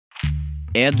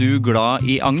du glad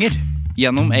I anger?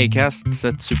 Gjennom Acast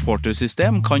sitt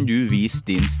supportersystem kan du vise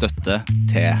din støtte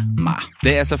til meg.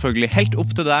 Det selvfølgelig helt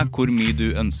opp til deg hvor mye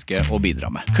du ønsker å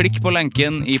bidra med. Klikk på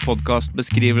lenken I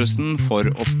podcastbeskrivelsen for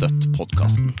å støtte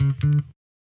podcasten.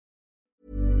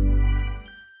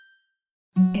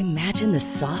 Imagine the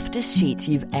softest sheets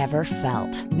you've ever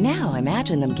felt. Now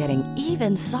imagine them getting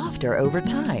even softer over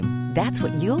time. That's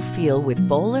what you'll feel with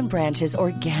Boll & Branch's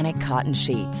organic cotton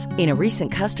sheets. In a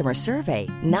recent customer survey,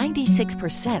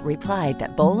 96% replied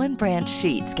that Boll & Branch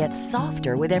sheets get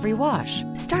softer with every wash.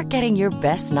 Start getting your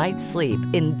best night's sleep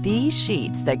in these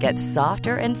sheets that get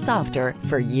softer and softer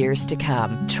for years to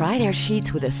come. Try their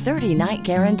sheets with a 30-night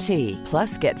guarantee.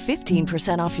 Plus, get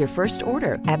 15% off your first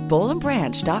order at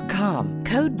bollandbranch.com.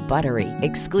 Code BUTTERY.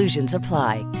 Exclusions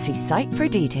apply. See site for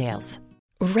details.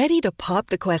 Ready to pop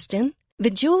the question? The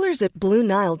jewelers at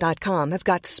BlueNile.com have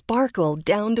got sparkle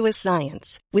down to a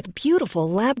science with beautiful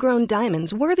lab-grown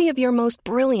diamonds worthy of your most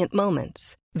brilliant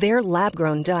moments. Their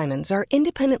lab-grown diamonds are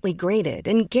independently graded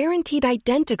and guaranteed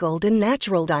identical to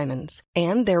natural diamonds,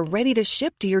 and they're ready to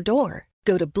ship to your door.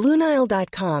 Go to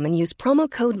BlueNile.com and use promo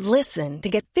code LISTEN to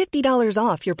get $50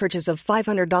 off your purchase of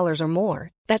 $500 or more.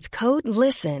 That's code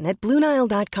LISTEN at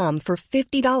BlueNile.com for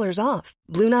 $50 off.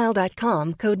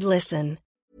 BlueNile.com, code LISTEN.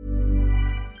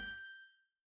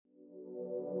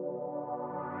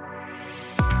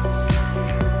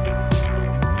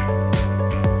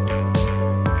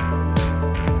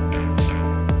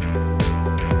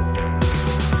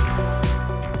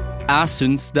 Jeg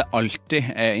synes det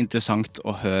alltid interessant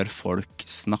å høre folk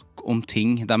snakke om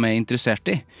ting de interessert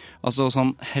I. Altså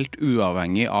sånn helt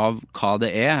uavhengig av hva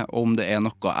det og om det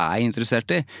noe jeg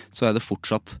interessert I, så det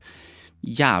fortsatt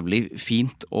jævlig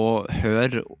fint å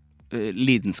høre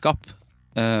lidenskap.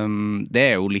 Det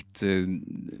jo litt,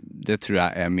 det tror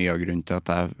jeg mye av grunnen til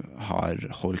at jeg har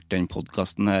holdt den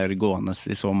podcasten her gående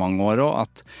I så mange år, og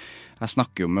at jeg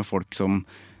snakker jo med folk som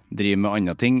driver med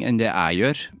andre ting enn det jeg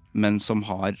gjør, men som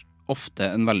har ofte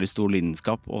en veldig stor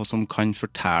lidenskap, og som kan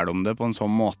fortelle om det på en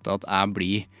sånn måte at jeg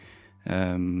blir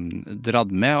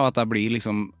dratt med, og at jeg blir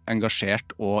liksom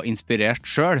engasjert og inspirert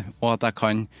selv, og at jeg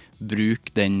kan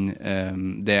bruke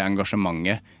det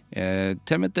engasjementet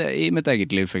I mitt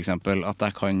eget liv, for eksempel, at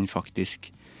jeg kan faktisk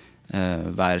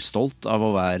være stolt av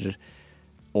å være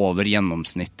over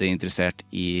gjennomsnittet interessert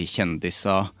I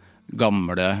kjendiser,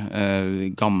 gamle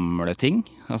ting,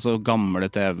 altså gamle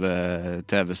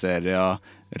TV-serier,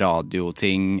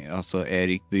 radioting, altså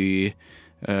Erik Bye,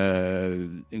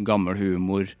 gammel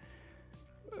humor,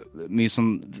 mye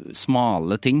sånn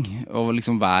smale ting, og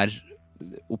liksom være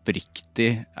oppriktig,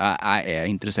 jeg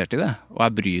interessert I det, og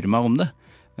jeg bryr meg om det,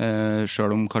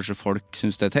 selv om kanskje folk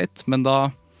synes det teit, men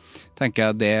da tenker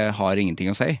jeg det har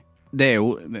ingenting å si. Det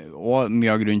jo også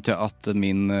mye av grunnen til at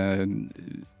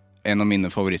en av mine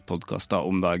favorittpodcaster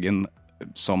om dagen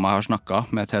som jeg har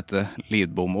snakket med Tete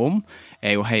Lidbom om,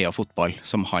 jo Heia Fotball,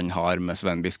 som han har med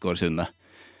Sven Biskår Sunde.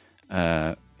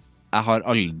 Jeg har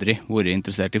aldri vært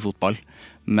interessert I fotball,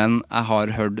 men jeg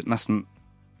har hørt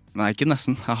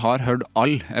jeg har hørt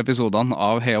alle episodene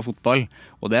av Heia Fotball,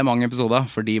 og det mange episoder,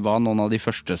 for de var noen av de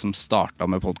første som startet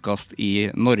med podcast I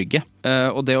Norge.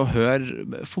 Og det å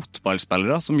høre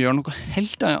fotballspillere som gjør noe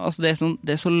helt annet, altså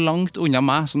det så langt unna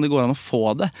meg som det går an å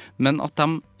få det, men at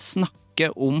de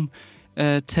snakker om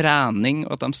trening,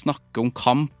 og at de snakker om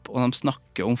kamp, og de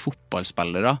snakker om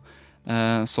fotballspillere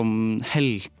som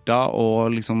helter,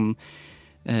 og liksom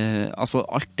altså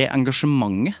alt det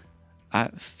engasjementet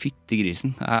fytte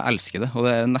grisen. Jeg elsker det, og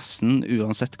det nesten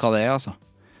uansett hva det altså.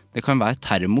 Det kan være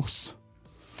termos.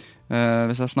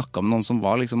 Hvis jeg snakket med noen som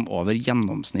var liksom over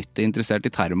gjennomsnittet interessert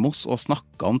I termos, og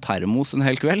snakket om termos en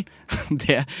hel kveld,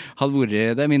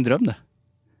 det min drøm, det.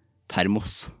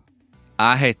 Termos.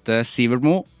 Jeg heter Sivert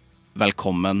Mo.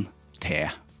 Velkommen til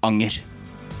Anger.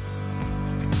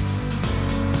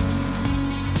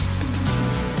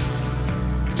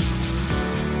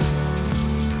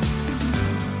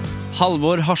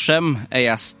 Halvor Harsem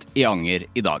gjest I Anger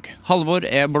I dag. Halvor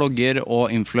blogger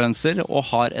og influencer og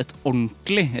har et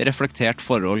ordentlig reflektert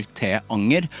forhold til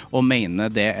anger og mener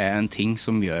det en ting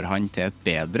som gjør han til et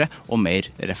bedre og mer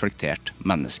reflektert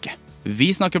menneske.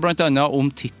 Vi snakker blant annet om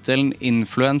titelen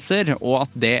influencer og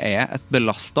at det et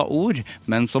belastet ord,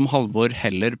 men som Halvor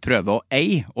heller prøver å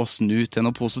og snu til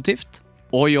noe positivt.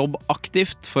 Og jobbe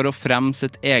aktivt for å fremme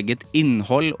sitt eget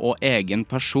innhold og egen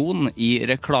person I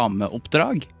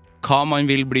reklameoppdrag. Hva man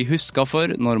vil bli husket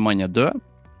for når man død.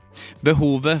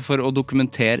 Behovet for å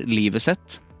dokumentere livet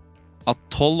sitt. At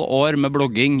 12 år med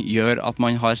blogging gjør at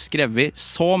man har skrevet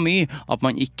så mye at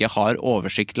man ikke har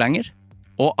oversikt lenger.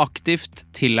 Og aktivt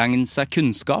tilegne seg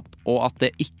kunnskap, og at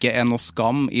det ikke noe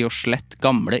skam i å slette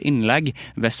gamle innlegg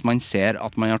hvis man ser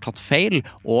at man har tatt feil,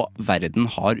 og verden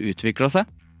har utviklet seg.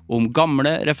 Om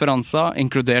gamle referanser,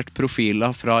 inkludert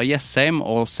profiler fra Jessheim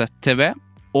og ZTV,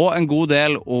 og en god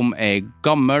del om en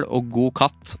gammel og god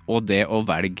katt, og det å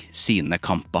velge sine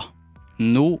kamper.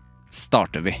 Nå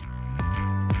starter vi.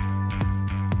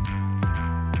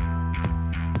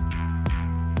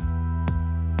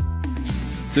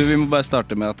 Du, vi må bare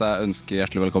starte med at jeg ønsker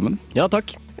hjertelig velkommen. Ja,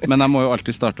 takk. Men jeg må jo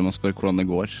alltid starte med å spørre hvordan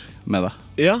det går med deg.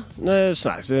 Ja, det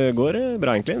går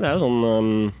bra egentlig. Det er jo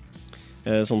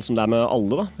sånn som det er med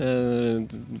alle, da.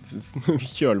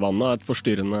 Kjølvannet er et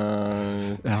forstyrrende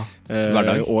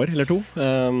år eller to.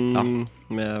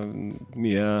 Med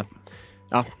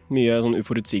mye sånn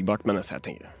uforutsigbart, men jeg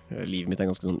tenker livet mitt er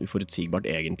ganske sånn uforutsigbart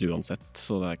egentlig uansett,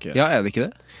 så det er ikke... Ja, er det ikke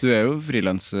det? Du er jo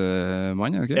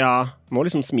frilansmann, er du ikke? Ja, må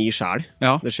liksom smi selv.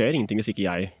 Ja. Det skjer ingenting hvis ikke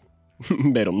jeg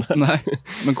ber om det. Nei,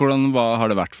 men hvordan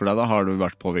har det vært for deg da? Har du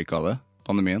vært påvirket av det,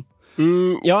 pandemien?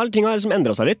 Ja, ting har liksom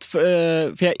endret seg litt, for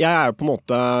jeg er jo på en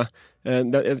måte,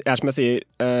 jeg er som jeg sier,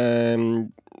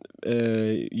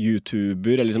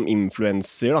 YouTuber eller liksom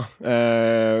influencer da,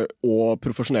 og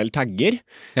profesjonell tagger,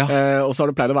 og så har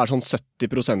det pleid å være sånn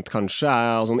 70% kanskje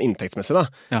sånn inntektsmessig da,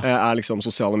 er liksom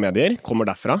sosiale medier, kommer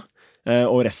derfra,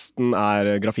 og resten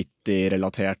er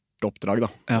graffiti-relatert oppdrag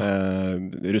da,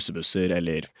 russebusser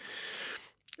eller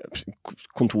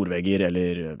kontorvegger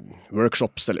eller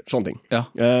workshops eller sånne ting.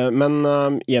 Men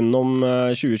gjennom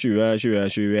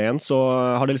 2020-2021 så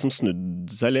har det liksom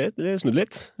snudd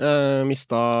litt.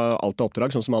 Mistet alt av oppdrag,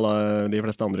 sånn som de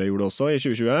fleste andre gjorde også i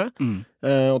 2020.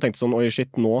 Og tenkte sånn, oi shit,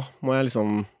 nå må jeg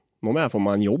få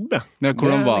meg en jobb, jeg. Ja,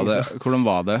 hvordan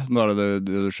var det? Nå har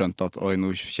du skjønt at, oi,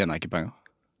 nå tjener jeg ikke penger.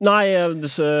 Nei, det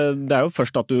er jo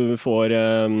først at du får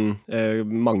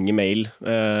mange mail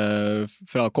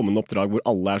fra kommende oppdrag hvor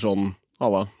alle er sånn,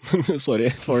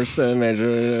 sorry, force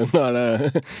major,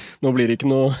 nå blir det ikke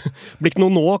noe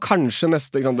nå, kanskje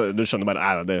neste, ikke sant? Du skjønner bare,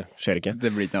 nei, det skjer ikke. Det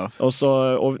blir ikke noe.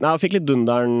 Og jeg fikk litt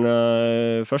dunderen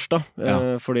først da,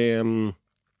 fordi...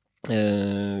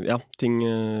 ting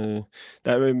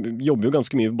jobber jo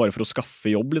ganske mye bare for å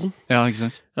skaffe jobb, liksom. Ja, ikke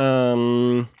sant?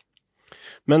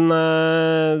 Men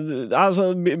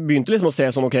begynte liksom å se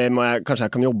sånn, ok, kanskje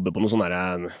jeg kan jobbe på noe sånn der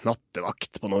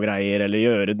nattevakt på noe greier,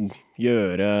 eller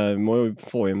må jo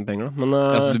få inn penger da. Men,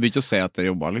 så du begynte å se at det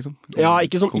jobbet liksom? Ja,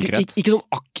 ikke sånn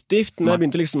aktivt, men jeg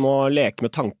begynte liksom å leke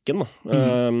med tanken da.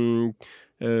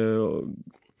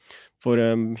 For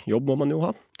jobb må man jo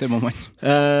ha. Det må man.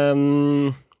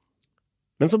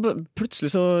 Men så plutselig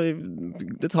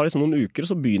det tar liksom noen uker, og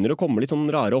så begynner det å komme litt sånn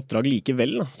rare oppdrag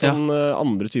likevel, da. Sånn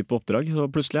andre type oppdrag. Så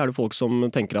plutselig er det folk som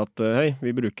tenker at, hei,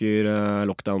 vi bruker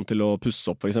lockdown til å pusse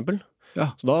opp, for eksempel.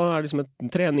 Ja. Så da er det liksom et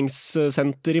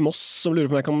treningssenter i Moss som lurer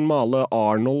på om jeg kan male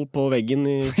Arnold på veggen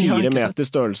i 4 meter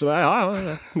størrelse. Ja,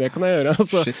 det kan jeg gjøre.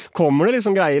 Så kommer det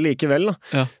liksom greier likevel, da.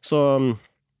 Ja. Så...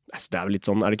 det er vel litt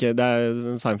sånn, det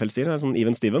er Seinfeld sier, det er sånn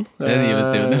Even Steven.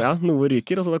 Ja, noe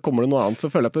ryker, og så da kommer det noe annet. Så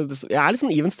føler jeg at jeg er litt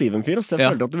sånn Even Steven-fyr, så jeg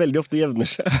føler at det veldig ofte jevner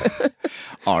seg.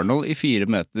 Arnold i 4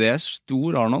 meter, det er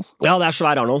stor Arnold. Ja, det er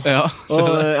svær Arnold.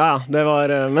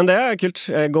 Men det er kult.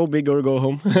 Go big or go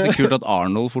home. Det er kult at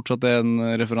Arnold fortsatt er en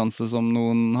referanse som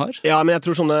noen har. Ja, men jeg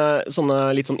tror sånne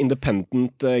litt sånn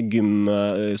independent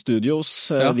gym-studios,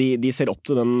 de ser opp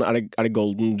til den, er det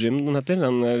Golden Gym den heter?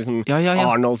 Den liksom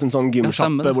Arnold sin sånn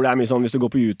gymsjappe, hvor det er mye sånn, hvis du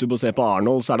går på YouTube og ser på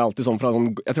Arnold, så er det alltid sånn fra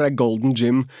sånn, jeg tror det er Golden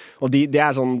Gym, og de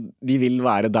er sånn, de vil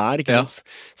være der, ikke sant?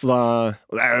 Så da,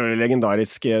 og det er jo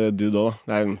legendarisk dude også.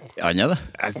 Ja, det.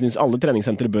 Jeg synes alle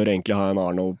treningssentre bør egentlig ha en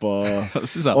Arnold på,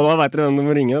 og da vet dere hvem du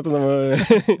må ringe, vet du.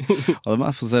 Ja, det må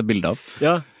jeg få se bilder av.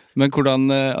 Ja. Men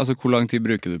hvor lang tid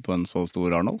bruker du på en så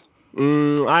stor Arnold?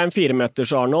 En 4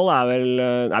 meters Arnold er vel,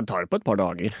 jeg tar det på et par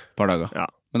dager. Et par dager? Ja.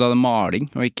 Men da er det maling,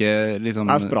 og ikke liksom...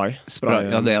 Spray.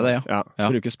 Ja, det er det, ja.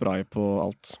 Bruker spray på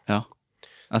alt. Ja.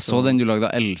 Jeg så den du lagde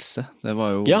av Else. Det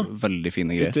var jo veldig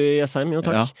fine greier. Ute i Jessheim, jo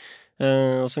takk.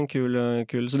 Også en kul...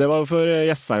 Så det var for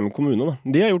Jessheim kommune, da.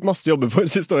 De har gjort masse jobber for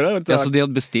siste året. Ja, så de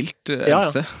hadde bestilt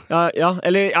Else?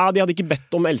 Eller, de hadde ikke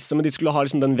bedt om Else, men de skulle ha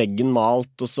liksom den veggen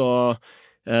malt, og så...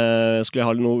 skulle jeg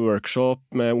ha noe workshop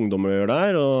med ungdommer å gjøre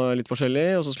der, og litt forskjellig,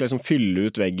 og så skulle jeg liksom fylle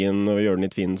ut veggen og gjøre den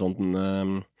litt fin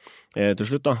sånn til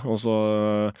slutt da, og så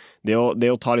det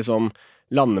å ta liksom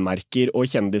landemerker og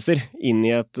kjendiser inn i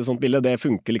et sånt bilde, det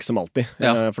funker liksom alltid,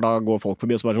 for da går folk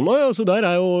forbi og så bare sånn, så der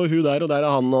er jo hun der, og der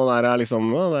er han, og der er liksom,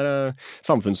 der er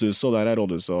samfunnshuset, og der er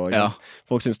rådhuset, og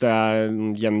folk synes det er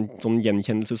sånn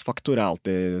gjenkjennelsesfaktor er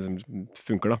alltid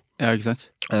funker da. Ja, ikke sant?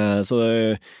 Så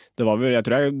det var vel, jeg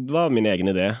tror det var min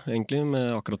egen idé, egentlig,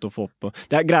 med akkurat å få opp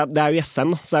det er jo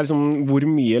Jessheim, da, så det er liksom hvor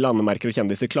mye landemerker og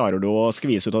kjendiser klarer du å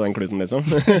skvise ut av den kluten, liksom.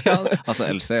 Ja, altså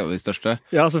Else er jo de største.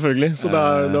 Ja, selvfølgelig, så det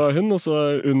var hun, og så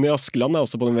Unni Askeland er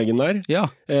også på den veggen der. Ja.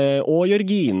 Og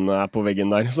Jørgine er på veggen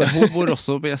der. Så. Hun bor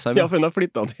også på Jessheim. Ja, for hun har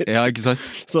flyttet dit. Ja, ikke sant?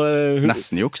 Så,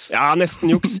 nesten juks. Ja,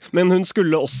 nesten juks. Men hun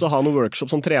skulle også ha noe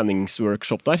workshop, sånn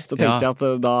treningsworkshop der. Så tenkte jeg at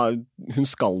da hun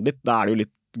skal dit, da er det jo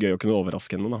litt gøy å kunne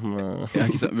overraske henne, da. Ja,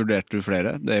 ikke sant? Vurderte du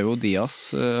flere? Det er jo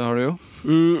Dias, har du jo.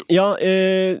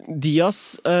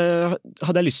 Dias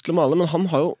hadde jeg lyst til å male, men han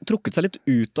har jo trukket seg litt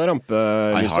ut av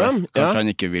rampelyset. Kanskje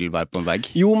han ikke vil være på en vegg?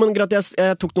 Jo, men greit,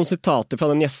 jeg tok noen sitater fra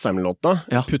den Jessheim-låta.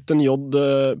 Ja. Putt en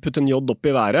J opp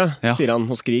i været, sier han,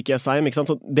 og skrik Jessheim, ikke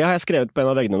sant? Så det har jeg skrevet på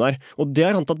en av veggene der. Og det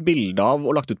har han tatt bilde av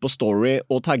og lagt ut på story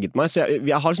og tagget meg, så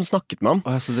jeg har liksom snakket med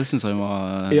ham. Så det synes han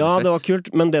var fett. Ja, det var kult,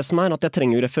 men det som er at jeg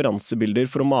trenger jo referansebilder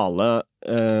for å male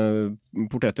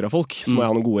portretter av folk, så må jeg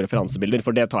ha noen gode referansebilder,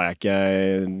 for det tar jeg ikke,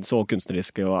 så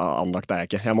kunstnerisk og anlagt er jeg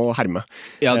ikke. Jeg må herme.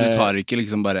 Ja, du tar ikke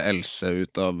liksom bare Else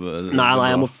ut av Nei,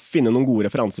 jeg må finne noen gode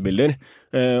referansebilder.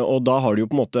 Og da har du jo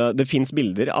på en måte det finnes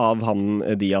bilder av han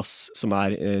Dias som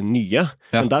er nye,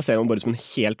 men der ser han bare ut som en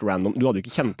helt random, du hadde jo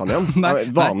ikke kjent han igjen. Nei,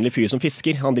 vanlig fyr som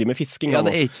fisker, han driver med fisking. Ja,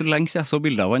 det er ikke så lenge siden jeg så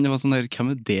bilder av han. Det var sånn der,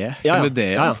 hvem er det? Hvem er det?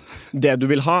 Ja. Det du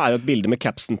vil ha er jo et bilde med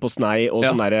capsen på snei og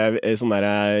sånn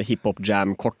der hiphop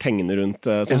jam-kort hengende rundt,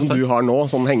 sånn som du har nå,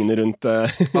 sånn hengende rundt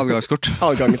Adgangskort.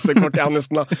 Adgangskort, ja,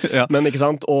 nesten da. Ja. Men ikke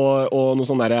sant, og noe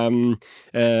sånn der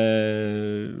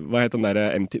hva heter den der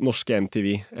norske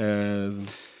MTV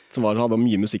som hadde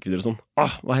mye musikkvideoer og sånn.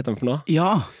 Hva heter den for noe?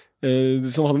 Ja.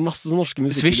 Som hadde masse sånn norske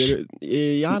musikkvideoer.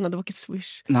 Ja, nei, det var ikke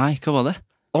Swish. Nei, hva var det?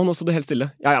 Nå stod det helt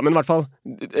stille. Ja, men i hvert fall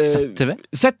ZTV?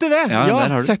 ZTV! Ja,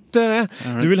 der har du. ZTV!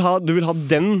 Du vil ha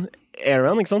den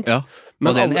eraen, ikke sant? Ja.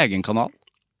 Var det en egen kanal?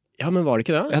 Ja, men var det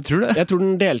ikke det? Jeg tror det. Jeg tror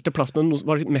den delte plass med noe,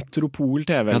 var det Metropol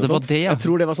TV? Ja, det var det, ja. Jeg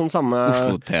tror det var sånn samme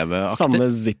Oslo-TV-aktig. Samme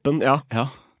zippen, ja.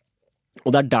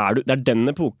 Og det er den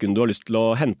epoken du har lyst til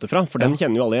å hente fra, for den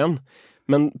kjenner jo alle igjen.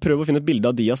 Men prøv å finne et bilde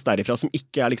av Dias derifra som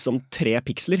ikke er liksom 3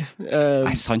 piksler.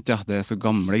 Nei, sant, ja. Det er så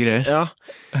gamle greier. Ja.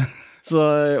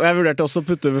 Og jeg vurderte også å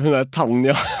putte hun der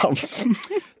Tanja Hansen.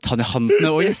 Tanja Hansen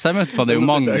er også Jessheim, for det er jo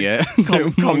mange.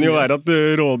 Kan jo være at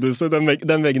rådhuset,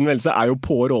 den veggen med Else er jo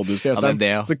på rådhuset i Jessheim.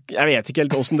 Ja, så jeg vet ikke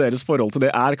helt hvordan deres forhold til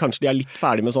det er. Kanskje de er litt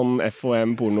ferdig med sånn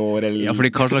FOM, porno eller... Ja,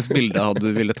 fordi hva slags bilde hadde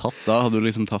du ville tatt da? Hadde du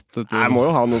liksom tatt et... Jeg må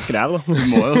jo ha noe skrev da. Du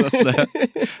må jo nesten det.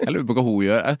 Jeg lurer på hva hun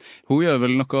gjør. Hun gjør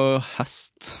vel noe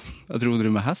hest. Jeg tror hun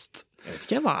driver med hest. Jeg vet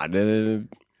ikke, hva er det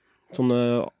sånne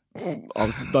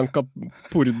avdanka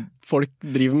folk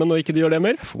driver med når ikke de gjør det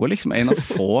mer? Hun er liksom en av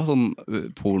få sånn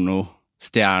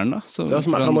pornostjerner. Som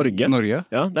er fra Norge.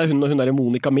 Ja, det er hun og hun der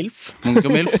Monica Milf. Monica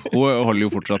Milf, hun holder jo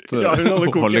fortsatt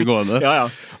hun holder gående. Ja.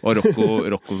 Og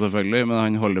Rocco selvfølgelig, men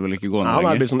han holder vel ikke gående lenger. Ja,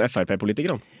 han er blitt sånn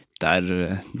FRP-politiker han.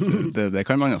 Det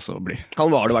kan man også bli.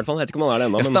 Han var det i hvert fall, jeg vet ikke om han er det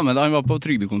enda. Ja, stemmer det, han var på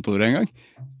trygdekontoret en gang.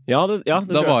 Ja, det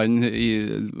da var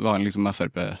han liksom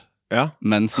FRP. Ja.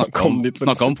 Men snakka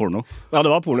om porno. Ja, det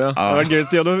var porno, ja. Det var gøy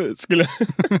hvis de skulle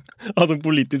ha sånn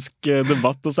politisk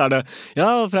debatt, og så er det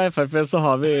fra FRP så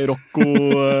har vi Rocco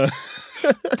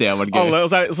Det har vært gøy.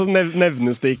 Så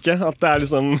nevnes det ikke at det er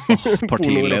liksom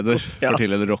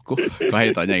Partileder Rocco. Hva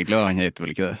heter han egentlig? Han heter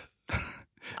vel ikke det?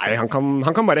 Nei, han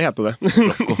kan bare hete det.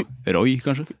 Rocco. Roy,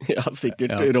 kanskje? Ja,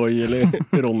 sikkert. Ja. Roy eller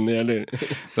Ronny eller...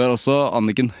 Vi har også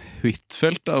Anniken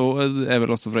Huitfeldt, hun er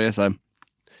vel også fra Jessheim.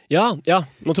 Ja,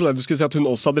 nå trodde jeg du skulle si at hun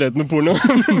også har drevet med porno.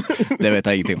 Det vet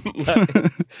jeg ingenting om.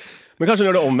 Men kanskje hun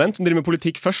gjør det omvendt, hun driver med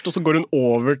politikk først, og så går hun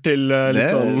over til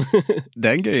litt sånn... Det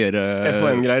er en gøyere...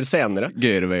 FHM-greier senere.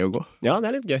 Gøyere vei å gå. Ja, det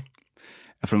er litt gøy.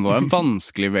 Ja, for det var en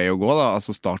vanskelig vei å gå da,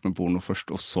 altså start med porno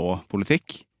først, og så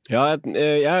politikk. Ja,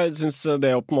 jeg synes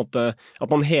det å på en måte, at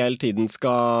man hele tiden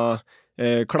skal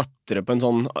klatre på en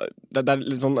sånn... Det er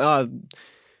litt sånn,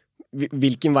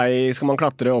 hvilken vei skal man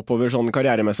klatre oppover sånn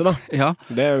karrieremessig da? Ja.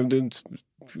 Du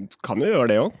kan jo gjøre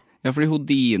det også. Ja, fordi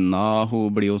Dina,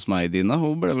 hun blir hos meg, Dina,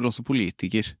 hun ble vel også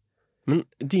politiker. Men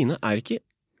Dina er ikke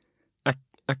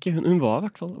hun var i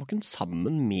hvert fall, var ikke hun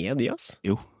sammen med Dias?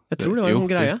 Jo. Jeg tror det var en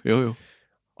greie. Jo.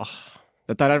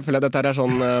 Dette er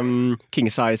sånn King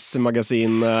Size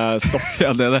magasin-stoff. Ja,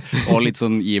 det er det. Og litt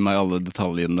sånn gi meg alle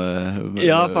detaljene.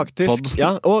 Ja, faktisk.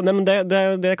 Ja. Men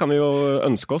det kan vi jo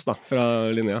ønske oss da, fra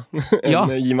Linnea. Ja.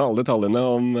 Gi meg alle detaljene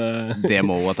om... Det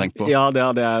må hun ha tenkt på. Ja, det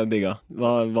er digga.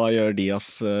 Hva gjør Dias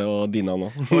og Dina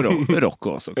nå? Og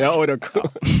Rocco også. Ja, og Rocco.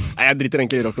 Nei, jeg driter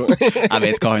egentlig i Rocco. Jeg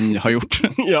vet hva han har gjort.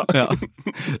 Ja.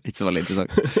 Ikke så veldig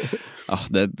interessant.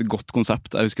 Det er et godt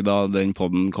konsept. Jeg husker da den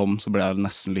podden kom, så ble jeg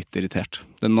nesten litt irritert.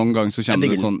 Det er noen ganger så kommer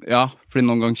Jeg det sånn, ja, fordi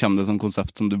noen ganger kommer det sånn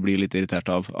konsept som du blir litt irritert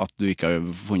av at du ikke har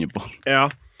funnet på. Ja.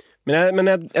 Men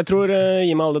jeg tror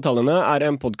Gi meg alle detaljene er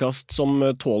en podcast som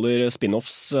tåler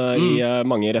spin-offs i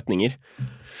mange retninger.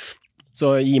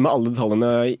 Så Gi meg alle detaljene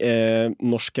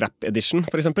norsk rap edition,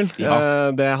 for eksempel. Ja.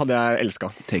 Det hadde jeg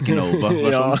elsket. Taking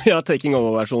over-versjonen. Ja, Taking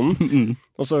Over-versjonen.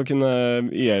 Og så kunne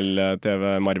YL-TV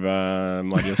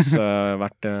Marius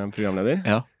vært programleder,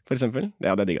 Ja. for eksempel.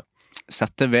 Ja, det digga.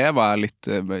 ZTV var jeg litt,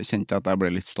 kjente at jeg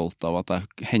ble litt stolt av at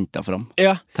jeg hentet fram.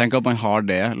 Ja. Tenk at man har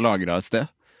det lagret et sted.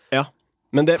 Ja.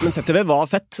 Men ZTV var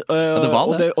fett. det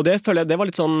var det. Og det føler jeg, det var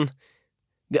litt sånn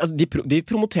de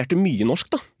promoterte mye norsk,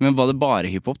 da. Men var det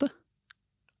bare hiphop det?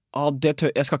 Ja,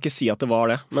 jeg skal ikke si at det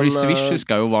var det. Fordi Swish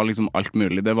husker jeg jo var liksom alt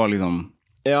mulig. Det var liksom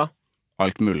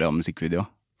alt mulig av musikkvideo.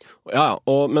 Ja,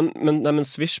 men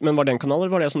Swish, men var det en kanal,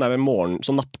 eller var det sånn der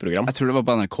sånn nattprogram? Jeg tror det var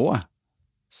på NRK,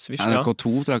 Swish, NRK2,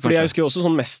 tror jeg kanskje. Fordi jeg husker jo også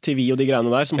sånn Mest TV og de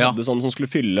greiene der, som hadde sånn som skulle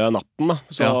fylle natten, da.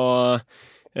 Så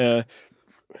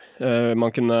man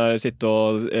kunne sitte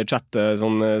og chatte,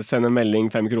 sånn, sende en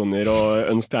melding 5 kroner, og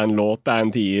ønske deg en låt, det er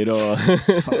en 10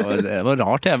 og Det var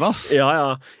rar TV, ass.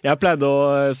 Ja. Jeg pleide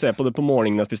å se på det på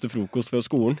morgenen når jeg spiste frokost ved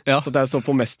skolen. Så at jeg så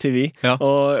på Mest TV. Ja.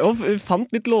 Og fant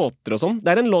litt låter og sånn.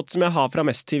 Det er en låt som jeg har fra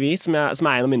Mest TV, som er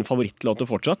en av mine favorittlåter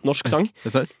fortsatt. Norsk sang.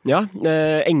 Det er sant? Ja,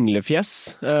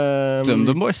 Englefjes. Dum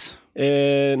Boys.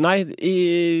 Nei,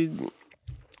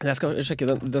 jeg skal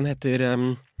sjekke den heter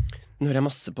den hører jeg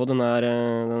masse på. Den er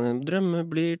Drømme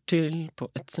blir til på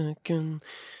et sekund.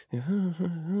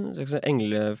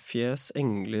 Englefjes,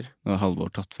 engler. Nå har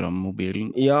Halvor tatt fram mobilen.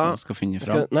 Ja. Og skal finne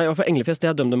fram. Nei, for Englefjes, det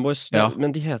er Dum Boys. Ja.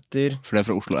 Men de heter For det er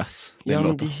fra Oslo S. Ja,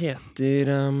 men de heter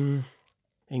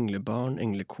Englebarn,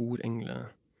 Englekor,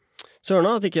 Søren,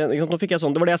 nå fikk jeg sånn.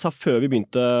 Det var det jeg sa før vi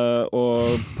begynte å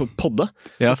podde.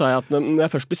 Så sa jeg at når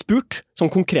jeg først blir spurt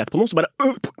sånn konkret på noe, så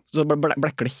bare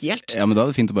blekker det helt. Ja, men da er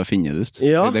det fint å bare finne det ut.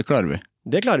 Ja. Det klarer vi.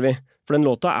 Det klarer vi. For den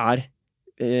låta er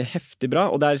heftig bra,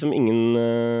 og det er liksom ingen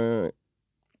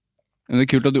Men det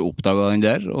er kult at du oppdaget den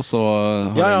der, og så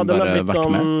har den bare vært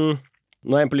sånn, med.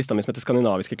 Nå er jeg på lista mi som heter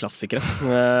skandinaviske klassikere,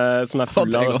 som er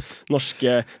full av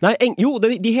norske... Nei,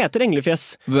 de heter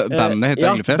Englefjes. Bandet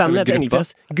heter Englefjes? Ja, bandet heter Englefjes.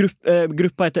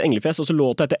 Gruppa heter Englefjes, og så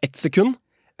låta heter Et sekund.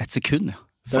 Et sekund, ja.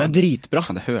 Den er dritbra.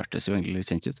 Det hørtes jo egentlig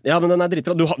kjent ut. Ja, men den er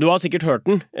dritbra. Du har sikkert hørt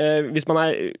den. Hvis man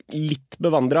er litt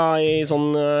bevandret i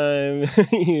sånn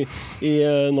i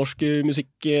norsk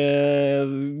musikk,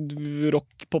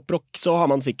 rock, poprock, så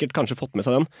har man sikkert kanskje fått med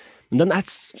seg den. Men den er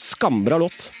et skambra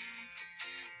låt.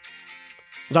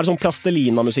 Og så er det sånn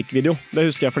Plastelina-musikkvideo. Det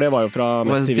husker jeg, for det var jo fra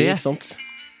Mest TV, ikke sant?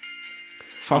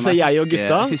 Altså, jeg og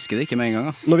gutta, jeg husker det ikke med en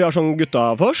gang, ass. når vi har sånn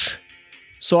gutta-vors,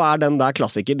 så er den der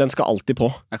klassiker. Den skal alltid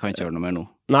på. Jeg kan ikke gjøre noe mer nå.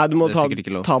 Nei, du må Det er sikkert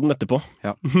ikke lov. ta den etterpå.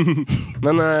 Ja.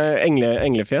 Men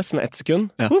Englefjes med 1 sekund.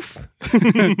 Ja. Uff!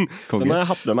 Konge. Den har jeg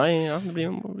hatt med meg, ja, det blir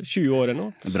jo 20 år eller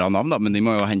noe. Bra navn, da, men de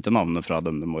må jo hente navnet fra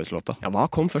Dum Boys-låta. Ja, hva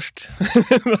kom først?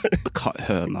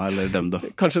 Høna eller Dum.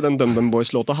 Kanskje den Dum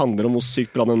Boys-låta handler om hvor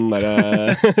sykt bra den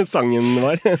der sangen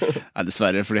var. Nei,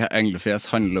 dessverre, fordi Englefjes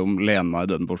handler om Lena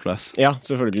i Døden på Oslo S. Ja,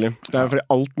 selvfølgelig. Det er fordi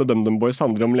alt med Dum Boys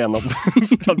handler om Lena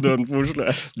fra Døden på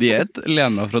Oslo S. De er et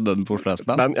Lena fra Døden på Oslo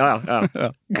S-band. Men, ja.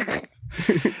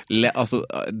 Altså,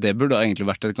 det burde egentlig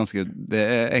vært det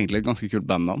er egentlig et ganske kult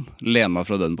bandnavn. Lena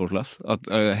fra Døden på Oslo S. At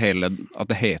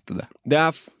det heter det.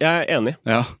 Jeg er enig.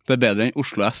 Ja, det er bedre enn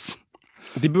Oslo S.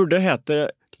 De burde hete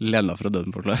Lena fra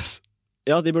Døden på Oslo S.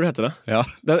 Ja, de burde hete det. Ja.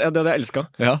 Det hadde jeg elsket.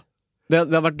 Ja. Det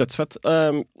har vært dødsfett.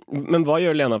 Men hva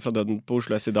gjør Lena fra Døden på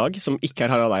Oslo S i dag, som ikke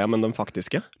er Harald Eia, men den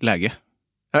faktiske? Lege.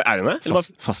 Er hun det?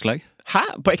 Fastlege. Hæ?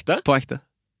 På ekte? På ekte.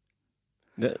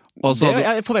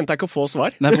 Jeg forventer ikke å få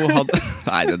svar. Nei,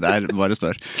 det der, bare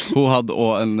spør. Hun hadde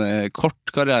også en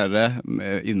kort karriere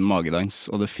innen magedans,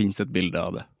 og det finnes et bilde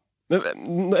av det.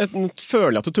 Men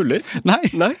føler jeg at du tuller? Nei,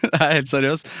 det er helt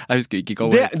seriøst. Jeg husker ikke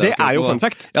hva hun heter. Det er jo fun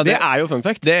fact. Ja, det er jo fun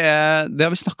fact. Det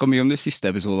har vi snakket mye om de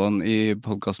siste episodene i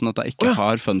podcasten, at jeg ikke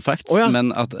har fun facts,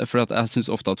 men fordi at jeg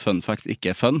synes ofte at fun facts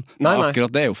ikke er fun. Nei.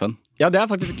 Akkurat det er jo fun. Ja, det er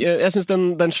faktisk, jeg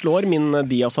synes den slår min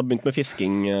Dias har begynt med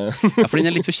fisking. Ja, for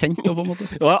den er litt for kjent da, på en måte.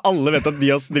 Ja, alle vet at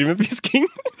Dias driver med fisking.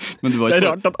 Men det er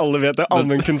rart at alle vet det.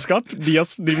 Allmennkunnskap.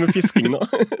 Dias driver med fisking nå.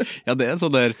 Ja, det er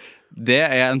sånn der. Det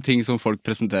er en ting som folk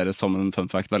presenterer som en fun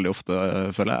fact veldig ofte,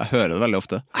 føler jeg. Jeg hører det veldig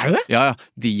ofte. Er det det? Ja.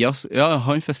 Dias, ja,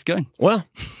 han fisker han. Åja.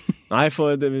 Nei,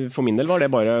 for min del var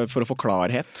det bare for å få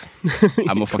klarhet.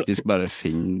 Jeg må faktisk bare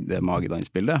finne det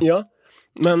magedansbildet. Ja.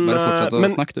 Men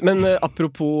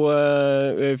apropos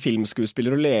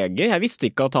filmskuespiller og lege, jeg visste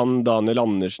ikke at han Daniel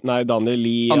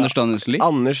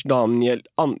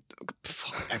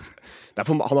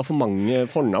Han har for mange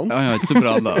fornavn. Ja, han har ikke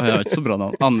så bra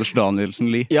navn. Anders Danielsen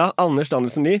Lie. Ja, Anders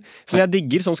Danielsen Lie, som jeg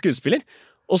digger som skuespiller.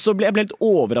 Og så ble jeg litt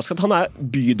overrasket at han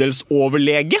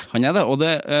bydelsoverlege. Han det, og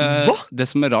det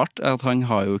som rart at han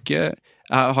har jo ikke...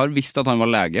 Jeg har visst at han var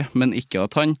lege, men ikke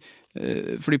at han...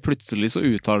 Fordi plutselig så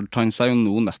uttalte han seg jo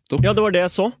nå nettopp. Ja, det var det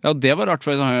jeg så. Ja, det var rart,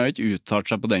 for han har ikke uttalt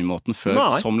seg på den måten før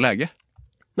som lege.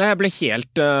 Nei, jeg ble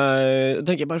helt...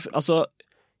 tenker jeg bare... Altså,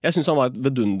 jeg synes han var et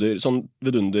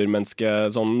vidundermenneske,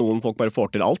 sånn noen folk bare får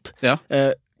til alt. Ja.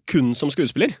 Kun som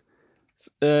skuespiller.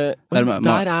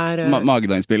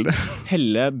 Magedansbildet.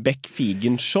 Helle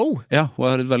Beck-Figen Show. Ja, hun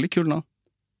har et veldig kult navn.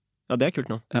 Ja, det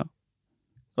kult navn. Ja.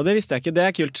 Og det visste jeg ikke,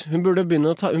 det kult. Hun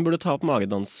burde ta opp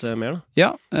magedans mer da.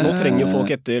 Ja. Nå trenger jo folk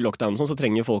etter lockdown så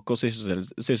trenger folk å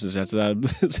sysselsette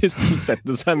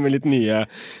seg med litt nye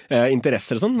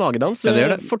interesser og sånn. Magedans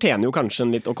det. Fortjener jo kanskje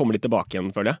å komme litt tilbake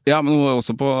igjen, føler jeg. Ja, men hun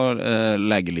også på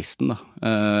legelisten da.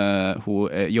 Hun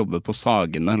jobber på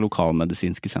Sagene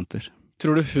lokalmedisinske senter.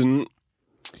 Tror du hun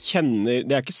kjenner...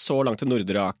 Det ikke så langt til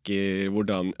Nordre Aker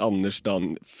hvordan Anders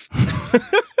Prøv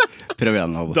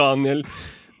igjen, Halvor. Daniel...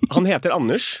 Han heter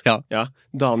Anders. Ja.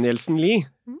 Danielsen Lie.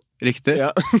 Riktig. Ja.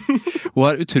 Hun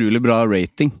har utrolig bra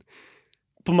rating.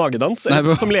 På magedans?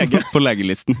 Eller som lege? På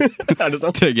legelisten. Det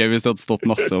sant? Det gøy hvis det hadde stått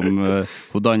masse om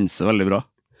hun danser veldig bra.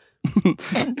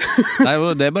 Nei,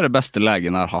 det bare beste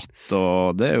legen jeg har hatt,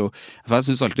 og det jo... For jeg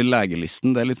synes alltid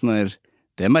legelisten, det litt sånn der...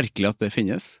 Det merkelig at det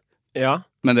finnes. Ja.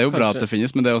 Men det jo kanskje. Bra at det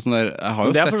finnes, men det jo sånn der... Jeg har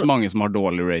jo sett mange som har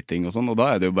dårlig rating og sånn, og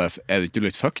da det jo bare... det ikke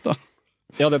litt fuck da?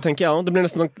 Ja, det tenker jeg også. Det blir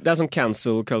nesten sånn, det sånn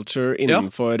cancel culture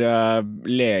innenfor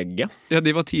lege. Ja,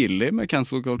 de var tidlig med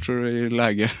cancel culture i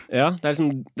lege. Ja, det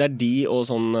er de og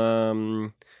sånn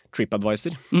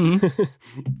TripAdvisor.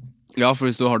 Ja, for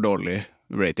hvis du har dårlig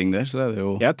rating der, så det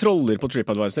jo... Jeg troller på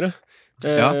TripAdvisor,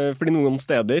 fordi noen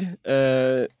steder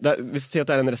hvis du sier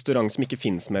at det en restaurant som ikke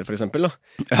finnes mer, for eksempel da,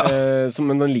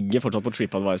 men den ligger fortsatt på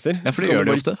TripAdvisor. Ja, for det gjør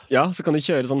det ofte. Ja, så kan du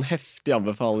kjøre sånn heftige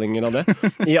anbefalinger av det.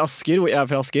 I Asker, hvor jeg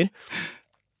fra Asker,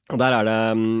 og der det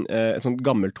et sånt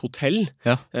gammelt hotell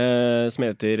som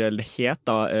het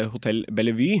Hotell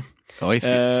Bellevue. Oi,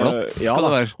 flott skal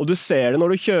det være. Og du ser det når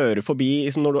du kjører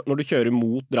forbi, når du kjører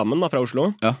mot Drammen da, fra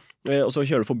Oslo. Ja. Og så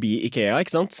kjører du forbi Ikea,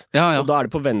 ikke sant? Ja. Og da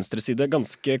det på venstre side,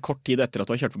 ganske kort tid etter at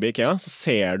du har kjørt forbi Ikea, så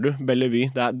ser du Bellevue.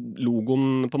 Det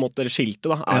logoen, på en måte, eller skiltet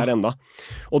da, enda.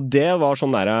 Og det var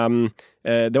sånn der...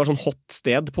 det var sånn hot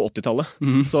sted på 80-tallet.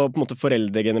 Så på en måte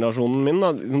foreldregenerasjonen min da,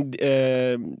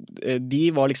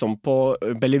 de var liksom på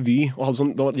Bellevue og hadde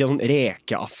de hadde sånn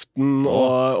rekeaften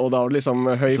og da var det liksom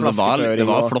høy flaskeføring. Det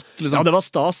var flott liksom. Ja, det var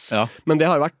stas. Men det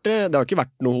har ikke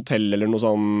vært noe hotell eller noe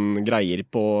sånn greier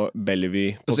på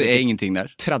Bellevue. Så det ingenting der?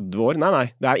 30 år. Nei,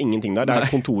 det ingenting der.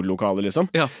 Det kontorlokale liksom.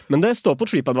 Men det står på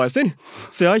TripAdvisor.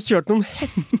 Så jeg har kjørt noen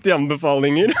heftige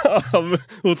anbefalinger av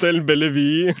Hotell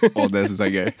Bellevue. Det synes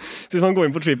jeg gøy. Så hvis man går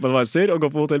inn på TripAdvisor og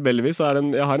går på Hotell Bellevue, så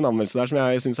jeg har en anmeldelse der som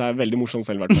jeg synes veldig morsom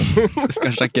selv. Det skal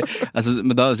jeg sjekke.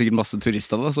 Men da det sikkert masse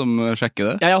turister da, som sjekker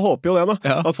det? Ja, jeg håper jo det da.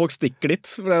 At folk stikker dit.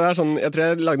 For det sånn, jeg tror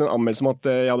jeg lagde en anmeldelse om at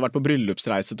jeg hadde vært på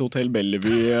bryllupsreise til Hotell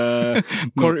Bellevue.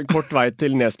 Kort vei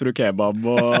til Nesbru Kebab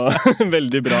og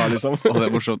veldig bra liksom.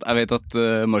 Det morsomt. Jeg vet at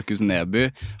Markus Neby,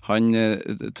 han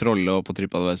troller på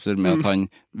TripAdvisor med at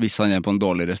hvis han på en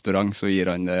dårlig restaurant, så gir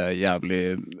han det jævlig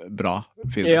bra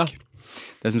feedback.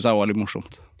 Det synes jeg var litt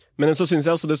morsomt. Men så synes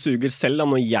jeg også det suger selv da,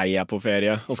 når jeg på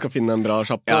ferie og skal finne en bra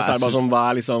sjappe, og så det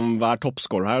bare sånn, hva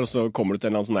toppscore her, og så kommer du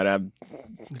til en sånn der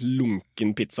lunken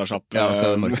pizzasjappe. Ja, og så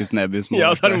det Markus Neby som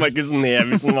så det Markus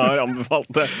Neby som har anbefalt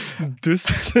det.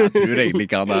 Dust. Jeg tror egentlig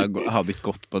ikke hadde ikke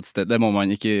gått på et sted. Det må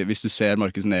man ikke, hvis du ser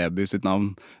Markus Neby sitt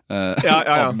navn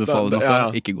anbefale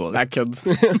noe, ikke gå dit. Det kødd.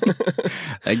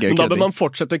 Men da bør man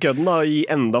fortsette kødden da, gi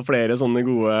enda flere sånne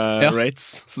gode rates.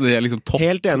 Så det liksom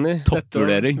helt enig.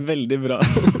 Toppvurdering. Veldig bra.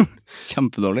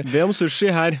 Kjempedårlig. Be om sushi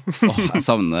her. Jeg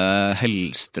savner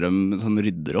Hellstrøm sånn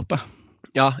rydder opp,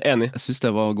 Ja, enig. Jeg synes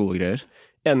det var gode greier.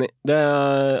 Enig.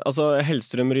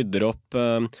 Hellstrøm rydder opp.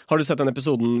 Har du sett den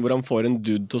episoden hvor han får en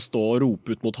dude til å stå og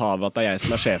rope ut mot havet at det jeg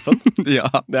som sjefen? Ja.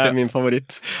 Det min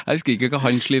favoritt. Jeg husker ikke hva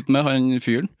han sliter med, han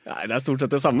fyren. Nei, det stort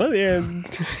sett det samme.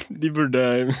 De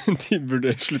burde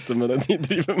slutte med det de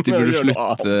driver med. De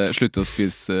burde slutte å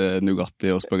spise Nugatti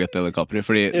og Spaghetti eller Capri,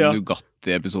 fordi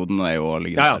Nugatti-episoden jo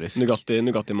legendarisk.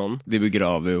 Nugatti-mannen. De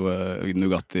begraver jo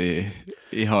Nugatti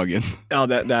i hagen. Ja,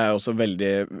 det også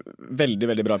veldig, veldig,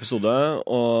 veldig bra episode.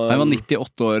 Han var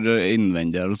 98 år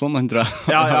innvendig eller sånn, tror jeg.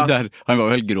 Han var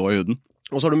jo helt grå i huden.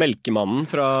 Og så har du Melkemannen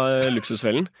fra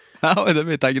Luksusfellen. Ja, det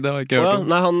vet jeg ikke, det har jeg ikke hørt om.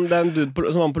 Nei, det en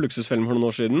dude som var på Luksusfellen for noen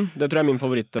år siden. Det tror jeg er min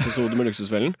favorittepisode med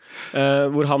Luksusfellen.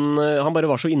 Hvor han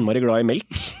bare var så innmari glad i melk.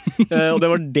 Og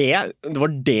det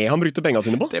var det han brukte pengene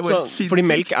sine på. Fordi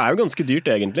melk er jo ganske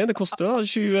dyrt egentlig. Det koster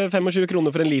 20-25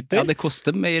 kroner for en liter. Ja, det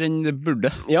koster mer enn det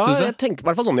burde, ja, jeg tenker i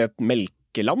hvert fall sånn i et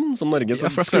melkeland som Norge. Ja,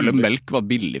 for jeg føler melk var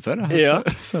billig før. Ja.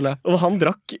 Og han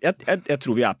drakk, jeg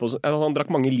tror vi er på, han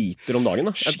drakk mange liter om dagen.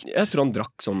 Da. Jeg tror han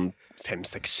drakk sånn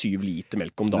 5-6-7 liter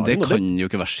melk om dagen. Det kan jo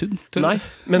ikke være sunt. Nei,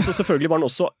 men så selvfølgelig var han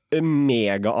også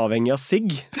mega-avhengig av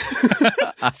sigg.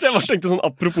 Så jeg bare tenkte sånn,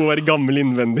 apropos å være gammel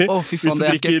innvendig, fy faen, hvis du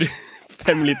drikker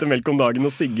 5 liter melk om dagen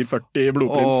og sigger 40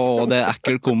 blodprins. Det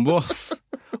ekkel kombo, ass.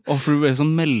 For du er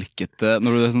sånn melkete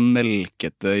når du er sånn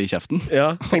melkete i kjeften,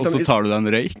 og så tar du deg en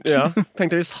røyk. Ja,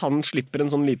 tenkte hvis han slipper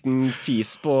en sånn liten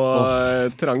fis på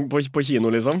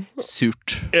kino, liksom.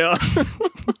 Surt. Ja.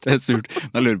 Det er surt.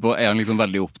 Men jeg lurer på, er han liksom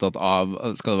veldig opptatt av,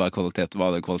 skal det være kvalitet,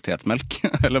 var det kvalitetsmelk?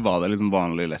 Eller var det liksom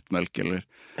vanlig lettmelk, eller?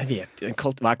 Jeg vet,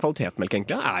 hva er kvalitetsmelk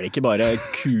egentlig? Er det ikke bare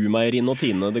Kumeirin og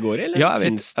Tine det går i? Eller? Ja,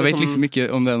 jeg vet liksom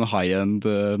ikke om det er en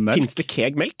high-end melk. Finnes det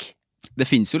Keg-melk? Det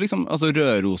finnes jo liksom, altså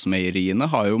Rørosmeieriene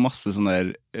har jo masse sånne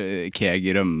der keg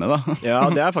rømme da. Ja,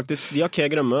 det er faktisk, de har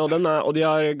keg rømme, og de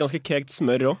har ganske kegt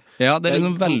smør også. Ja, det er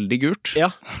liksom veldig gult. Ja,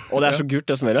 og det er så gult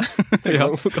det smøret. Ja.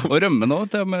 Og rømme nå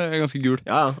til og med er ganske gul.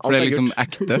 Ja, for det er liksom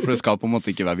ekte, for det skal på en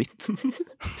måte ikke være hvitt.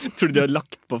 Tror du de har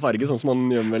lagt på farge, sånn som man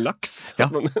gjør med laks? Ja,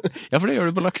 for det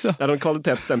gjør du på laks, ja. Det er en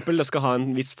kvalitetsstempel, det skal ha en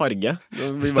viss farge.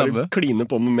 Vi bare kline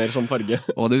på med mer sånn farge.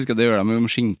 Og det husker jeg, det gjør de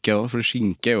med skinke også, for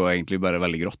skinke er jo egentlig bare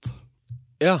veldig grått.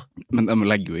 Ja. Men de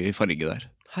legger jo i farge der.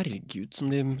 Herregud,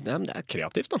 det er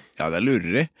kreativt da. Ja, det er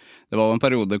lureri. Det var en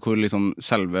periode hvor liksom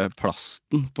selve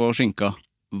plasten på skinka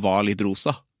var litt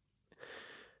rosa.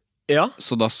 Ja.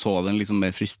 Så da så den liksom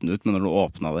mer fristende ut, men når du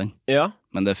åpnet den. Ja.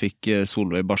 Men det fikk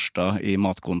Solveig Barstad i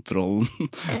matkontrollen.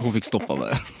 Hun fikk stoppet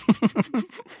det.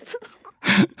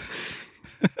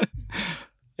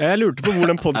 Jeg lurte på hvor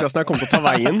den podcasten her kom til å ta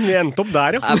veien. Vi endte opp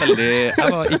der, ja. Jeg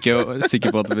var ikke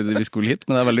sikker på at vi skulle hit,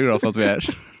 men jeg er veldig glad for at vi er.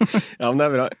 Ja, men det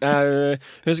er bra.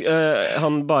 Husk,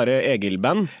 han bare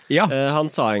Egil-band, han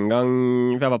sa en gang,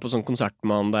 for jeg var på sånn konsert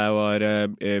med han da jeg var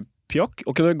pjokk,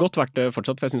 og kunne godt vært det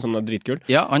fortsatt, for jeg synes han er dritkul.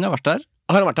 Ja, han har vært der.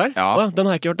 Har han vært der? Ja. Den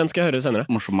har jeg ikke hørt, den skal jeg høre senere.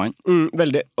 Morsom mann.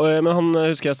 Veldig. Men han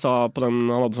husker jeg sa på den,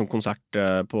 han hadde sånn konsert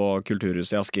på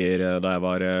Kulturhuset i Asker da jeg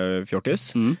var fjortis.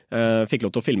 Fikk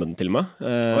lov til å filme den til meg.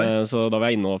 Så da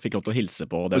var jeg inne og fikk lov til å hilse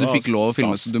på. Det du fikk lov å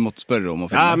filme, så du måtte spørre om å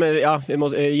filme?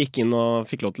 Jeg gikk inn og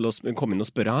fikk lov til å komme inn og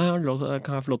spørre,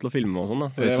 kan jeg få lov til å filme og sånn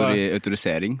da?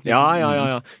 Autorisering? Liksom.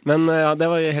 Ja. Men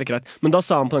det var helt greit. Men da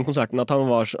sa han på den konserten at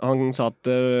han sa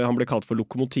at han ble kalt for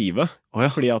Lokomotivet.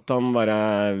 Fordi at han bare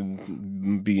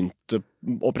begynte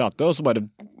å prate, og så bare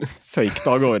føyk det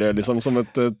av gårde liksom, som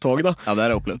et tog da. Ja, det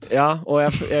har jeg opplevd. Ja, og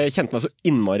jeg kjente meg så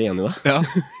innmari igjen i det. Ja.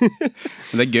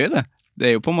 Men det er gøy det. Det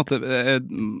er jo på en måte,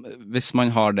 hvis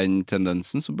man har den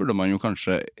tendensen, så burde man jo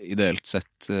kanskje ideelt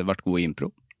sett vært god i impro.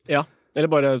 Ja,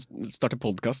 eller bare starte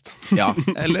podcast. Ja,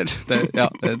 eller det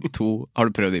er to.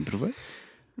 Har du prøvd impro før?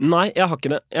 Nei, jeg har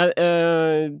ikke det.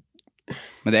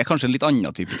 Men det er kanskje en litt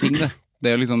annen type ting det. Det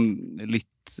er jo liksom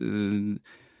litt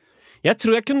Jeg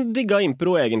tror jeg kunne digga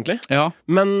impro egentlig. Ja.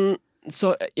 Men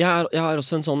så jeg har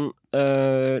også en sånn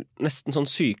nesten sånn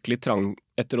sykelig trang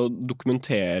etter å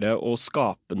dokumentere og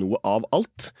skape noe av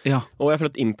alt. Ja. Og jeg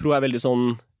føler at impro er veldig sånn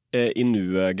i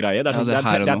nu-greie. Det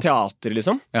er teater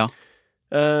liksom. Ja.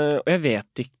 Og jeg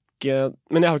vet ikke,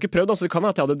 men jeg har jo ikke prøvd, altså det kan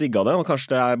være at jeg hadde digget det, og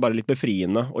kanskje det er bare litt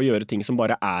befriende å gjøre ting som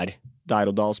bare er der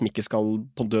og da, som ikke skal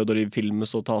på død og liv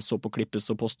filmes og tas opp og klippes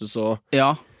og postes og...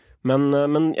 Ja. Men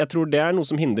jeg tror det er noe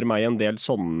som hindrer meg en del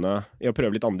sånne i å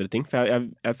prøve litt andre ting, for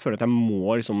jeg føler at jeg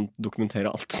må liksom dokumentere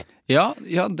alt. Ja,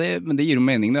 men det gir jo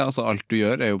mening det, altså alt du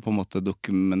gjør er jo på en måte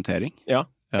dokumentering. Ja.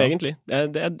 Egentlig.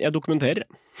 Jeg dokumenterer.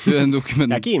 Du er en Jeg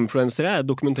er ikke influencer, jeg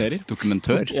dokumenterer.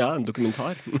 Dokumentør? Ja, en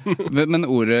dokumentar. Men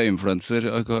ordet influencer,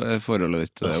 hva er forholdet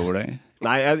ditt til ordet?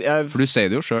 Nei, For du sier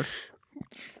det jo selv.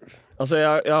 Altså,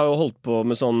 jeg har jo holdt på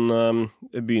med sånn,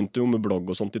 jeg begynte jo med blogg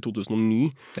og sånt i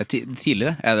 2009. Det er tidlig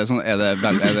det? Er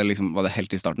det liksom, var det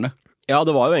helt i starten det? Ja,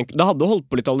 det var jo egentlig, det hadde holdt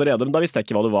på litt allerede, men da visste jeg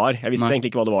ikke hva det var. Jeg visste egentlig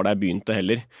ikke hva det var da jeg begynte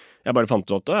heller. Jeg bare fant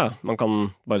ut at man kan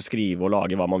bare skrive og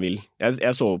lage hva man vil.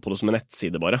 Jeg så på det som en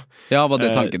nettside bare. Ja, var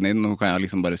det tanken din? Nå kan jeg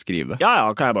liksom bare skrive.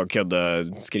 Ja, kan jeg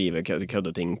bare skrive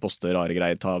ting, poste rare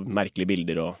greier, ta merkelige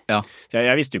bilder og... Ja. Så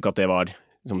jeg visste jo ikke at det var,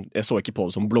 liksom, jeg så ikke på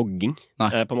det som blogging,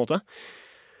 på en måte.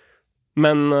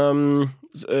 Men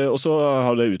og så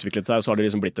har det utviklet seg, og så har det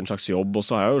liksom blitt en slags jobb, og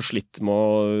så har jeg jo slitt med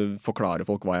å forklare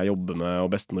folk hva jeg jobber med, og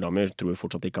bestemora mi tror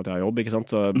fortsatt ikke at jeg har jobb, ikke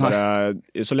sant?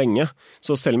 Så lenge.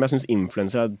 Så selv om jeg synes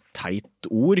influencer er et teit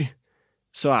ord,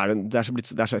 så er det er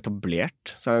så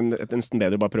etablert. Så er det nesten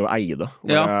bedre å bare prøve å eie det.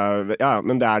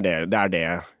 Men det er det.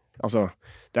 Altså,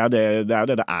 det er jo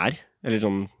det er. Eller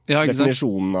sånn,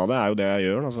 definisjonen av det er jo det jeg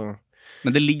gjør, altså.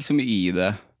 Men det ligger så mye i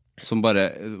det, som bare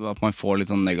at man får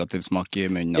litt sånn negativ smak i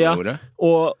munnen av ordet.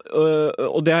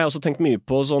 Og det har jeg også tenkt mye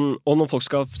på sånn, og når folk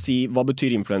skal si hva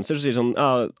betyr influencer, så sier sånn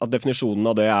at definisjonen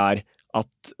av det er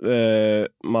at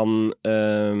man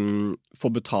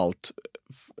får betalt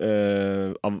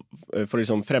for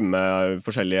liksom fremme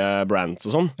forskjellige brands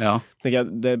og sånn. Ja. Tenker jeg,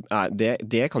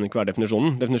 det kan jo ikke være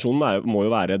definisjonen. Definisjonen må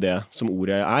jo være det som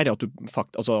ordet er, at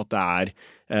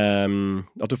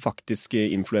du faktisk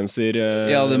influenser.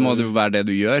 Ja, det må jo være det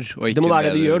du gjør. Og ikke det må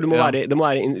være det du gjør. Det må være at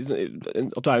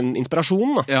du er en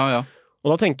inspirasjon, da. Ja.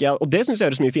 Og da tenker jeg, og det synes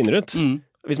jeg høres mye finere ut.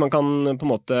 Hvis man kan på en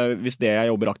måte, hvis det jeg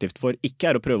jobber aktivt for ikke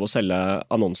er å prøve å selge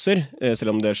annonser,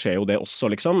 selv om det skjer jo det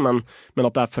også liksom, men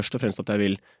at det er først og fremst at jeg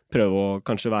vil prøve å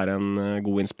kanskje være en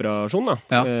god inspirasjon da.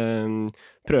 Ja.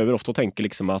 Prøver ofte å tenke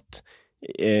liksom at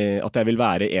jeg vil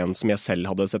være en som jeg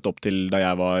selv hadde sett opp til da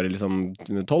jeg var liksom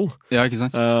 12. Ja, ikke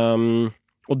sant?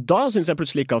 Og da synes jeg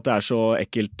plutselig ikke at det er så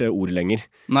ekkelt ord lenger.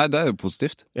 Nei, det er jo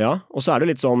positivt. Ja, og så er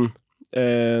det litt sånn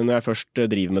når jeg først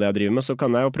driver med det jeg driver med, så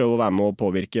kan jeg jo prøve å være med å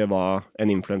påvirke hva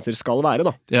en influencer skal være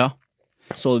da. Ja.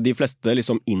 Så de fleste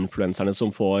liksom influencerne som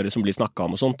blir snakket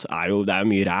om og sånt, det er jo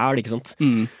mye ræl, ikke sant?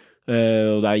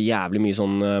 Og det er jævlig mye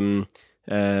sånn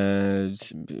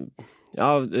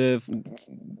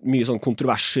mye sånn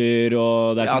kontroverser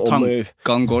og det er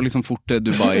tankene går liksom fort til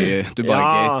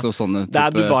Dubai-gate og sånne type. Det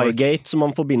er Dubai-gate som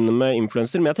man forbinder med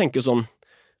influencer, men jeg tenker jo sånn,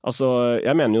 altså,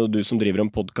 jeg mener jo du som driver en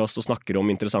podcast og snakker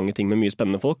om interessante ting med mye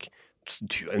spennende folk,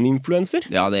 du er en influencer.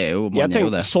 Ja, det er jo, man er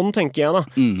jo det. Sånn tenker jeg da.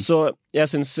 Så jeg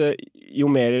synes jo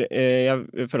mer,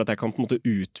 jeg føler at jeg kan på en måte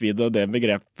utvide det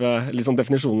begrepet, liksom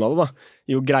definisjonen av det da,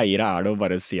 jo greiere er det å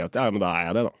bare si at ja, men da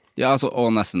er jeg det da. Ja, altså, og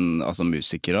nesten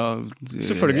musikere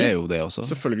er jo det også.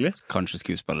 Selvfølgelig. Kanskje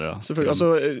skuespillere. Selvfølgelig,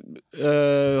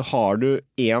 altså har du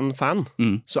en fan,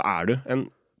 så er du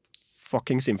en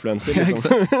fuckings influencer,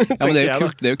 liksom. Ja, men det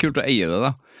er jo kult å eie det,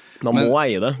 da. Man må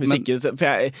eie det, hvis ikke, for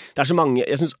det er så mange,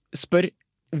 jeg synes, spør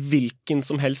hvilken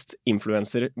som helst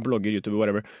influencer, blogger, YouTuber,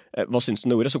 whatever, hva synes du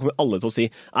om det ordet, så kommer alle til å si,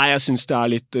 nei, jeg synes det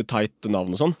er litt tight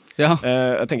navn og sånn. Ja.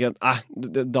 Jeg tenker at,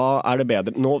 da er det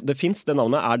bedre. Nå, det finnes, det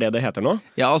navnet er det heter nå.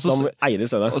 Ja, altså, da må vi eie det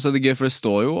i stedet. Og så er det gøy, for det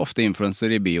står jo ofte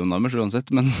influencer i bioen deres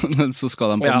uansett, men så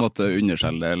skal de på en måte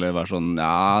underskjelle, eller være sånn,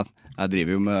 ja, jeg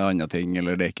driver jo med andre ting,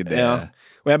 eller det er ikke det. Ja.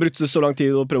 Og jeg brukte så lang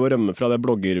tid å prøve å rømme fra det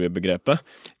bloggerbegrepet.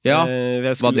 Ja,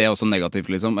 var det også negativt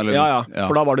liksom? Eller? Ja,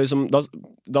 for da var det liksom,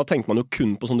 da tenkte man jo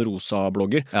kun på sånne rosa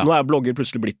blogger. Ja. Nå er blogger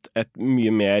plutselig blitt et mye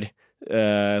mer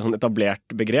sånn etablert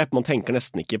begrep. Man tenker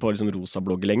nesten ikke på liksom rosa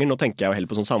blogger lenger. Nå tenker jeg jo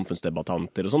heller på sånn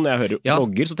samfunnsdebattanter og sånn. Når jeg hører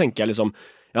blogger, så tenker jeg liksom,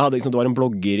 det var en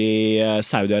blogger i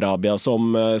Saudi-Arabia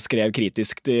som skrev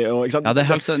kritisk til, ikke sant? Ja,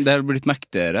 det har blitt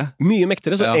mektigere. Mye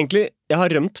mektigere, så egentlig, jeg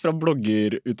har rømt fra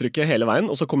bloggeruttrykket hele veien,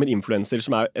 og så kommer influencer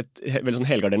som er et veldig sånn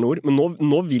helgarderende ord, men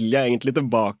nå vil jeg egentlig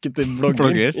tilbake til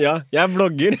blogger. Ja, jeg er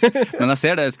blogger. Men jeg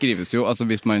ser det skrives jo, altså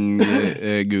hvis man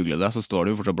googler det, så står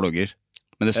det jo fortsatt blogger.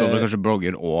 Men det står vel kanskje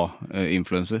blogger og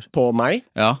influencer. På meg?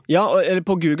 Ja. Ja, eller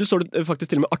på Google står det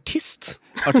faktisk til og med artist.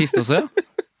 Artist også, ja?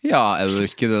 Ja, er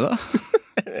det ikke det da?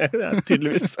 Ja,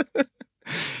 tydeligvis.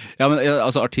 Ja, men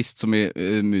altså artist som i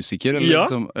musiker, eller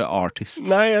som artist?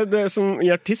 Nei, det er som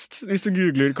i artist. Hvis du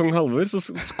googler Kong Halvor, så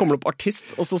kommer det opp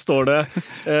artist, og så står det,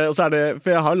 og så er det,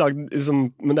 for jeg har lagd,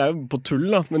 liksom, men det er jo på tull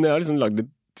da, men jeg har liksom lagd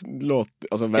litt låter,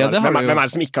 altså hvem er det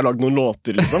som ikke har lagd noen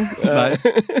låter, liksom?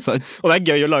 Nei, sant. Og det er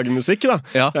gøy å lage musikk da,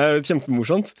 det er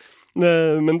kjempemorsomt.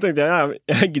 Men tenkte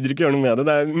jeg gidder ikke gjøre noe med det.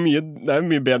 Det er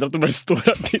mye bedre at det bare står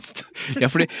artist. Ja,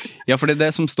 fordi det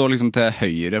som står liksom til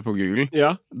høyre på Google,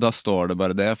 da står det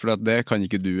bare det, for det kan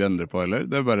ikke du endre på heller.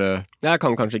 Det er bare... Jeg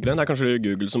kan kanskje ikke det. Det er kanskje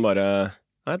Google som bare...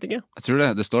 Jeg vet ikke. Jeg tror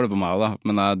det står det på meg da,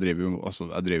 men jeg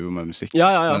driver jo med musikk.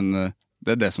 Ja. Men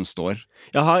det er det som står.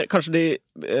 Jeg har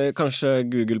kanskje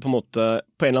Google på en eller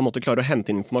annen måte klarer å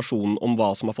hente informasjon om hva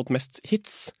som har fått mest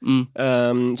hits,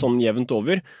 sånn jevnt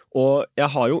over. Og jeg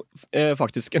har jo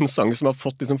faktisk en sang som har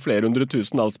fått liksom flere 100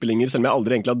 000 avspillinger, selv om jeg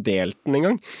aldri egentlig har delt den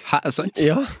engang. Hæ, er det sant?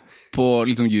 Ja. På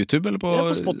liksom YouTube, eller på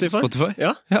Spotify. Spotify?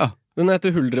 Ja. Den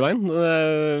heter Huldreveien.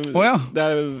 ja.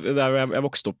 Jeg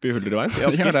vokste opp i Huldreveien. Det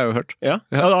har jeg jo hørt. Ja,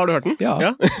 har du hørt den?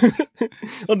 Ja.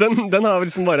 Og den har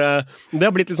liksom bare... Det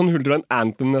har blitt litt sånn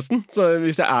Huldreveien-anthem nesten. Så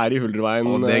hvis jeg er i Huldreveien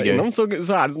innom, så er det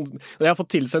sånn... Jeg har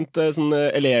fått tilsendt sånne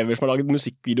elever som har laget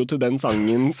musikkvideo til den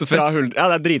sangen fra Huldreveien. Ja,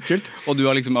 det er dritkult. Og du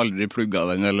har liksom aldri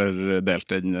plugget den eller delt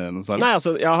den noe særlig? Nei,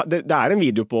 altså, det er en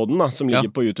video på den da, som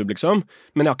ligger på YouTube liksom.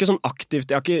 Men jeg har ikke sånn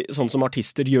aktivt, jeg har ikke sånn som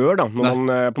artister gjør da, når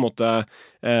man på en måte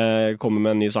kommer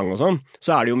med en ny sang og sånn,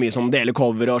 så er det jo mye som deler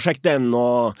cover og sjekk den,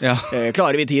 og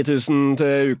klarer vi 10 000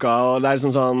 til uka, og det er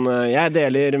sånn, jeg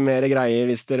deler mer greier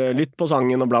hvis dere lytter på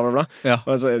sangen og bla bla bla. Ja.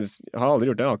 Og altså, jeg har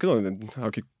aldri gjort det, det er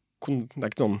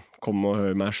ikke sånn, kom og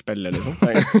hør meg spille liksom.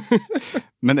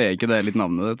 Men er ikke det litt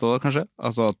navnet ditt også, kanskje?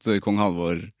 Altså at Kong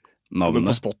Halvor navnet? Men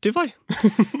på Spotify?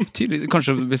 Tydelig,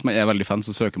 kanskje hvis man er veldig fan,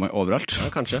 så søker man overalt. Ja,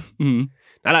 kanskje.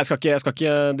 Nei, jeg skal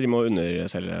ikke drive med å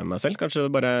underselge meg selv. Kanskje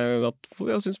bare at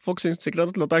folk synes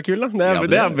sikkert at låta er kul, da.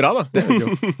 Det er bra, da. Det er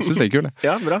jo. Jeg synes det er kul, det.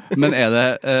 Ja, bra. Men er det,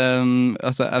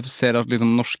 altså jeg ser at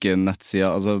liksom norske nettsider,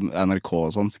 altså NRK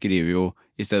og sånn, skriver jo,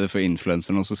 i stedet for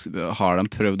influencer nå, så har de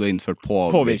prøvd å innføre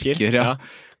påvirker. Ja.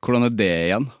 Hvordan er det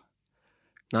igjen?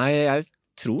 Nei, jeg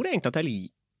tror egentlig at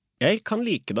jeg kan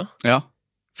like det. Ja.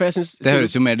 For jeg synes, det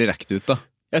høres jo mer direkte ut, da.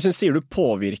 Jeg synes, sier du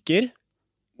påvirker,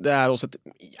 det er også et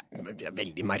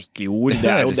veldig merkelig ord.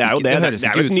 Det er jo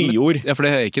et nyord. Ja, for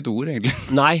det er ikke et ord, egentlig.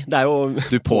 Nei, det er jo...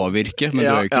 Du påvirker, men du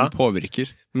er jo ikke en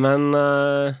påvirker. Men,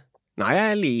 nei,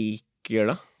 jeg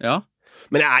liker det. Ja.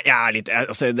 Men jeg er litt...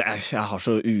 Jeg har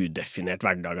så udefinert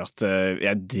hverdag at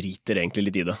jeg driter egentlig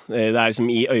litt i det. Det er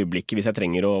liksom i øyeblikket, hvis jeg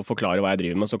trenger å forklare hva jeg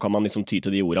driver med, så kan man liksom ty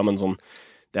til de ordene, men sånn...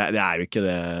 Det er jo ikke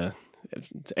det...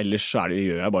 Ellers så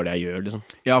gjør jeg bare det jeg gjør, liksom.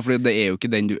 Ja, for det er jo ikke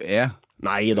den du er.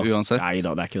 Nei da, uansett. Nei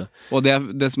da, det er ikke det. Og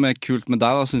det som er kult med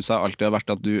deg da, synes jeg alltid har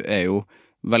vært at du er jo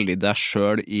veldig deg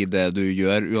selv i det du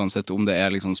gjør, uansett om det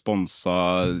er liksom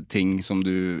sponset ting som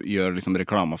du gjør liksom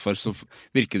reklamer for, så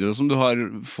virker det jo som du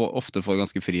ofte får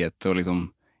ganske frihet til å liksom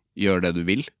gjøre det du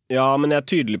vil. Ja, men jeg er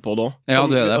tydelig på det også. Ja,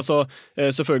 du er det. Altså,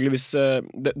 selvfølgelig hvis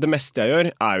det meste jeg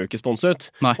gjør er jo ikke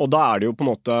sponset. Nei. Og da er det jo på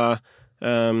en måte...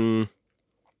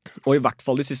 Og i hvert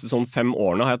fall de siste sånn 5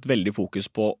 årene har jeg hatt veldig fokus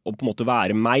på å på en måte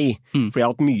være meg. Fordi jeg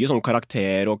har hatt mye sånn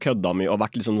karakter og kødda mye, og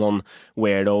vært liksom sånn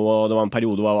weirdo, og det var en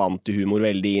periode hvor jeg var antihumor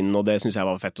veldig inn, og det synes jeg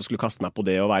var fett, å skulle kaste meg på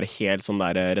det og være helt sånn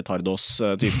der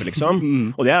retardos-type, liksom.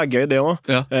 Og det er gøy, det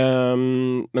også. Ja.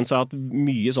 Men så har jeg hatt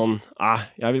mye sånn,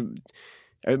 jeg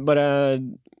vil bare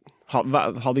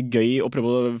ha det gøy og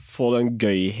prøve å få den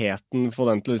gøyheten, få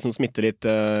den til å liksom smitte litt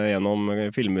gjennom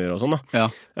filmer og sånn, da. Ja.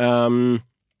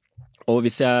 Og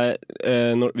hvis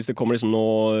det kommer liksom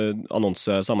noe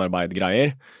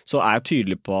annonse-samarbeid-greier, så er jeg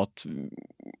tydelig på at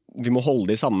vi må holde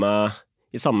det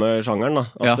i samme sjangeren, da.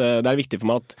 At det er viktig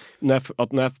for meg at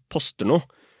når jeg poster noe,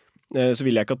 så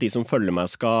vil jeg ikke at de som følger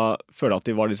meg skal føle at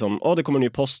de var liksom, det kommer en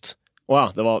ny post.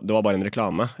 Det var bare en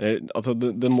reklame. Altså,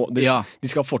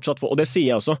 de skal fortsatt få, og det sier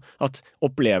jeg også, at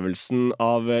opplevelsen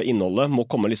av innholdet må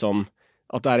komme liksom,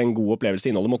 at det er en god opplevelse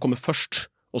i innholdet må komme først.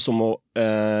 Og så må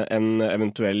en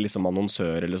eventuell liksom,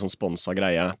 annonsør eller sånn sponsa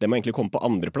greie, det må egentlig komme på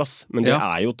andreplass, men det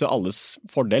er jo til alles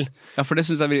fordel. Ja, for det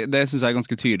synes jeg er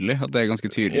ganske tydelig, at det er ganske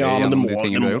tydelig gjennom de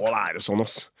tingene du har gjort. Ja, men det må være sånn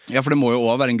også. Ja, for det må jo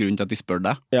også være en grunn til at de spør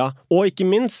deg. Ja, og ikke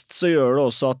minst så gjør det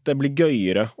også at det blir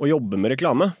gøyere å jobbe med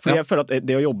reklame, fordi jeg føler at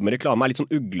det å jobbe med reklame er litt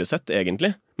sånn uglesett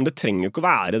egentlig, men det trenger jo ikke å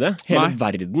være det. Hele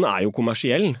verden er jo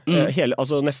kommersiell. Det er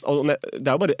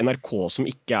jo bare NRK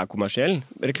som ikke er kommersiell.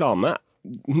 Reklame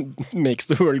makes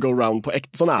the world go round på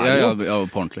ekte. Sånn er det jo. Ja,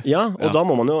 på ordentlig. Ja, og da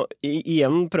må man jo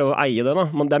igjen prøve å eie det da.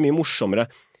 Men det er mye morsommere.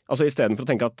 Altså i stedet for å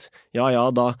tenke at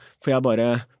da får jeg bare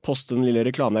poste den lille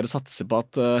reklamen der og satse på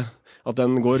at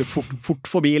den går fort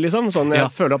forbi, liksom. Sånn jeg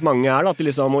føler at mange er da, at de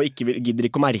liksom gidder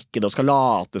ikke å merke det og skal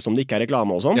late som det ikke er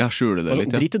reklame og sånn. Ja, skjule det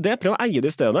litt, drit i det, prøv å eie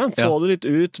det i stedet. Få det litt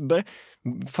ut,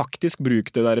 faktisk bruk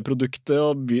det der produktet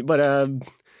og bare...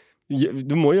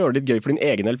 Du må gjøre det litt gøy for din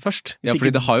egen del først. Ja,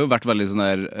 fordi det har jo vært veldig sånn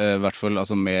der, i hvert fall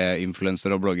altså med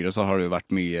influencer og bloggere, så har det jo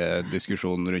vært mye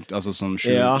diskusjon rundt, altså sånn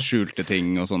skjulte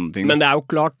ting og sånne ting. Men det er jo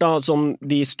klart da, sånn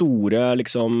de store,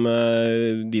 liksom,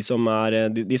 de som er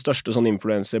de største sånn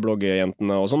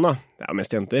influencer-bloggerjentene og sånn da, det er jo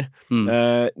mest jenter,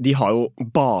 de har jo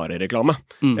bare reklame.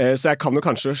 Så jeg kan jo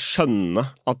kanskje skjønne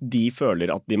at de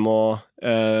føler at de må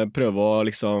prøve å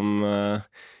liksom...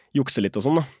 jukse litt og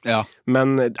sånn da. Ja.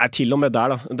 Men til og med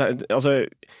der da. Altså,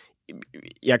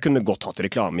 jeg kunne godt hatt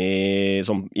reklame i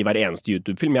hver eneste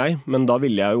YouTube-film, men da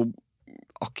ville jeg jo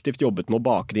aktivt jobbet med å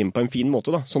bake det inn på en fin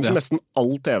måte da. Sånn som nesten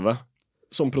all TV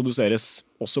som produseres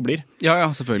også blir. Ja,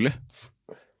 selvfølgelig.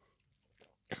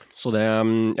 Så det,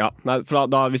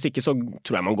 hvis ikke så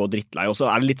tror jeg man går drittlei. Og så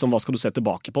det litt sånn, hva skal du se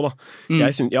tilbake på da?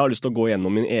 Jeg har lyst til å gå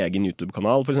gjennom min egen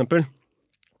YouTube-kanal, for eksempel.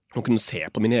 Og kunne se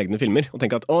på mine egne filmer og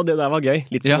tenke at det der var gøy.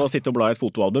 Litt som å sitte og bla i et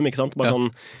fotoalbum, ikke sant? Bare sånn,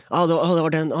 det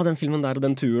var den filmen der og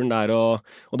den turen der, og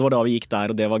det var da vi gikk der,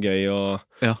 og det var gøy. Og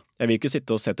jeg vil ikke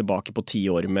sitte og se tilbake på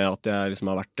 10 år med at jeg liksom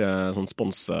har vært sånn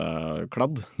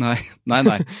sponsekladd. Nei,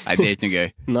 det er ikke noe gøy.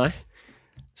 Nei.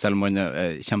 Selv om man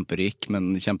er kjemperik,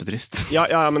 men kjempetrist.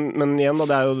 Ja, men igjen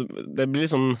da, det blir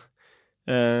litt sånn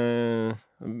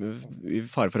i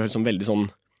fare for å høre som veldig sånn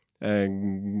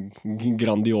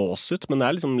grandios ut, men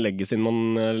det liksom leggacyen man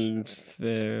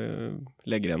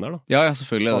legger igjen der da. Ja,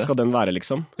 selvfølgelig. Hva skal den være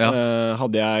liksom?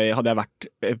 Hadde jeg vært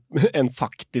en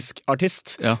faktisk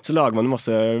artist, så lager man masse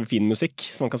fin musikk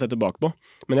som man kan se tilbake på.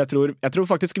 Men jeg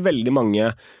tror faktisk veldig mange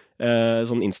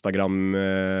sånn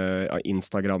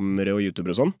Instagrammere og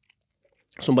YouTubere og sånn,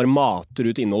 som bare mater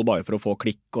ut innhold bare for å få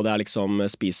klikk, og det liksom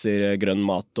spiser grønn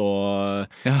mat og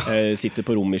sitter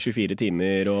på rom i 24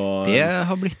 timer og det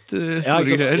har blitt store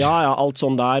greier. Ja, alt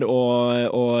sånn der, og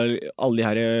alle de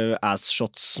her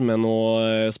ass-shots med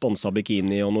noe sponset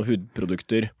bikini og noe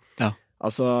hudprodukter.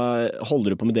 Altså,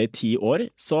 holder du på med det i 10 år,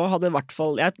 så hadde i hvert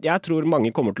fall, jeg tror mange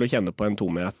kommer til å kjenne på en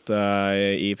tomhet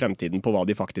i fremtiden på hva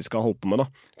de faktisk har holdt på med da.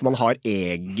 For man har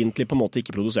egentlig på en måte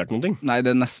ikke produsert noen ting. Nei,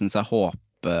 det nesten så jeg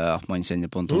håper at man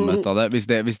kjenner på en tomhet av det. Hvis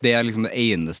det liksom det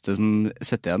eneste som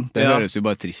sitter igjen, det høres jo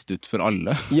bare trist ut for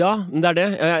alle. Ja, men det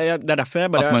det. Det derfor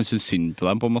jeg bare... At man synes synd på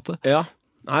dem, på en måte. Ja,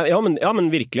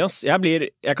 men virkelig, ass.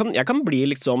 Jeg kan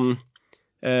bli liksom...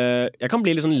 jeg kan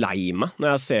bli litt sånn lei meg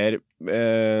når jeg ser på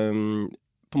en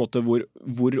måte hvor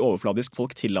overfladisk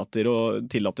folk tillater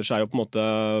seg å på en måte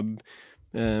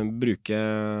bruke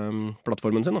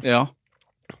plattformen sin da. Ja.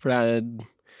 For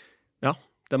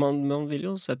man vil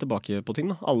jo se tilbake på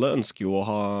ting da. Alle ønsker jo å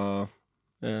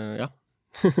ha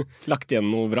lagt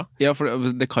igjen noe bra. Ja, for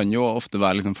det kan jo ofte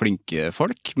være liksom flinke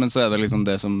folk, men så det liksom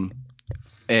det som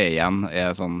igjen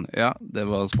sånn, det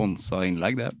var sponset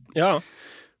innlegg det. Ja.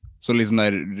 Så liksom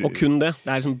der, og kun det,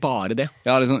 det liksom bare det.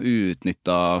 Ja, liksom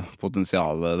utnyttet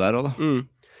potensialet der også da.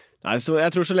 Nei, så jeg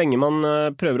tror så lenge man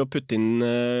prøver å putte inn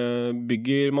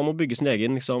man må bygge sin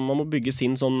egen liksom, man må bygge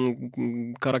sin sånn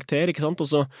karakter, ikke sant? Og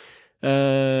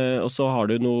så har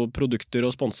du noen produkter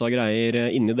og sponset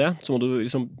greier inni det, så må du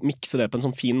liksom mikse det på en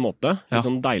sånn fin måte, en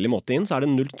sånn deilig måte inn, så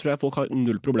det tror jeg folk har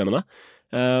null problem med det.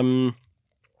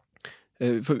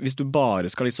 For hvis du bare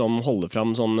skal liksom holde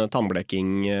fram sånn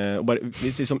tannbleking, og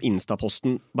hvis liksom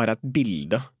Insta-posten bare et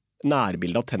bilde,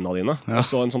 nærbilde av tennene dine, og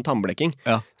så en sånn tannbleking,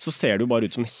 så ser du bare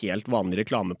ut som en helt vanlig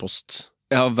reklamepost.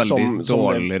 Ja, veldig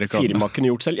dårlig reklame. Firma kunne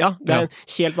gjort selv. Ja, det en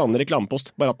helt vanlig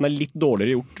reklamepost, bare at den litt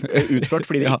dårligere utført,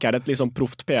 fordi det ikke et liksom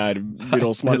proft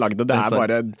PR-byrå som har lagd det. Det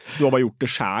bare, du har bare gjort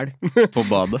det selv. På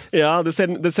badet. Ja, det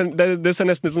ser nesten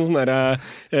ut som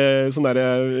sånn der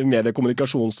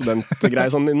mediekommunikasjonsstudentgreie.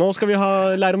 Sånn, nå skal vi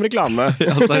lære om reklame.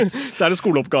 Så det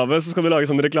skoleoppgave, så skal du lage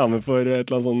sånn reklame for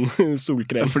et eller annet sånn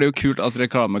solkrem. For det jo kult at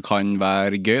reklame kan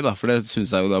være gøy da, for det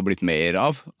synes jeg jo det har blitt mer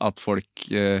av, at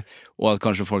folk... og at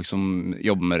kanskje folk som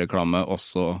jobber med reklame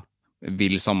også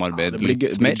vil samarbeide litt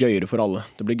mer. Det blir gøyere for alle.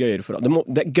 Det blir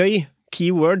gøy,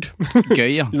 keyword.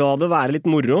 Gøy, ja. La det være litt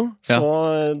moro,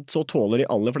 så tåler de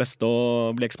aller fleste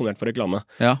å bli eksponert for reklame.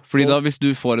 Ja, fordi da hvis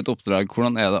du får et oppdrag,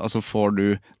 hvordan det? Altså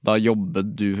da jobber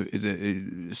du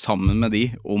sammen med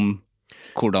de om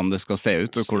hvordan det skal se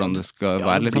ut, og hvordan det skal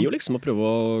være, liksom. Det blir jo liksom å prøve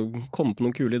å komme på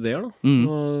noen kule ideer, da.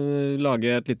 Og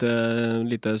lage et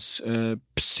lite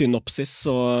synopsis,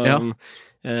 og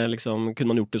liksom, kunne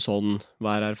man gjort det sånn,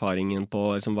 hva erfaringen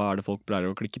på, liksom, hva det folk pleier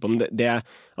å klikke på, men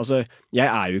altså,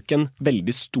 jeg jo ikke en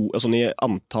veldig stor, sånn i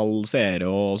antall seere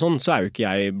og sånn, så jo ikke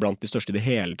jeg blant de største i det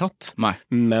hele tatt. Nei.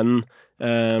 Men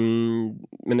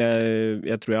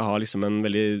jeg tror jeg har liksom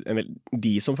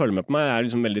de som følger med på meg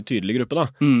liksom en veldig tydelig gruppe da.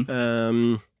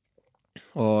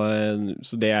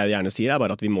 Så det jeg gjerne sier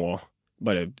bare at vi må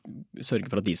bare sørge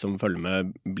for at de som følger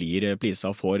med blir pleasa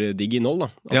og får digg innhold da.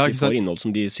 At de får innhold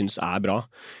som de synes bra.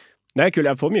 Det kult,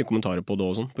 jeg får mye kommentarer på det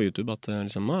og sånn på YouTube, at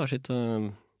liksom, shit,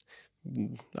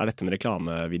 dette en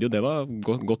reklamevideo? Det var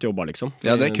godt jobba, liksom.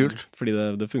 Ja, det kult. Fordi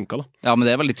det funket, da. Ja, men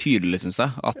det veldig tydelig, synes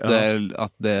jeg, at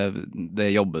det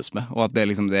jobbes med, og at det,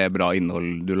 liksom, det bra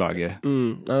innhold du lager.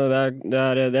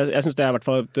 Jeg synes det i hvert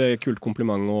fall et kult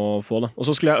kompliment å få, da. Og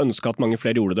så skulle jeg ønske at mange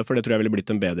flere gjorde det, for det tror jeg ville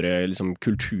blitt en bedre liksom,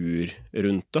 kultur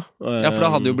rundt det. Ja, for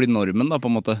det hadde jo blitt normen, da, på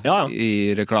en måte,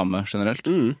 i reklame generelt.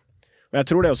 Og jeg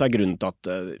tror det også grunnen til at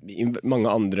i mange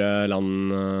andre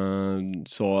land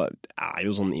så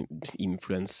jo sånn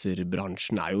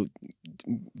influencerbransjen jo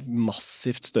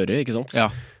massivt større, ikke sant? Ja.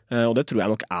 Og det tror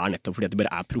jeg nok nettopp fordi at de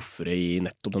bare proffere I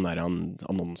nettopp den der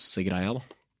annonsegreia da.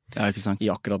 Ja, ikke sant? I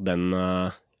akkurat den,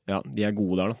 de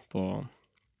gode der da, på å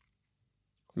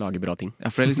lage bra ting.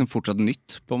 Ja, for det liksom fortsatt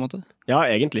nytt, på en måte? Ja,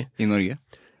 egentlig. I Norge?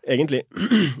 Egentlig.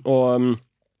 Og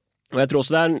jeg tror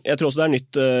også det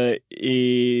nytt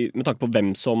med tanke på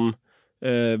hvem som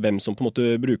på en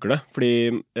måte bruker det. Fordi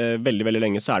veldig, veldig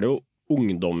lenge så det jo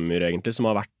ungdommer egentlig som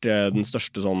har vært den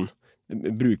største sånn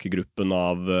brukergruppen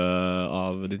av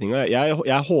de tingene.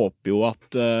 Jeg håper jo at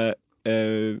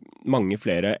mange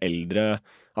flere eldre,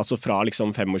 altså fra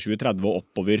liksom 25-30 og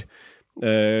oppover,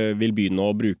 vil begynne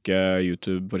å bruke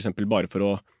YouTube for eksempel bare for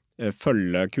å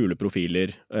følge kule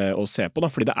profiler og se på da,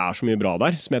 fordi det så mye bra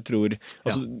der, som jeg tror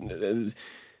altså,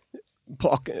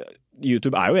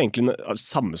 YouTube jo egentlig det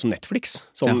samme som Netflix,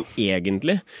 sånn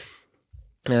egentlig.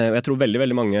 Jeg tror veldig,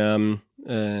 veldig mange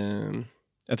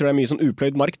jeg tror det mye sånn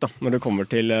upløyd mark da, når det kommer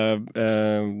til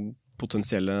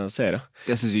potensielle seere.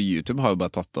 Jeg synes jo YouTube har jo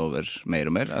bare tatt over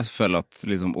mer og mer. Jeg føler at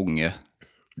liksom unge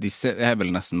de vel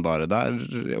nesten bare der,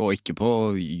 og ikke på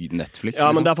Netflix. Ja,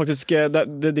 liksom. Men det faktisk,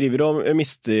 det driver og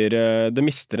det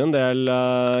mister en del,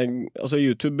 altså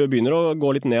YouTube begynner å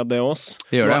gå litt ned det også.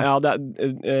 Det gjør det? Ja,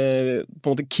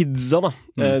 på en måte kidsa da,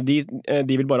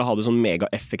 de vil bare ha det sånn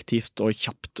mega-effektivt og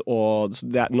kjapt, og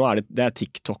nå det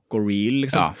TikTok og Reel,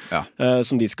 liksom,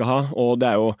 som de skal ha, og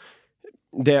det jo,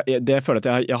 det føler jeg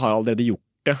at jeg har allerede gjort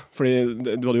det, fordi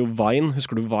du hadde jo Vine,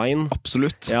 husker du Vine?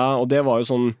 Absolutt. Ja, og det var jo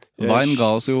sånn Vine ga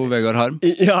oss jo Vegard Harm.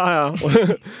 Ja,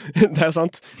 det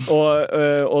sant.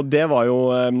 Og det var jo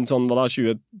sånn, hva da,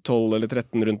 2012 eller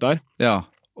 13 rundt der. Ja,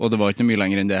 og det var ikke mye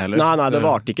lenger enn det heller. Nei, det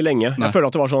varte ikke lenge. Jeg føler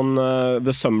at det var sånn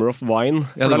The Summer of Vine.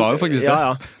 Ja, det var jo faktisk det.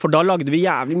 Ja, for da lagde vi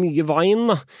jævlig mye Vine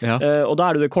da. Ja. Og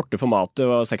da det korte formatet, det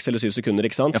var 6 eller 7 sekunder,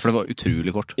 ikke sant? Ja, for det var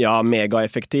utrolig kort. Ja,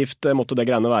 megaeffektivt måtte det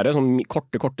greiene være. Sånn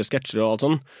korte sketsjer og alt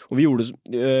sånn. Og vi gjorde,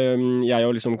 jeg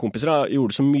og liksom kompiser da,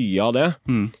 gjorde så mye av det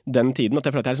den tiden, at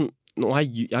jeg føler at jeg liksom, nå har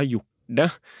jeg gjort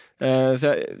det.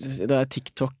 Så det der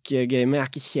TikTok-gamet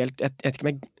ikke helt, jeg vet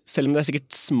ikke om selv om det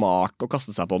sikkert smart å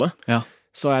kaste seg på det,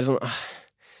 så det sånn,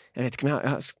 jeg vet ikke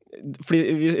om fordi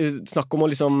vi snakker om å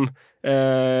liksom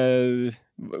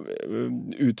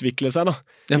utvikle seg da.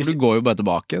 Ja, for du går jo bare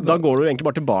tilbake. Da går du egentlig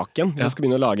bare tilbake igjen, hvis jeg skal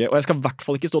begynne å lage, og jeg skal I hvert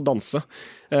fall ikke stå og danse.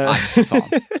 Nei, faen,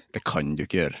 det kan du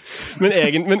ikke gjøre.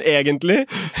 Men egentlig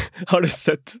har du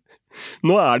sett,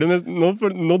 nå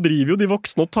driver jo de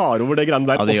voksne og tar over det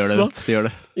greiene der også. Ja, de gjør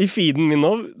det. I feeden min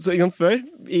nå, så før,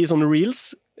 I sånne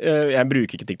reels, jeg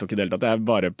bruker ikke TikTok I det hele tatt, jeg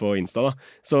bare på Insta da.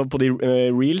 Så på de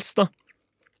reels da,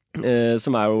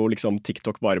 som jo liksom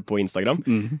TikTok bare på Instagram.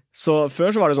 Så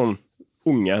før så var det sånn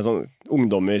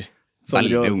ungdommer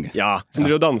veldig unge. Ja, som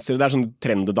driver og danser. Det sånn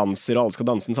trenddanser, og alle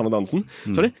skal danse den samme dansen.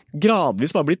 Så har det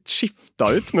gradvis bare blitt skiftet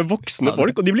ut med voksne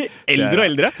folk, og de blir eldre og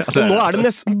eldre. Og nå det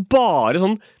nesten bare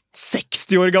sånn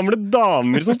 60 år gamle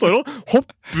damer som står og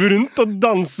hopper rundt og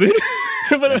danser.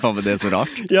 Det så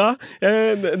rart. Ja,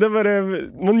 det bare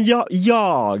man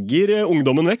jager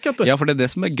ungdommen vekk, vet du. Ja, for det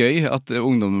som gøy, at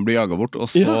ungdommen blir jaget bort,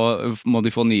 og så må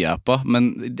de få nye apper,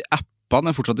 men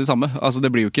appene fortsatt de samme. Altså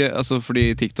det blir jo ikke, altså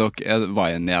fordi TikTok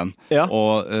Vine igjen,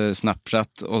 og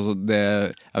Snapchat, og det,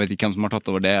 jeg vet ikke hvem som har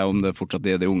tatt over det, om det fortsatt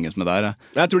de unge som der.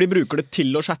 Jeg tror de bruker det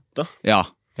til å chatte.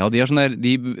 Ja, de sånn der,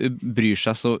 de bryr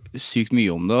seg så sykt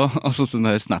mye om det, altså sånn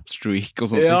der Snapstreak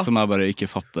og sånt, som jeg bare ikke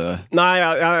fatter. Nei,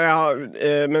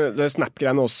 men det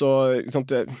Snap-greiene også, ikke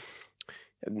sant, jeg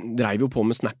drev jo på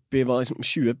med Snap I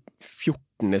 2014,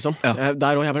 liksom.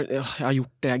 Der også, jeg har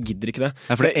gjort det, jeg gidder ikke det.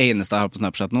 Ja, for det eneste jeg har på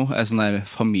Snapchat nå sånn der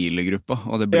familiegruppa,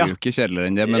 og det blir jo ikke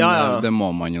kjedeligere enn det, men det må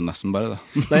man jo nesten bare da.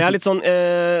 Nei, jeg litt sånn,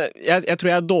 jeg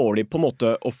tror jeg dårlig på en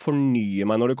måte å fornye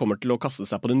meg når det kommer til å kaste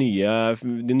seg på de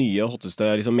nye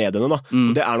hotteste liksom, mediene da.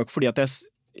 Det nok fordi at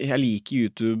jeg liker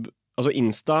YouTube, altså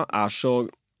Insta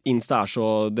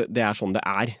så, det sånn det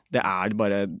Det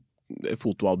bare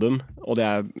fotoalbum, og det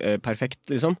perfekt,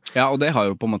 liksom. Ja, og det har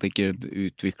jo på en måte ikke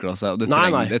utviklet seg, og det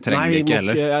trenger de ikke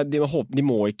heller. De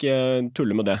må ikke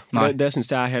tulle med det. Det synes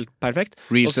jeg helt perfekt.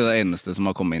 Reels det eneste som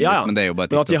har kommet inn dit, men det jo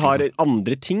bare TikTok. Men at de har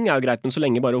andre ting jo greit, men så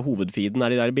lenge bare hovedfeeden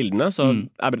de der bildene, så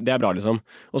det bra, liksom.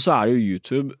 Og så det jo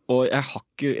YouTube, og jeg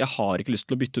har ikke lyst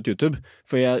til å bytte ut YouTube,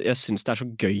 for jeg synes det så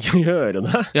gøy å gjøre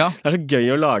det. Det så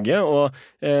gøy å lage, og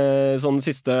sånn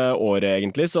siste året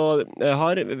egentlig, så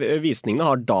visningene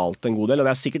har dalt en god del, og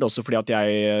det sikkert også fordi at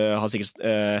jeg har sikkert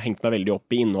hengt meg veldig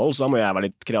opp I innhold, så da må jeg være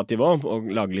litt kreativ også,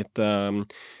 og lage litt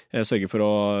sørge for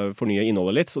å fornye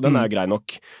innholdet litt, så den jo grei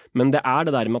nok. Men det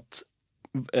det der med at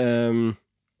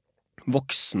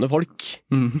voksne folk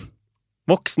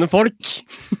voksne folk,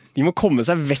 de må komme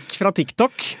seg vekk fra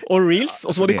TikTok og Reels,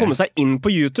 og så må de komme seg inn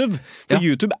på YouTube. For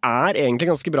YouTube egentlig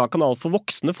en ganske bra kanal for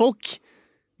voksne folk.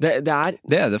 Det er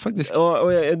det faktisk. Og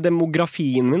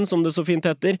demografien min, som det så fint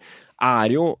heter,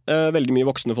 er jo veldig mye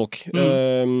voksne folk.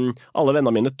 Alle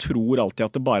vennene mine tror alltid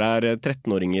at det bare er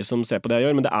 13-åringer som ser på det jeg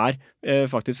gjør, men det er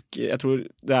faktisk, jeg tror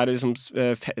det er liksom,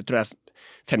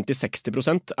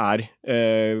 50-60% er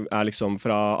liksom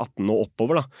fra 18 og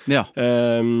oppover, da. Ja.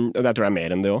 Det tror jeg er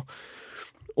mer enn det også.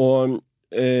 Og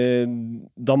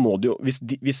da må det jo, hvis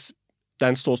det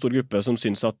er en så stor gruppe som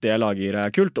synes at det jeg lager er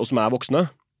kult, og som er voksne,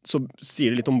 så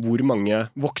sier det litt om hvor mange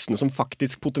voksne som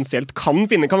faktisk potensielt kan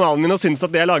finne kanalen min og synes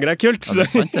at det jeg lager er kult. Ja, det er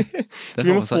sant, det. Så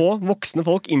vi må få voksne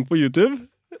folk inn på YouTube,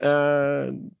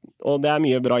 og det er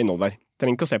mye bra innhold der.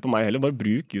 Trenger ikke å se på meg heller, bare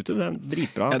bruk YouTube, det er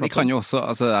dritbra. Ja, de kan jo også,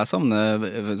 altså jeg savner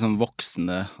sånn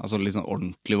voksne, altså litt sånn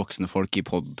ordentlig voksne folk i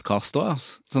podcast også,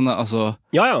 altså. Sånn, altså,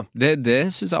 det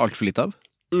synes jeg alt for litt av.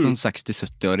 Sånn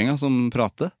 60-70-åringer som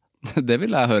prater, det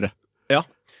vil jeg høre. Ja.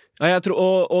 Ja, jeg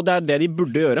tror, og det er det de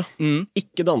burde gjøre.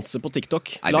 Ikke danse på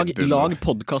TikTok. Lag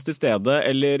podcast i stedet,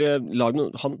 eller lag noe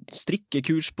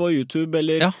strikkekurs på YouTube,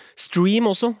 eller stream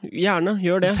også. Gjerne,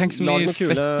 gjør det. Tenk så mye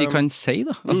fett de kan si,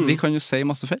 da. Altså, de kan jo si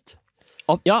masse fett.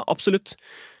 Ja, absolutt.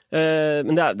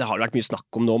 Men det har vært mye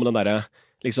snakk om nå, med den der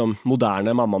liksom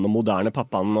moderne mammaen og moderne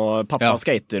pappaen, og pappa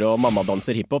skater og mamma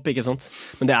danser hiphop, ikke sant?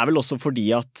 Men det er vel også fordi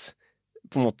at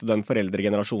på en måte den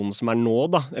foreldregenerasjonen som er nå,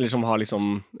 da, eller som har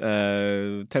liksom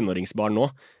tenåringsbarn nå,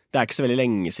 det er ikke så veldig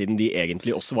lenge siden de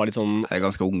egentlig også var litt sånn... Det er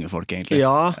ganske unge folk, egentlig.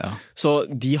 Ja. Så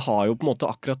de har jo på en måte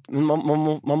akkurat... Men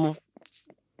man må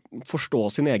forstå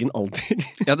sin egen alder.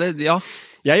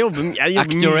 Jeg jobber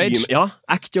Act your age. Ja,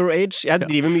 act your age. Jeg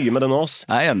driver mye med det nå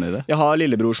også. Jeg er enig i det. Jeg har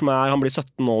lillebror som han blir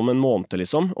 17 år om en måned,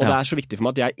 liksom. Og det er så viktig for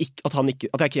meg at jeg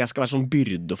ikke skal være sånn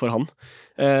byrde for han.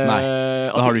 Nei,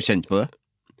 da har du kjent på det?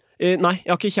 Nei, jeg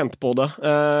har ikke kjent på det.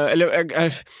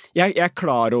 Jeg er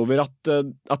klar over at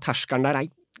terskelen der er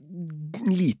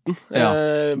liten.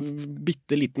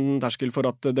 Bitte liten terskel for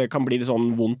at det kan bli litt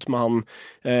sånn vondt med han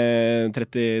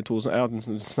 32,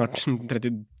 snart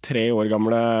 33 år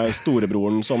gamle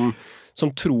storebroren som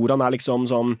tror han er liksom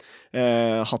sånn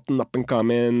hot and up and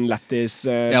coming, lattis,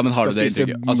 men har du det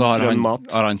inntrykket? Altså,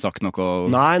 har han sagt noe?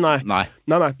 Nei.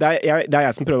 Det er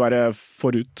jeg som prøver å være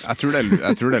forut. Jeg tror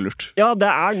det er lurt. Ja,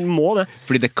 må det.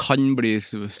 Fordi det kan bli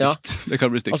stygt. Det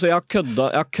kan bli stygt. Altså, jeg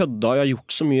har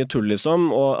gjort så mye tull, liksom.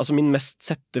 Og altså, min mest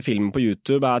sette film på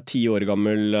YouTube er 10 år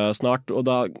gammel snart, og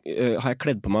da har jeg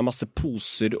kledd på meg masse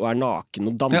poser og er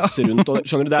naken og danser rundt. Og,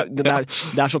 skjønner du, det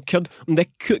er så kødd. Men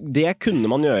det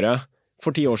kunne man gjøre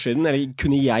for 10 år siden, eller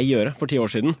kunne jeg gjøre for 10 år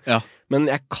siden. Men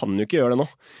jeg kan jo ikke gjøre det nå.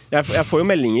 Jeg får jo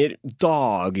meldinger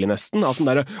daglig nesten, altså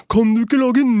der, kan du ikke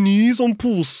lage en ny sånn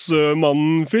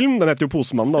Posemann-film? Den heter jo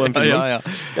Posemann, da, den filmen.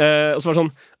 Og så var det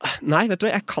sånn, nei, vet du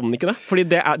hva, jeg kan ikke det, fordi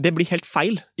det blir helt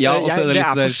feil. Det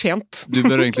er for sent. Du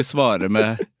bør egentlig svare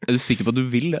med, er du sikker på at du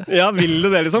vil det? Ja, vil du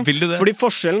det, liksom? Vil du det? Fordi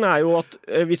forskjellen er jo at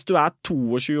hvis du er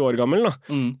 22 år gammel, da,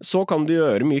 så kan du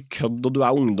gjøre mye kødd, og du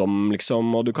er ungdom,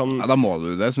 liksom, og du kan... Ja, da må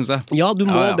du det, synes jeg. Ja, du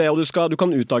må det, og du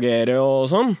kan utagere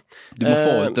og sånn. Du må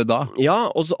få ut det da. Ja,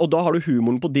 og da har du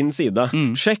humoren på din side.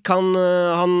 Sjekk,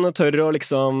 han tør å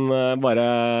liksom bare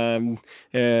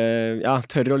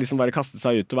tør å liksom bare kaste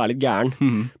seg ut og være litt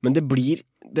gæren. Men det blir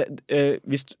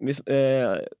hvis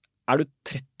er du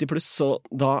 30 pluss, så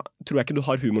da tror jeg ikke du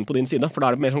har humoren på din side, for da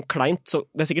er det mer sånn kleint, så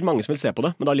det er sikkert mange som vil se på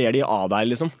det, men da ler de av deg,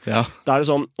 liksom. Da er det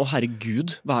sånn, å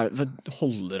herregud, hva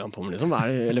holder han på med, liksom? Hva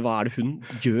er det hun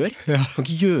gjør? Han kan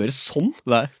ikke gjøre sånn.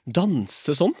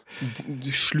 Danse sånn.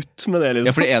 Slutt med det, liksom.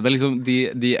 Ja, for er det liksom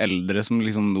de eldre som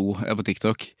liksom nå er på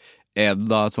TikTok, er det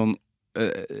da sånn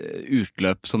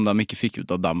utløp som de ikke fikk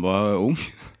ut av dem var ung?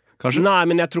 Kanskje? Nei,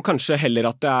 men jeg tror kanskje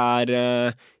heller at det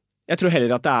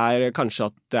er kanskje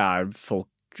at det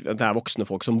er voksne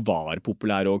folk som var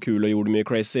populære og kule og gjorde mye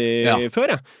crazy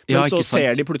før, Men så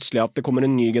ser de plutselig at det kommer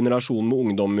en ny generasjon med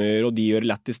ungdommer, og de gjør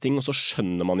lættis ting, og så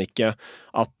skjønner man ikke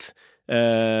at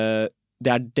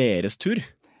det er deres tur.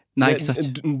 Nei, ikke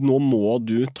sant. Nå må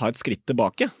du ta et skritt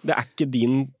tilbake. Det er ikke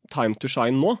din time to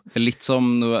shine nå. Litt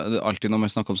som alltid når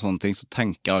man snakker om sånne ting, så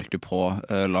tenker jeg alltid på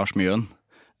Lars Mjøen.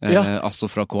 Altså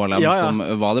fra KLM, som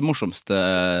var det morsomste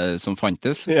som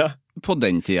fantes på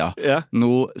den tida.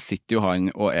 Nå sitter jo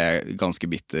han og er ganske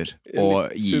bitter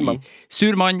og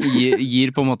surmann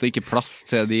gir på en måte ikke plass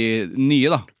til de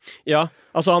nye, da. Ja,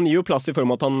 altså han gir jo plass i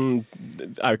form av at han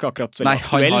er jo ikke akkurat veldig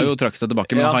aktuell. Nei, han har jo trakt seg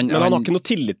tilbake, men han har ikke noe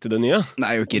tillit til det nye.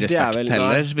 Nei, jo ikke respekt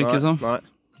heller, virker det som.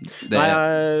 Nei, jeg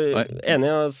er enig,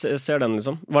 jeg ser den,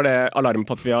 liksom. Var det alarm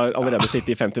på at vi har allerede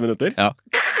sittet i 50 minutter? Ja.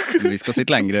 Vi skal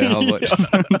sitte lengre, Halvor.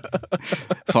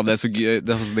 Faen, det så gøy.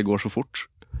 Det går så fort.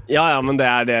 Ja, men det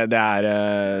er Det er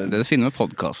det fine med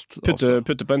podcast.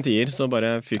 Putte på en 10, så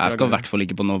bare fyker. Jeg skal i hvert fall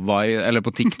ikke på Vine, eller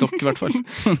på TikTok i hvert fall.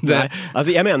 Nei,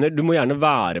 altså jeg mener, du må gjerne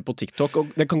være på TikTok,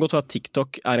 og det kan godt være at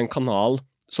TikTok er en kanal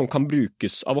som kan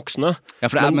brukes av voksne.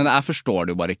 Ja, men jeg forstår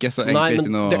det jo bare ikke, så egentlig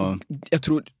ikke noe... Jeg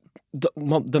tror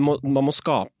man må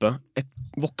skape et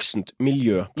voksent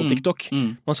miljø på TikTok.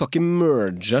 Man skal ikke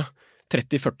merge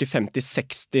 30, 40, 50,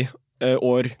 60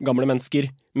 år gamle mennesker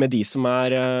med de som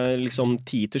er liksom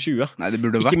 10 til 20. Nei, det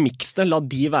burde ikke miks det, la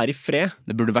de være i fred.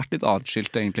 Det burde vært litt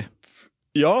atskilt, egentlig.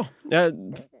 Ja,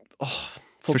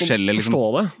 forskjellige, liksom, forstå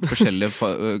det.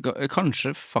 Forskjellige,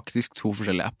 kanskje faktisk 2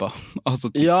 forskjellige apper. Altså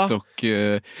TikTok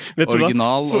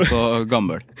original og så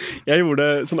gammel. Jeg gjorde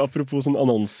det, sånn apropos sånn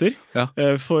annonser,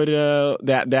 for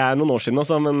det er noen år siden,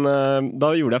 altså, men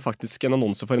da gjorde jeg faktisk en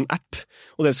annonse for en app,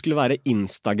 og det skulle være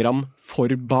Instagram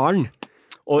for barn.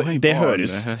 Og det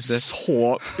høres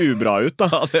så ubra ut, da.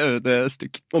 Ja, det er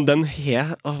stygt. Og den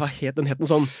het noe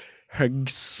sånn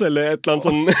Hugs, eller et eller annet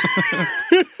sånn...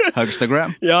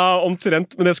 Hugstagram? Ja,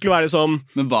 omtrent, men det skulle være sånn...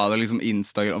 Men var det liksom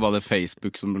Instagram, var det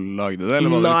Facebook som lagde det,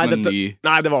 eller var det liksom en ny...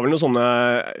 Nei, det var vel noe sånne...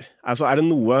 Altså, er det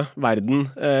noe verden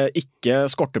ikke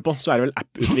skorter på, så er det vel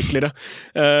app-utviklere.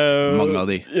 Mange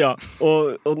av de. Ja,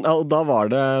 og da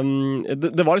var det...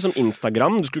 Det var liksom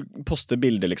Instagram, du skulle poste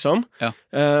bilder, liksom. Ja.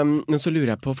 Men så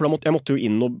lurer jeg på, for jeg måtte jo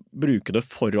inn og bruke det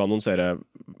for å annonsere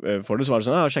for det, så var det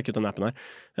sånn, sjekk ut den appen her.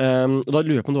 Og da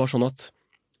lurer jeg på om det var sånn at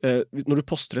når du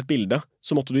poster et bilde,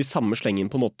 så måtte du i samme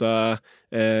slengen på en måte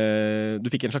du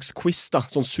fikk en slags quiz da,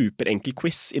 sånn superenkel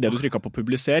quiz i det du trykket på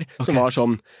publiser, som var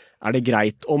sånn, er det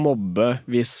greit å mobbe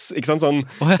hvis, ikke sant, sånn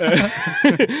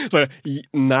bare,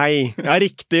 nei, ja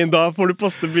riktig, da får du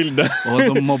poste bilde. Og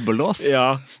sånn mobbelås.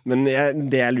 Ja, men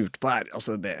det jeg lurte på er,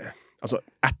 altså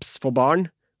apps for barn,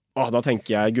 da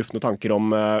tenker jeg guffende tanker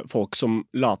om folk som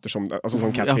later som, altså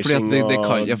sånn catfishing.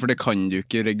 Ja, for det kan du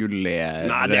ikke regulere.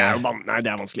 Nei, det er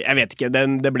vanskelig. Jeg vet ikke,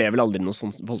 det ble vel aldri noe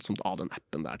sånn voldsomt av den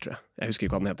appen der, tror jeg. Jeg husker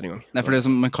ikke hva den heter engang. Nei, for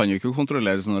man kan jo ikke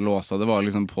kontrollere sånne låser. Det var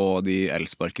liksom på de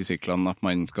elsparkesyklene at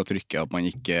man skal trykke at man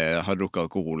ikke har drukket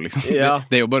alkohol, liksom. Ja.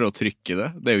 Det er jo bare å trykke det.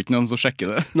 Det er jo ikke noen som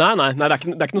sjekker det. Nei, det er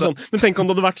ikke noe sånn. Men tenk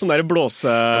om det hadde vært sånn der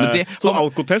sånn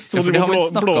alkotest. Ja,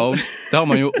 det har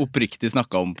man jo oppriktig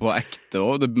snakket om på ekte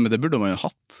også. Men det burde man jo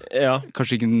hatt. Ja.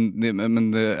 Kanskje ikke,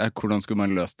 men hvordan skulle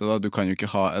man løse det da? Du kan jo ikke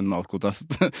ha en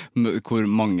alkotest hvor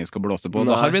mange skal blåse på.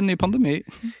 Da har vi en ny pandemi.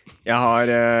 Jeg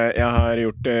har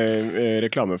gjort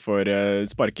reklame for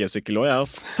sparkesykkel også, jeg,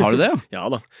 altså. Har du det? Ja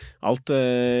da. Alt,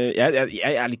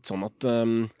 jeg er litt sånn at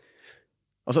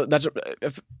altså, det er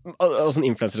sånn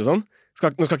influencer og sånn.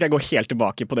 Nå skal ikke jeg gå helt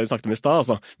tilbake på det vi snakket om i sted,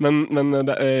 altså. Men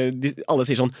alle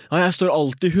sier sånn jeg står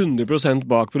alltid 100%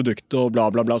 bak produktet og bla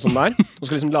bla bla sånn der. Og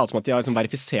skal liksom late som at de har liksom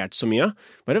verifisert så mye.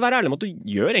 Bare vær ærlig med at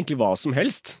du gjør egentlig hva som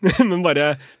helst, men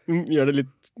bare gjør det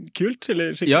litt kult,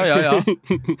 eller skikkelig.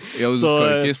 Ja, du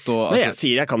skal ikke stå altså. Nei, jeg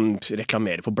sier jeg kan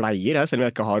reklamere for bleier, selv om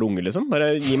jeg ikke har unge, liksom.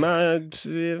 Bare gi meg,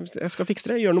 jeg skal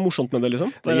fikse det, gjøre noe morsomt med det,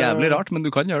 liksom. Det er jævlig rart, men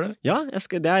du kan gjøre det. Ja,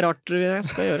 det er rart jeg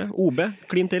skal gjøre. OB,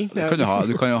 klin til.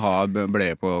 Du kan jo ha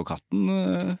bleie på katten.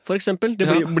 For eksempel. Det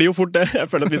blir jo fort det. Jeg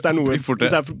føler at hvis det er noe, hvis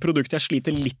det er produkt jeg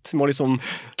sliter litt med å liksom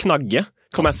knagge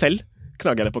på meg selv,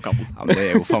 knagger jeg det på katten. Ja, men det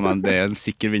er jo faen meg, det er en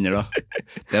sikker vinner da.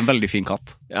 Det er en veldig fin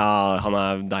katt. Ja, han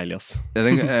er deilig, ass.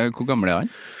 Hvor gammel er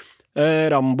han?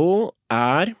 Rambo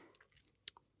er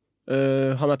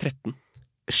han er 13.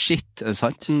 Shit, er det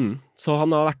sant? Så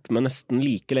han har vært med nesten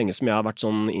like lenge som jeg har vært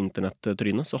sånn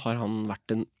internettryne, så har han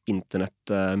vært en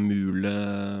internettmule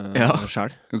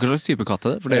selv. Hva slags type katt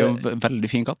er det? For det er jo en veldig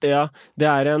fin katt. Ja, det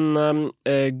er en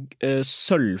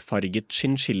sølvfarget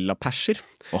chinchilla-perser.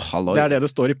 Det er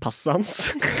det står i passet hans.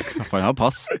 Han har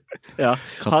pass. Ja,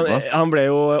 han ble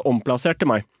jo omplassert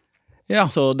til meg. Ja.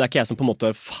 Så det er ikke jeg som på en måte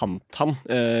fant han.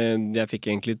 Jeg fikk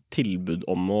egentlig tilbud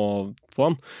om å få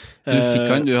han. Du fikk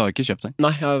han? Du har ikke kjøpt han?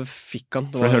 Nei, jeg fikk han.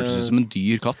 For det hørtes ut som en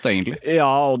dyr katt, egentlig.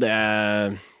 Ja, og det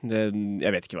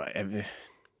jeg vet ikke hva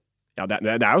ja, det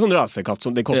er jo sånn rasekatt,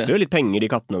 så det koster jo litt penger, de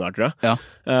kattene der, tror jeg. Ja.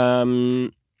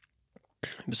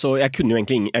 Så jeg kunne jo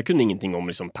egentlig ingenting om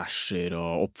liksom perser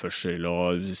og oppførsel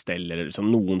og stell eller liksom,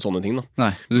 noen sånne ting da.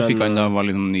 Nei, du fikk han da han var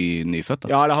liksom nyfødt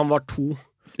da? Ja, eller han var 2.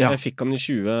 Ja. Jeg fikk han i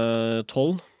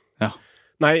 2012. Ja.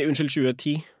 Nei, unnskyld,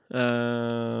 2010.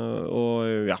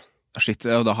 Og ja. Shit,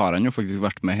 da har han jo faktisk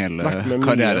vært med hele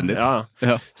karrieren din.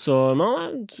 Ja. Så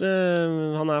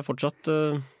han er fortsatt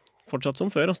som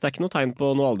før. Altså, det er ikke noe tegn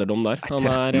på noe alderdom der. Han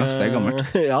er gammelt.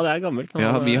 Ja, det er gammelt.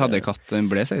 Vi hadde katt,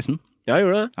 den ble 16. Ja,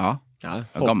 gjorde det? Ja,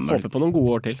 håper på noen gode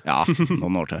år til. Ja,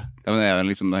 noen år til. Ja, men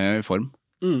den er i form.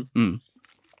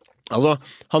 Altså,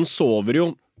 han sover jo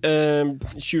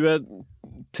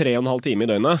 23,5 timer I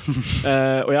døgnet,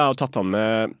 og jeg har tatt han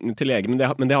med til lege, men det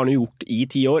har han jo gjort I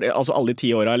 10 år, altså alle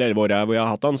 10 årene eller 11 årene hvor jeg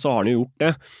har hatt han, så har han jo gjort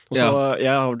det. Og så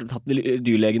jeg har tatt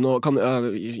dyrlegen og kan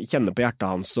kjenne på hjertet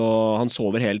hans, og han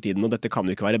sover hele tiden, og dette kan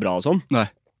jo ikke være bra og sånn. Nei.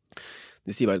 De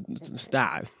sier bare,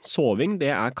 soving, det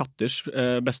katters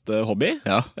beste hobby.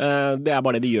 Ja. Det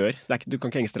bare det de gjør. Du kan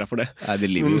ikke engste deg for det. Nei, det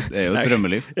er jo et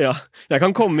drømmeliv. Ja. Jeg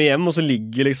kan komme hjem, og så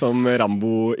ligger liksom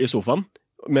Rambo I sofaen.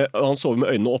 Han sover med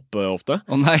øynene oppe ofte.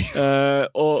 Nei.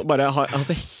 Og bare han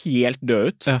ser helt død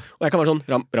ut. Ja. Og jeg kan være sånn,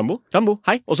 Rambo,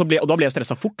 hei. Og da ble jeg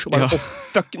stresset fort. Og bare,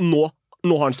 fuck,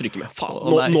 nå har han stryket med. Faen,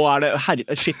 nå det,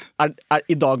 shit,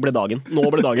 I dag ble dagen. Nå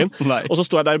ble dagen. Og så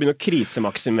står jeg der og begynner å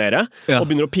krisemaksimere, og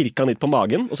begynner å pirke han litt på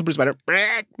magen, og så plutselig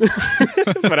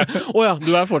så bare, åja,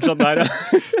 du fortsatt der.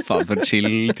 Faen, for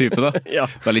chill type da. Ja.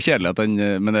 Veldig kjedelig at han,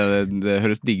 men det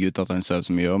høres digg ut at han søv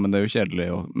så mye også, men det jo kjedelig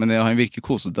også. Men han virker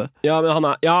kosete. Ja, men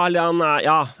han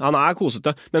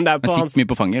kosete. Men det han sitter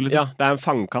mye på fanget, liksom. Ja, det en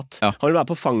fangkatt. Ja. Han vil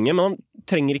være på fanget, men han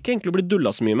trenger ikke egentlig å bli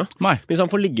dullet så mye med. Nei. Hvis han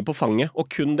får ligge på fanget, og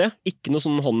kun det, ikke noe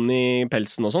sånn hånd I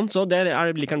pelsen og sånn, så det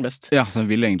liker han best. Ja, så han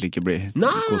vil egentlig ikke bli koset.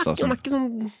 Nei, han ikke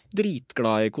sånn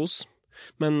dritglad I kos.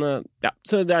 Men ja,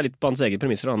 så det litt på hans egen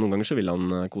premisser da. Noen ganger så vil han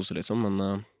kose liksom, men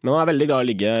han veldig glad I å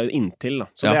ligge inntil da.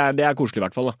 Så det koselig I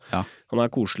hvert fall da. Ja.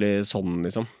 Han koselig sånn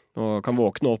liksom. Og kan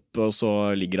våkne opp, og så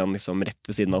ligger han liksom rett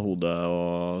ved siden av hodet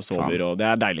og sover, og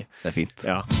det deilig. Det fint.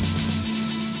 Ja.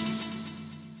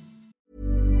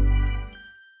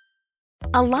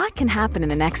 A lot can happen in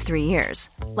the next 3 years.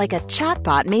 Like a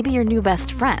chatbot may be your new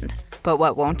best friend. But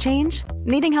what won't change?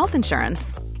 Needing health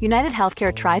insurance. United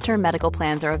Healthcare Tri-Term Medical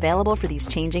Plans are available for these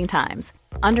changing times.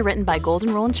 Underwritten by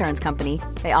Golden Rule Insurance Company,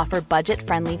 they offer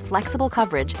budget-friendly, flexible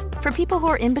coverage for people who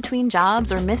are in between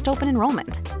jobs or missed open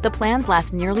enrollment. The plans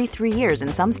last nearly 3 years in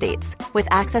some states, with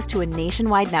access to a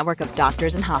nationwide network of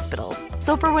doctors and hospitals.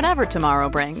 So for whatever tomorrow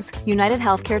brings, United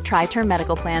Healthcare Tri-Term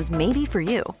Medical Plans may be for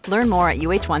you. Learn more at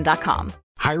uh1.com.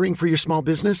 Hiring for your small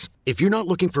business? If you're not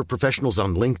looking for professionals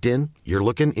on LinkedIn, you're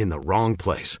looking in the wrong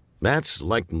place. That's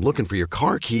like looking for your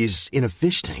car keys in a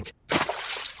fish tank.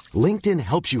 LinkedIn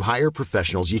helps you hire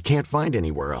professionals you can't find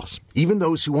anywhere else, even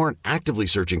those who aren't actively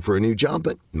searching for a new job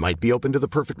but might be open to the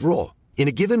perfect role. In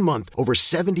a given month, over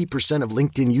 70% of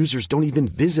LinkedIn users don't even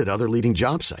visit other leading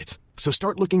job sites. So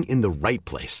start looking in the right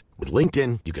place. With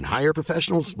LinkedIn, you can hire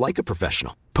professionals like a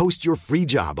professional. Post your free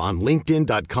job on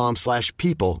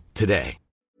linkedin.com/people today.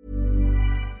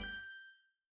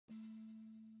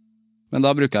 Men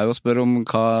da bruker jeg jo å spørre om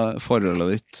hva forholdet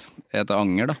ditt til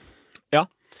anger da. Ja.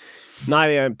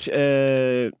 Nei, jeg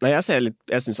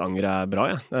synes anger bra,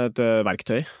 ja. Det et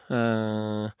verktøy.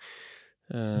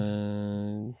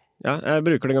 Ja, jeg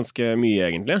bruker det ganske mye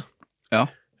egentlig.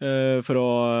 Ja. For å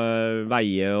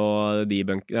veie og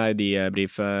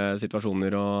debriefe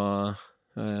situasjoner og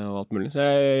alt mulig. Så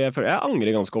jeg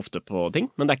angrer ganske ofte på ting,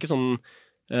 men det ikke sånn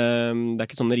det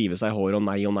ikke sånn å rive seg I hår og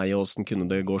nei, og hvordan kunne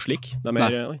det gå slik? Det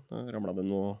mer, oi, nå ramlet det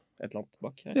et eller annet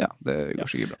bak her. Ja, det går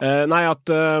sikkert bra. Nei, at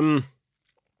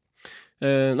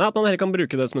man heller kan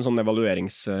bruke det som en sånn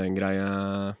evalueringsgreie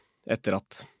etter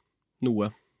at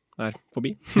noe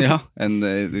forbi. Ja, en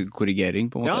korrigering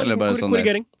på en måte? Ja, eller bare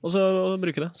korrigering, og så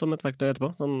bruke det som et verktøy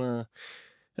etterpå. Sånn,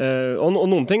 og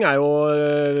noen ting jo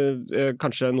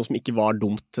kanskje noe som ikke var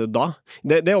dumt da.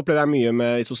 Det opplever jeg mye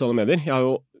med I sosiale medier. Jeg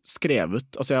har skrevet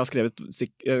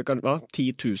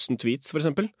 10 000 tweets for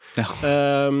eksempel. Ja.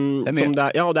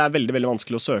 Og det veldig, veldig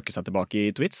vanskelig å søke seg tilbake I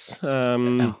tweets.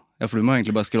 Ja, for du må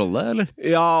egentlig bare scrolle, eller?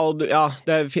 Ja,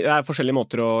 det forskjellige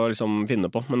måter å liksom finne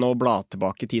på, men å bla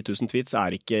tilbake 10 000 tweets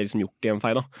ikke liksom gjort I en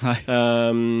feil da. Nei.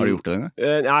 Har du gjort det en gang?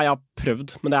 Ja, jeg har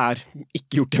prøvd, men det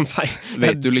ikke gjort I en feil.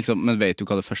 Vet du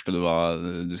hva det første du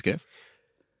skrev?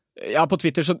 Ja, på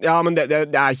Twitter så, ja, men det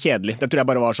kjedelig. Det tror jeg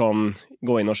bare var sånn,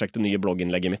 gå inn og sjekk det nye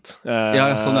blogginnlegget mitt.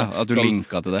 Ja, sånn at du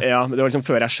linket til det. Ja, det var liksom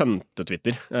før jeg skjønte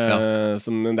Twitter.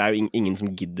 Det jo ingen som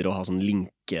gidder å ha sånn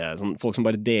linke, sånn, folk som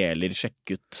bare deler,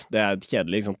 sjekk ut. Det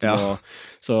kjedelig, ikke sant? Ja.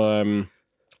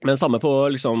 Men samme på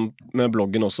liksom, med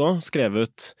bloggen også,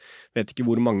 skrevet, vet ikke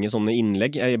hvor mange sånne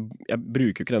innlegg, jeg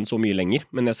bruker jo ikke den så mye lenger,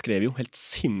 men jeg skrev jo helt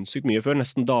sinnssykt mye før,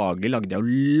 nesten daglig lagde jeg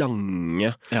jo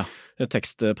lange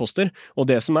tekstposter, og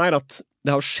det som at det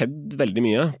har skjedd veldig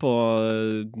mye på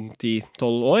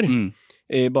 10-12 år,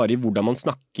 bare I hvordan man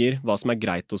snakker, hva som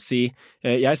greit å si.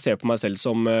 Jeg ser på meg selv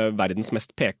som verdens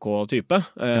mest PK-type,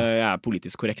 jeg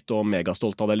politisk korrekt og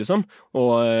megastolt av det liksom,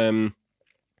 og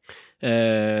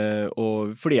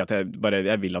Og fordi at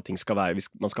jeg vil at ting skal være,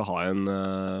 man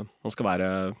skal være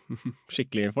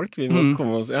skikkelig folk, vi må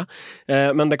komme oss,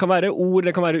 men det kan være ord,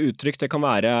 det kan være uttrykk, det kan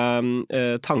være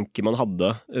tanker man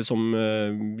hadde som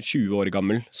 20 år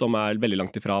gammel, som veldig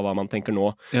langt ifra hva man tenker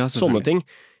nå, sånne ting.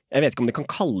 Jeg vet ikke om det kan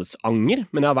kalles anger,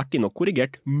 men jeg har vært inne og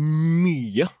korrigert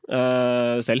mye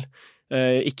selv.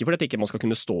 Ikke fordi at ikke man skal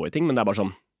kunne stå i ting, men det bare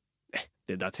sånn,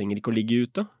 det der trenger ikke å ligge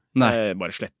ute. Jeg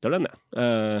bare sletter den,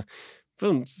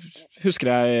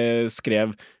 husker jeg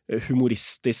skrev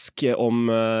humoristisk om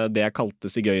det jeg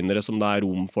kalte sigøynere, som det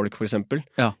romfolk for eksempel,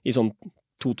 i sånn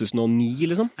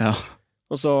 2009 liksom.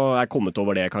 Og så jeg kommet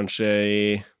over det kanskje i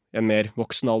en mer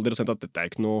voksen alder og sett at dette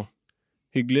ikke noe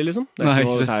hyggelig liksom.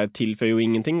 Dette tilføyer jo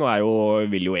ingenting, og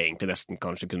vil jo egentlig nesten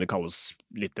kanskje kunne kalles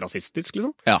litt rasistisk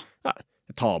liksom.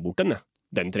 Jeg tar bort den,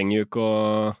 Den trenger jo ikke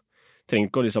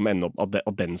å liksom ende opp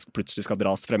at den plutselig skal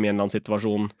dras frem i en eller annen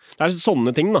situasjon. Det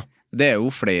sånne ting da. Det jo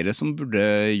flere som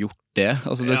burde gjort det.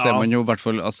 Altså det ser man jo i hvert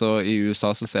fall, altså i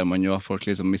USA så ser man jo at folk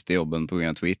liksom mister jobben på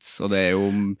grunn av tweets, og det jo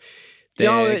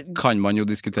kan man jo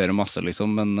diskutere masse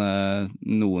liksom, men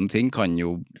noen ting kan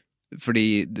jo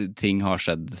fordi ting har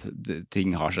skjedd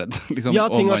liksom.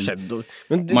 Ting har skjedd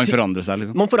men man forandrer seg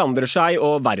liksom. Man forandrer seg,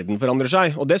 og verden forandrer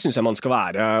seg, og det synes jeg man skal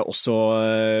være også,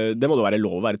 det må det være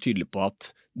lov å være tydelig på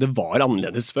at det var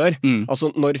annerledes før.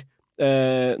 Altså når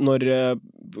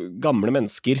gamle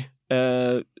mennesker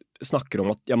snakker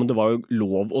om at men det var jo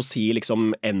lov å si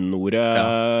liksom N-ordet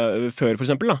før for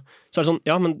eksempel da, så det sånn,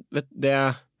 men vet det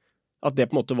at det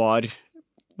på en måte var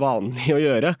vanlig å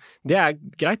gjøre, det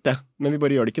greit det, men vi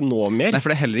bare gjør det ikke nå mer. Nei, for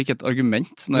det heller ikke et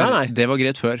argument. Nei. Det var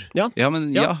greit før.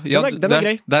 Men den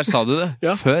grei. Der sa du det.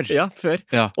 Før. Før.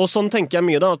 Og sånn tenker jeg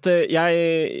mye da, at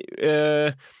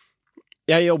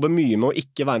jeg jobber mye med å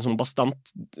ikke være en sånn bastant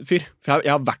fyr. For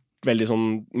jeg har vært veldig sånn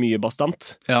mye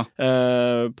bastant.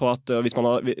 På at hvis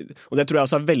man har, og det tror jeg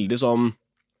også veldig sånn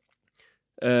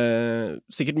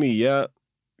sikkert mye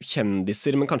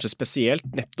kjendiser, men kanskje spesielt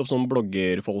nettopp sånn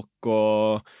bloggerfolk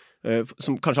og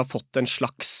som kanskje har fått en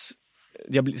slags,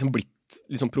 de har liksom blitt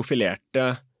liksom profilerte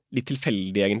litt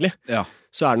tilfeldig egentlig,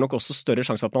 så det nok også større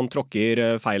sjanse for at man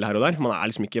tråkker feil her og der. Man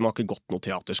liksom ikke, man har ikke gått noe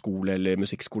teaterskole eller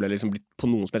musikkskole, eller liksom blitt på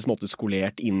noen som helst måte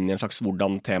skolert inn i en slags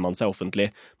hvordan ter man seg offentlig.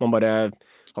 Man bare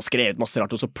har skrevet masse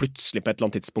rart, og så plutselig på et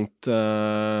eller annet tidspunkt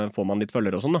får man litt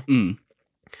følgere og sånn da.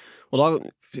 Og da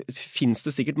finnes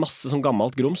det sikkert masse sånn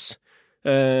gammelt grums,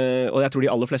 og jeg tror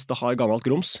de aller fleste har gammelt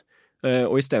grums,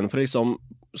 og i stedet for å liksom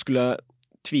skulle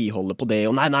tviholde på det,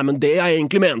 og nei, men det jeg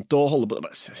egentlig mente å holde på,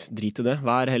 drit i det,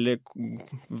 vær heller,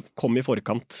 kom i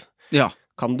forkant.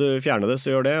 Kan du fjerne det,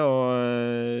 så gjør det,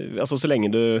 og altså så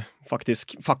lenge du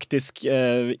faktisk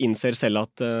innser selv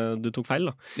at du tok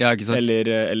feil da. Ikke sant?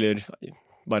 Eller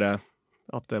bare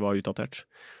at det var utdatert.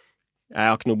 Jeg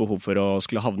har ikke noe behov for å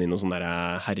skulle havne i noe sånn der,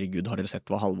 herregud, har dere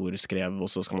sett hva Halvor skrev, og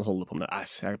så skal man holde på med det.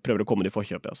 Jeg prøver å komme det i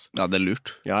forkjøpet, altså. Ja, det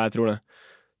lurt. Ja, jeg tror det.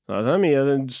 Det mye,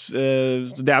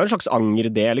 det jo en slags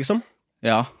anger det, liksom.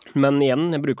 Men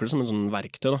igjen, jeg bruker det som en sånn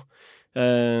verktøy, da.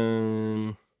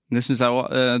 Det synes jeg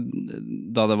også,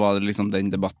 da det var liksom den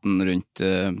debatten rundt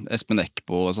Espen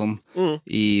Eckbo og sånn,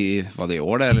 var det i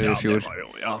år det, eller i fjor?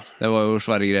 Det var jo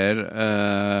svære greier,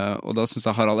 og da synes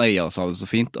jeg Harald Eia sa det så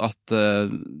fint, at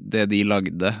det de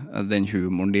lagde, den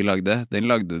humoren de lagde,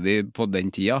 den lagde de på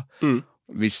den tida.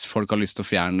 Hvis folk har lyst til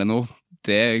å fjerne det nå,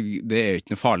 det jo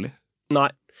ikke noe farlig.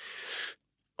 Nei.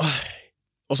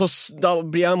 Og så da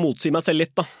blir jeg motsi meg selv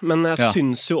litt da, men jeg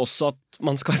synes jo også at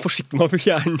man skal være forsiktig med å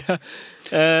fjerne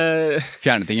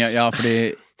fjerne ting, fordi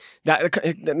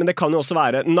men det kan jo også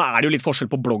være, nå det jo litt forskjell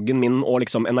på bloggen min og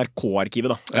liksom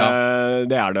NRK-arkivet da,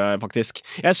 det det faktisk.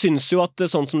 Jeg synes jo at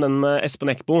sånn som den med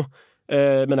Espen Eckbo,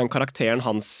 med den karakteren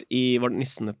hans i, var det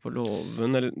Nissene på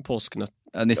låven eller Påskenøtt?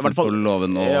 Nissene på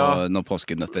låven og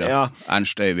Påskenøtter,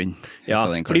 Ernst Øyvind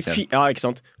ikke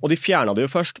sant, og de fjernet det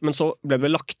jo først, men så ble det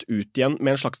vel lagt ut igjen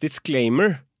med en slags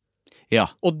disclaimer,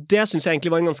 og det synes jeg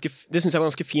egentlig var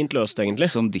ganske fint løst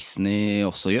egentlig. Som Disney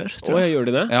også gjør, tror jeg. Gjør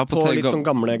de det? På litt sånn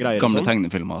gamle greier gamle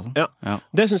tegnefilmer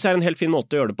det synes jeg en helt fin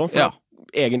måte å gjøre det på, for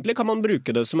egentlig kan man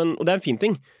bruke det som og det en fin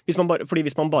ting, fordi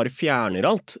hvis man bare fjerner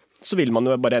alt, så vil man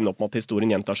jo bare ende opp med at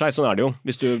historien gjentar seg, sånn det jo.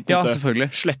 Hvis du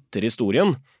sletter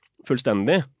historien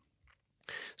fullstendig,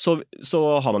 så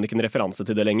har man ikke en referanse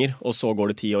til det lenger, og så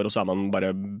går det 10 år, og så man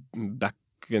bare back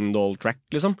and all track,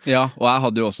 liksom. Ja, og jeg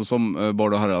hadde jo også som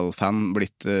Bård og Harald-fan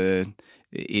blitt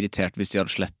irritert hvis de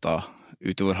hadde slettet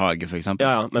utover hage, for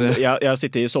eksempel. Men jeg har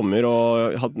sittet i sommer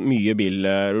og hatt mye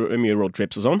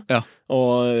roadtrips og sånn,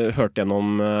 og hørt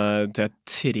gjennom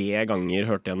 3 ganger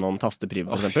hørt gjennom Tastepriv,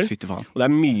 for eksempel. Og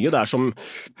det mye der som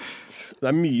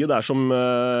Det mye der som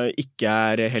ikke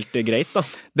helt greit, da.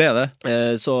 Det det.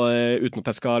 Så uten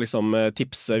at jeg skal liksom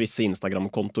tipse visse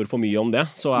Instagram-kontoer for mye om det,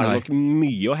 så det nok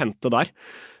mye å hente der.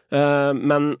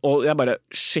 Men, og jeg bare,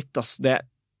 shit ass,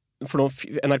 for nå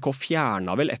NRK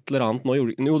fjernet vel et eller annet nå,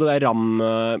 jo det der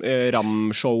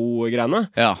Ram-show-greiene,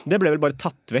 det ble vel bare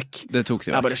tatt vekk. Det tok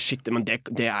det vekk. Jeg bare, shit, men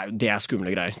det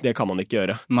skumle greier, det kan man ikke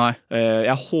gjøre. Nei.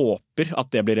 Jeg håper at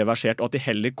det blir reversert, og at de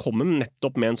heller kommer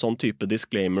nettopp med en sånn type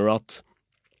disclaimer at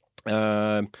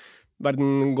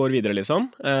verden går videre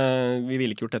liksom. Vi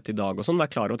ville ikke gjort dette i dag og sånn,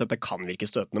 vær klar over at dette kan virke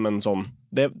støtende, men sånn,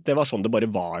 det var sånn det bare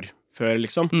var før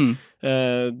liksom.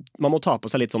 Man må ta på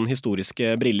seg litt sånn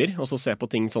historiske briller, og så se på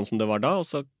ting sånn som det var da, og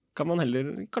så kan man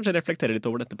heller kanskje reflektere litt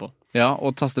over dette på. Ja,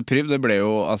 og Tastepriv, det ble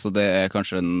jo, altså det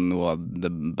kanskje noe av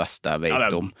det beste jeg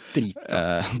vet om.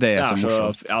 Det så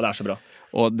morsomt. Ja, det så bra.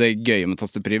 Og det gøye med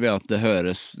Tastepriv at det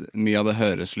mye av det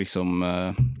høres liksom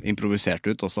improvisert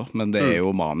ut også, men det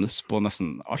jo manus på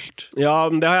nesten alt. Ja,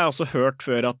 men det har jeg også hørt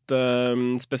før, at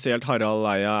spesielt Harald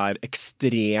Eia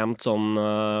ekstremt sånn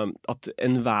at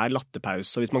enhver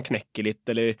latterpause, hvis man knekker litt,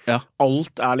 eller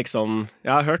alt liksom,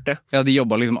 jeg har hørt det. Ja, de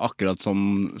jobbet liksom akkurat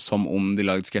som om de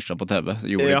lagde sketsjer på TV,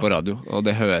 gjorde de på radio, og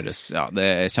det høres,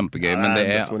 det kjempegøy, men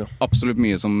det absolutt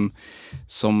mye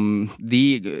som de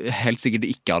helt sikkert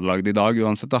ikke hadde lagd i dag,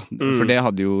 uansett da, for de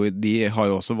har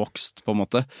jo også vokst på en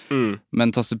måte, men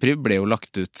Tastepriv ble jo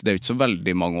lagt ut, det jo ikke så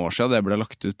veldig mange år siden det ble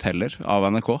lagt ut heller av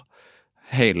NRK,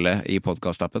 hele i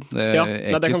podcast-appen.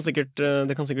 Det kan sikkert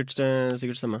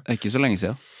stemme. Ikke så lenge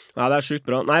siden. Nei, det sykt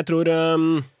bra. Nei, jeg tror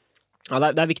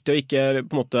det viktig å ikke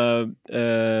på en måte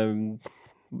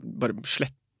bare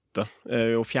slette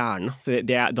og fjerne.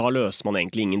 Da løser man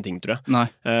egentlig ingenting, tror jeg. Nei.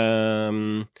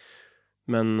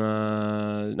 Men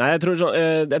nei, jeg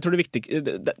tror det viktige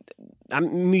det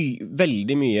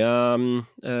veldig mye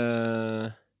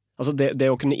altså det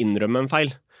å kunne innrømme en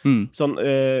feil. Sånn,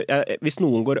 hvis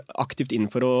noen går aktivt inn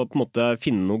for å på en måte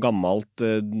finne noe gammelt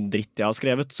dritt jeg har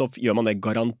skrevet, så gjør man det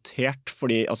garantert,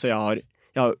 fordi altså jeg har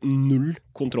null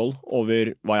kontroll over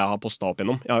hva jeg har postet opp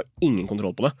gjennom. Jeg har ingen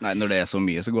kontroll på det. Nei, når det så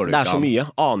mye, så går det ikke an. Det så mye,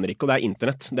 aner ikke, og det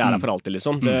internett. Det der for alltid,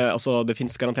 liksom. Det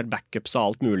finnes garantert backups og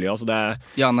alt mulig. Altså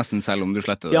ja, nesten selv om du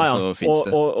sletter det, så finnes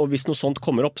det. Og hvis noe sånt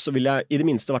kommer opp, så vil jeg i det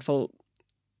minste i hvert fall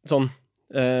sånn,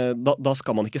 da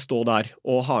skal man ikke stå der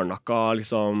og hardnakka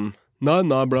liksom, nei,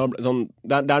 bla, bla. Sånn,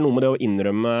 det noe med det å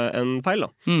innrømme en feil,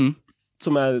 da.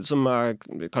 Som er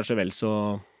kanskje vel så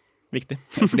viktig.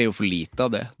 For det jo for lite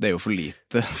av det. Det jo for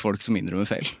lite folk som innrømmer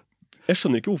feil. Jeg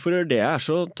skjønner ikke hvorfor det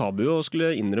så tabu å skulle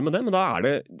innrømme det, men da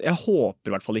det, jeg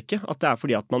håper i hvert fall ikke at det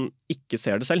fordi at man ikke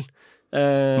ser det selv.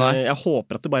 Jeg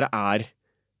håper at det bare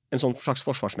en sånn slags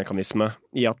forsvarsmekanisme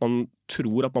i at man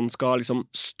tror at man skal liksom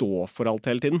stå for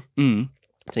alt hele tiden.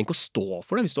 Du trenger ikke å stå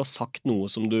for det hvis du har sagt noe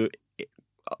som du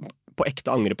på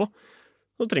ekte angrer på.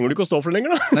 Da trenger du ikke å stå for det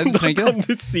lenger, da. Nei, du trenger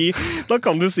ikke. Da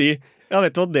kan du si, ja,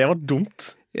 vet du hva, det var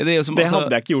dumt. Ja, det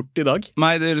hadde jeg ikke gjort i dag.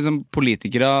 Nei, det liksom,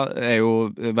 politikere jo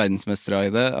verdensmestere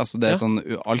i det. Altså, det sånn,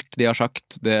 alt de har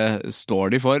sagt, det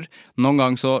står de for. Noen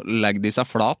gang så legger de seg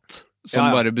flat,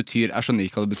 som bare betyr, jeg skjønner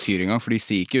ikke hva det betyr engang, for de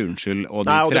sier ikke unnskyld, og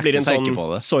de trekker seg ikke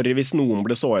på det. Sorry hvis noen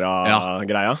ble såret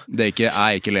greia. Det jeg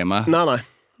er ikke lei meg.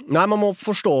 Nei, man må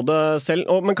forstå det selv,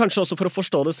 men kanskje også for å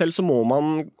forstå det selv så må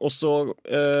man også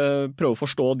prøve å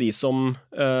forstå de som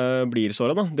blir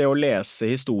såret, da. Det å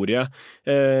lese historie.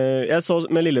 Jeg så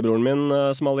med lillebroren min,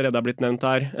 som allerede blitt nevnt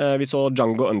her, vi så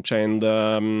Django Unchained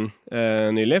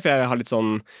nylig, for jeg har litt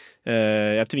sånn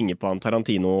jeg tvinger på han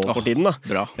Tarantino for tiden, da.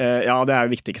 Bra. Ja, det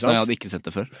viktig, ikke sant? Så jeg hadde ikke sett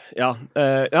det før. Ja,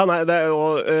 nei,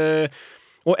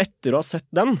 og etter å ha sett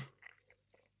den,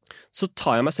 så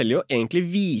tar jeg meg selv i å egentlig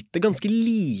vite ganske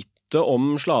lite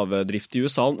om slavedrift i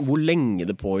USA, hvor lenge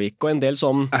det pågikk, og en del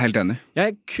sånn... Jeg helt enig.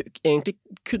 Jeg egentlig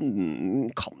kan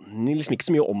liksom ikke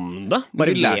så mye om det.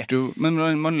 Men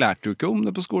man lærte jo ikke om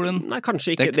det på skolen. Nei,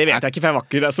 kanskje ikke. Det vet jeg ikke, for jeg var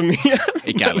ikke det så mye.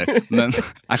 Ikke heller, men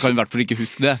jeg kan i hvert fall ikke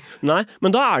huske det. Nei,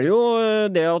 men da det jo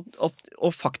det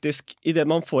å faktisk, i det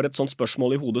man får et sånt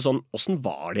spørsmål i hodet, sånn, hvordan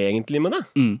var det egentlig med det?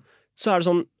 Så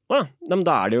det sånn, men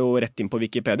da det jo rett inn på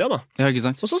Wikipedia, da. Ja, ikke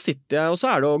sant? Og så sitter jeg, og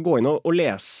så det å gå inn og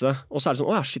lese, og så det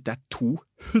sånn, shit, det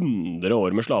 200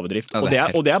 år med slavedrift. Ja,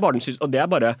 og det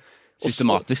bare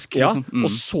systematisk, liksom. Ja,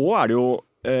 og så det jo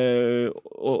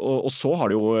og så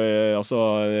har det jo altså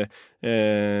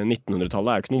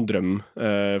 1900-tallet jo ikke noen drøm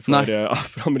for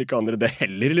afroamerikanere det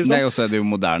heller, liksom. Nei, og så det jo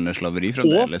moderne slaveri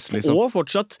fremdeles, liksom. Og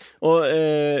fortsatt. Og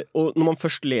når man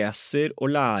først leser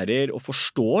og lærer og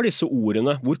forstår disse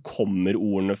ordene, hvor kommer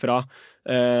ordene fra,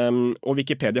 Og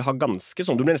Wikipedia har ganske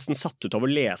sånn, du blir nesten satt ut av å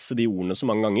lese de ordene så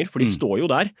mange ganger, for de står jo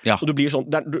der, og du blir sånn,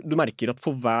 du merker at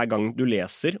for hver gang du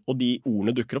leser, og de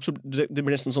ordene dukker opp, så det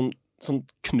blir nesten sånn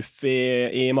knuff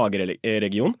i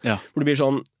mageregionen, hvor du blir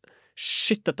sånn,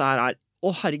 shit, dette her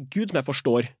herregud, men jeg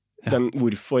forstår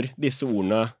hvorfor disse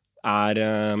ordene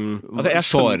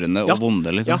sårende og vonde,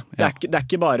 liksom. Ja, det er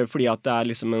ikke bare fordi at det er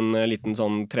liksom en liten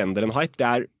sånn trend eller en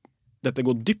hype, dette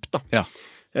går dypt da. Ja.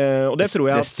 Og det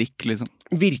tror jeg det stikk, liksom.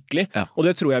 Virkelig. Og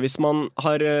det tror jeg hvis man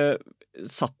er i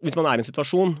en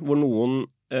situasjon hvor noen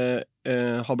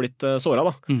har blitt såret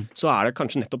da, så det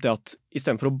kanskje nettopp det at i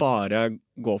stedet for å bare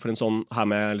gå for en sånn her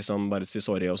med liksom bare si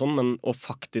sorry og sånn, men å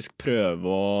faktisk prøve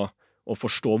å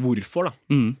forstå hvorfor da.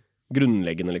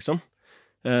 Grunnleggende liksom.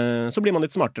 Så blir man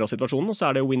litt smartere av situasjonen, og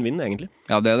så det win-win egentlig.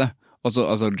 Ja, det det.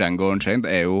 Altså Django Unchained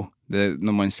jo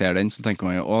når man ser den, så tenker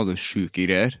man jo, det syke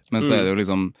greier. Men så det jo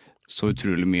liksom så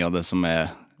utrolig mye av det som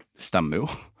stemmer jo.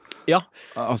 Ja,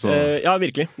 altså. Ja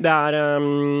virkelig. Det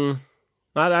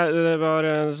nei, det var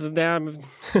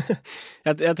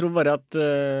jeg tror bare at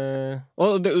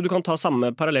og du kan ta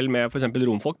samme parallell med for eksempel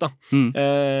romfolk da.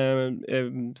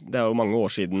 Det jo mange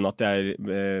år siden at jeg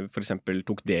for eksempel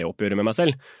tok det oppgjøret med meg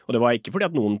selv, og det var ikke fordi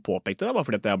at noen påpekte det, bare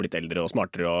fordi at jeg har blitt eldre og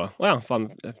smartere og faen,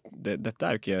 dette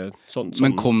jo ikke sånn.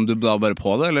 Men kom du da bare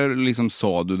på det, eller liksom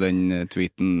så du den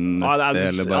tweeten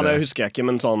eller bare? Ja, det husker jeg ikke,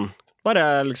 men sånn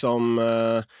bare liksom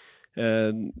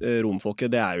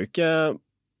romfolket, det jo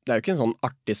ikke en sånn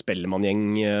artig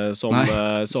spellemanngjeng som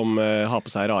har på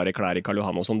seg rare klær i Karl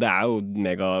Johan og sånn. Det jo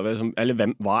mega... Eller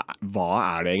hva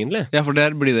det egentlig? Ja, for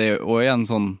der blir det jo igjen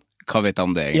sånn, hva vet jeg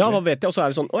om det egentlig? Ja, hva vet jeg? Og så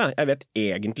det sånn, jeg vet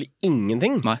egentlig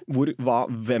ingenting.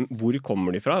 Hvor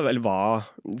kommer de fra? Eller hva...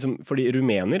 Fordi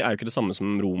rumener jo ikke det samme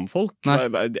som romfolk.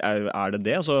 Det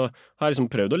det? Og så har jeg liksom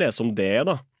prøvd å lese om det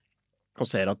da. Og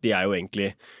ser at de jo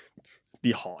egentlig...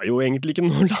 De har jo egentlig ikke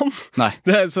noe land. Nei.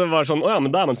 Så var sånn,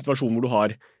 men da man en situasjon hvor du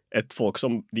har et folk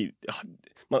som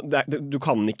du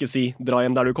kan ikke si dra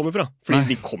hjem der du kommer fra,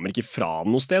 fordi de kommer ikke fra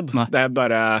noe sted. Nei. Det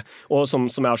bare, og som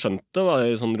jeg har skjønt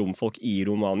det, sånn romfolk i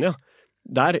Romania,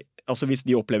 der, altså hvis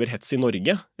de opplever hets i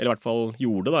Norge, eller i hvert fall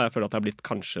gjorde det, jeg føler at det har blitt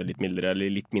kanskje litt mildere,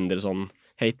 eller litt mindre sånn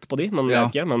hate på de, men jeg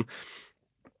vet ikke,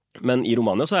 men i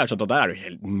Romania så har jeg skjønt at der det jo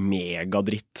helt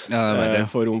megadritt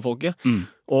for romfolket.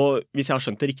 Og hvis jeg har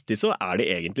skjønt det riktig, så det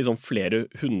egentlig sånn flere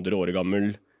 100 år gammel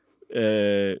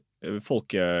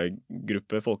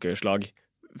folkegruppe, folkeslag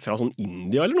fra sånn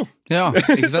India eller noe. Ja,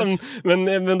 ikke sant? men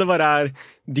det bare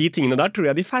de tingene der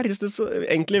tror jeg de færreste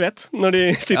egentlig vet, når de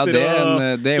sitter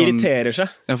og irriterer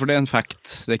seg. Ja, for det en fact.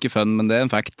 Det ikke fun, men det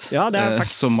en fact. Ja, det en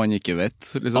fact. Som man ikke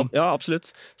vet, liksom. Ja,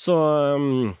 absolutt. Så...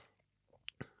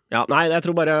 Ja, nei, jeg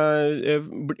tror bare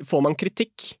får man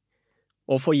kritikk,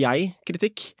 og får jeg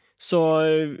kritikk, så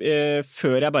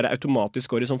før jeg bare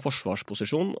automatisk går i sånn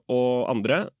forsvarsposisjon og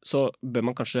andre, så bør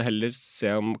man kanskje heller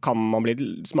se om kan man bli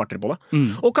smartere på det.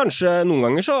 Og kanskje noen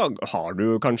ganger så har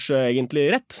du kanskje egentlig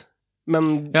rett,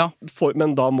 men da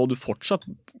må du fortsatt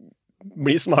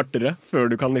bli smartere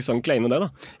før du kan liksom claime det da.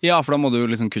 Ja, for da må du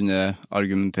liksom kunne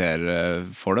argumentere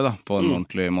for det da, på en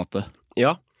ordentlig måte.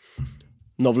 Ja.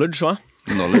 Knowledge, hva?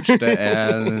 Knowledge,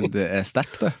 det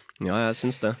sterkt det. Ja, jeg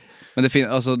synes det. Men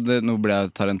nå ble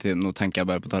jeg Tarantino, nå tenker jeg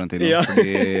bare på Tarantino,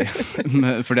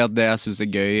 fordi at det jeg synes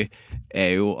gøy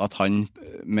jo at han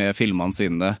med filmene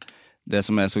sine, det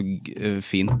som så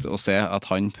fint å se, at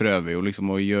han prøver jo liksom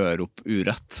å gjøre opp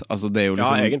urett. Altså det jo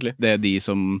liksom, det de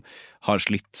som har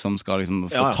slitt, som skal liksom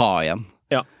få ta igjen.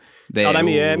 Ja. Det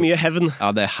mye hevn. Ja,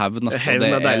 det hevn. Altså.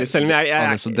 Hevn deilig, selv om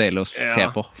det så deilig å se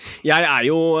på. Jeg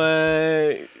jo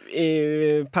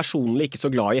personlig ikke så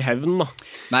glad i hevn da.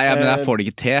 Nei, men jeg får det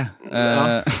ikke til.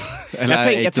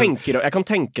 Jeg kan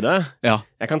tenke det. Ja.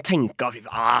 Jeg kan tenke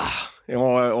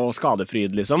og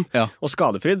skadefryd liksom. Ja. Og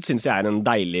skadefryd synes jeg en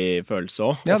deilig følelse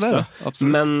også, ofte. Ja, det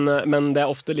absolutt. Men det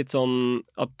ofte litt sånn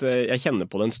at jeg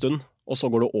kjenner på det en stund, og så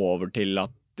går det over til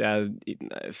at jeg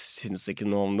synes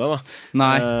ikke noe om det da.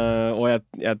 Nei. Og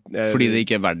jeg fordi det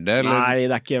ikke verdt det, eller?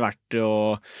 Nei, det ikke verdt det,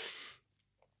 og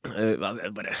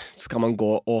bare, skal man gå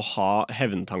og ha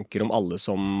hevntanker om alle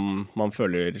som man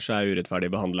føler seg urettferdig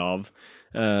behandlet av,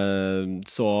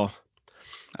 så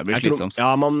det blir slitsomt.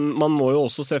 Ja, man må jo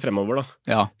også se fremover da.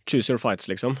 Ja. Choose your fights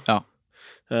liksom. Ja.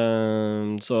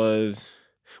 Så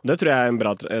det tror jeg en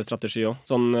bra strategi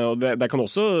også. Sånn, og det kan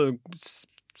også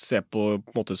se på en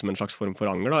måte som en slags form for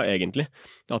anger da, egentlig.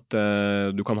 At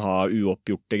du kan ha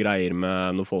uoppgjorte greier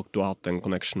med noen folk du har hatt en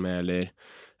connection med, eller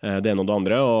det ene og det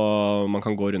andre, og man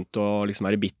kan gå rundt og liksom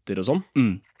være bitter og sånn.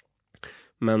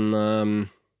 Men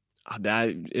det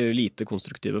lite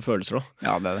konstruktive følelser da.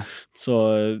 Ja, det det. Så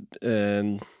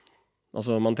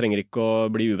Altså, man trenger ikke å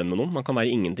bli uvenn med noen. Man kan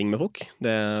være ingenting med folk.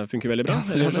 Det funker veldig bra.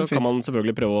 Eller så kan man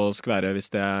selvfølgelig prøve å skvære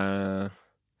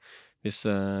hvis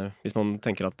man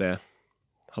tenker at det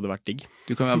hadde vært digg.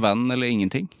 Du kan være venn eller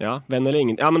ingenting. Ja, venn eller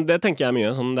ingenting. Ja, men det tenker jeg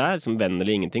mye. Sånn, det liksom venn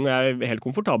eller ingenting, og jeg helt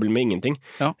komfortabel med ingenting.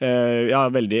 Ja. Jeg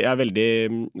er veldig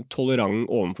tolerant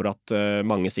overfor at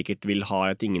mange sikkert vil ha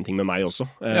et ingenting med meg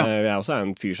også. Jeg er også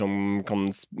en fyr som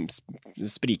kan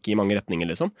sprike i mange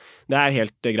retninger, liksom. Det er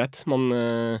helt greit.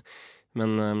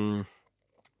 Men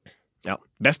ja,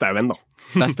 best er jo venn, da.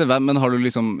 Beste venn, men har du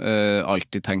liksom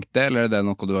alltid tenkt det, eller er det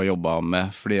noe du har jobbet med?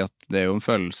 Fordi at det er jo en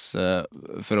følelse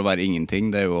for å være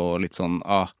ingenting, det er jo litt sånn,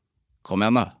 kom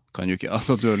igjen da, kan du ikke,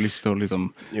 altså du har lyst til å liksom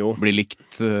bli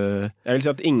likt. Jeg vil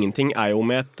si at ingenting er jo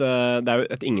med det er jo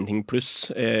et ingenting pluss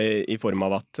i form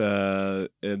av at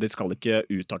det skal ikke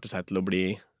utarte seg til å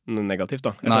bli negativt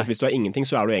da. Hvis du er ingenting,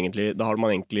 så er du egentlig, da er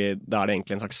det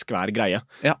egentlig en slags skvær greie,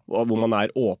 hvor man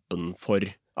er åpen for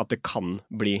at det kan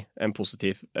bli en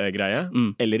positiv greie,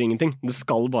 eller ingenting. Det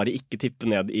skal bare ikke tippe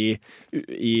ned i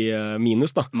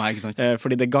minus, da. Nei, ikke sant.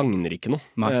 Fordi det gagner ikke noe.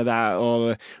 Nei. Det er,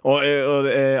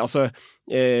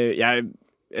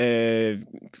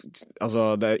 altså,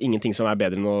 det er ingenting som er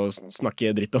bedre enn å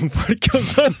snakke dritt om folk,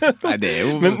 altså. Nei, det er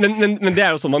jo... Men det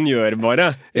er jo sånn man gjør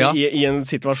bare, i en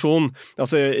situasjon.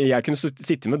 Altså, jeg kunne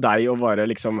sitte med deg og bare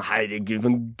liksom, herregud,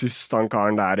 en dust han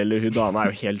karen der, eller hun dame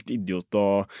er jo helt idiot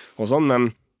og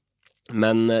sånn,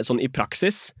 men sånn i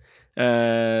praksis,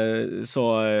 så...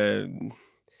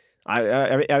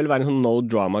 Jeg vil være en sånn no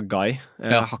drama guy.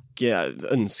 Jeg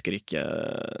ønsker ikke...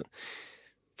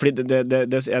 Fordi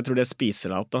jeg tror det spiser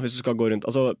deg opp da, hvis du skal gå rundt.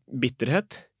 Altså, bitterhet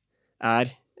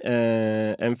er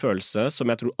en følelse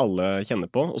som jeg tror alle kjenner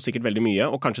på, og sikkert veldig mye,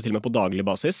 og kanskje til og med på daglig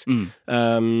basis.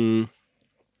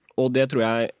 Og det tror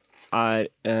jeg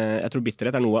jeg tror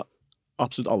bitterhet er noe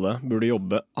absolutt alle burde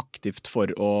jobbe aktivt for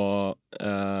å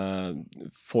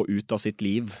få ut av sitt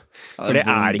liv. For det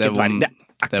er ikke et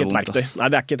verktøy. Nei,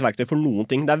 det er ikke et verktøy for noen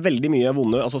ting. Det er veldig mye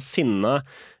vonde, altså sinne,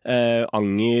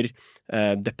 anger,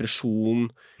 depresjon.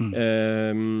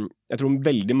 Jeg tror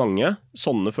veldig mange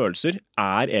sånne følelser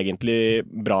er egentlig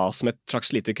bra som et slags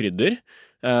lite krydder.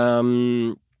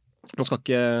 Man skal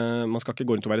ikke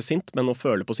gå rundt og være sint, men å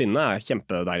føle på sinne er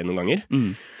kjempedeilig noen ganger.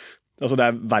 Altså det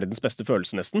er verdens beste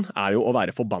følelse nesten, er jo å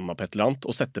være forbanna på et eller annet,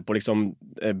 og sette på liksom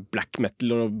black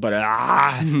metal og bare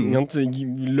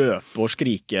løpe og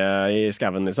skrike i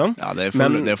skaven, liksom. Ja, det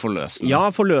er forløsende. Ja,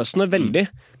 forløsende, veldig.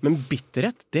 Men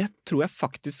bitterhet, det tror jeg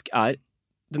faktisk er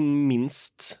den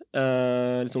minst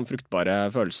liksom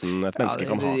fruktbare følelsen et menneske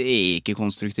kan ha. Det er ikke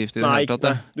konstruktivt i det hele tatt.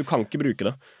 Nei, du kan ikke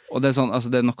bruke det. Og det er sånn, altså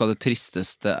det er noe av det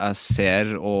tristeste jeg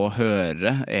ser og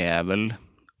hører, er vel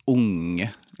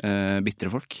unge bittre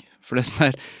folk. For det er sånn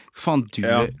her,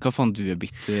 hva faen du er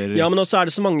bitter? Ja, men også er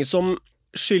det så mange som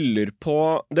skylder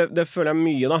på, det føler jeg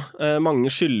mye da,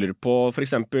 mange skylder på for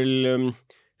eksempel,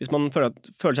 hvis man føler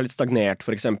seg litt stagnert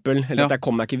for eksempel, eller at jeg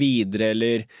kommer meg ikke videre,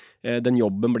 eller den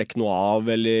jobben ble ikke noe av,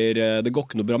 eller det går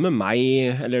ikke noe bra med meg,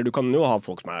 eller du kan jo ha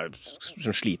folk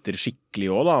som sliter skikkelig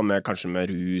også da, kanskje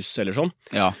med rus eller sånn.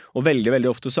 Ja. Og veldig,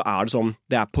 veldig ofte så er det sånn,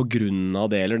 det er på grunn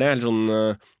av det eller det, eller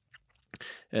sånn...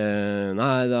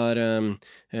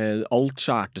 alt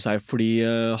skjærte seg fordi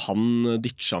han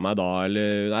ditcha meg da,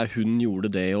 eller nei, hun gjorde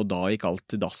det og da gikk alt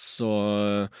til dass,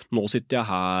 og nå sitter jeg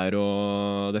her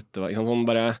og dette var ikke sånn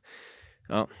bare,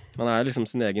 man er liksom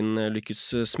sin egen lykkes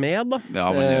smed da.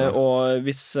 Og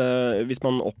hvis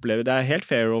man opplever, det er helt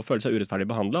fair å føle seg urettferdig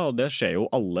behandlet, og det skjer jo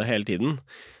alle hele tiden.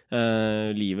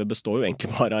 Livet består jo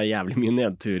egentlig bare av jævlig mye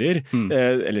nedturer,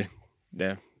 eller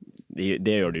det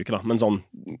gjør det jo ikke da, men sånn,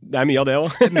 det er mye av det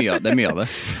også. Det er mye av det.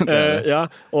 Ja,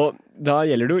 og da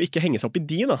gjelder det jo ikke henge seg opp i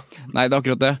de da. Nei, det er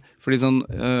akkurat det. Fordi sånn,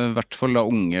 i hvert fall da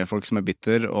unge folk som er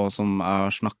bitter, og som jeg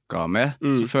har snakket med,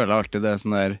 så føler jeg alltid det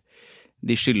sånn der,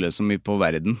 de skylder så mye på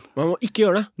verden. Man må ikke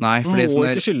gjøre det. Nei, for man det er sånn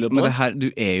må ikke skylde på men det her,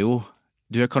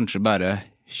 du er kanskje bare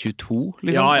 22,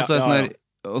 liksom. Altså, det er sånn der,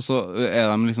 og så er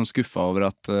de liksom skuffet over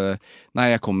at nei,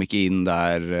 jeg kom ikke inn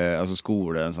der, altså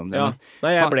skole og sånt. Ja.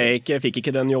 Nei, jeg fikk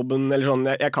ikke den jobben, eller sånn,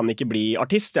 jeg kan ikke bli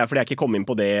artist, fordi jeg ikke kom inn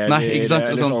på det. Nei, ikke sant?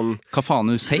 Eller sånn, hva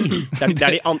faen du sier? Det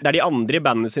er de andre i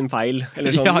bandet sin feil,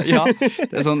 eller sånn. Ja,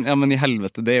 det er sånn, ja, men i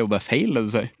helvete, det er jo bare feil, det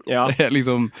du sier. Ja. Det er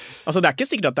liksom... Altså, det er ikke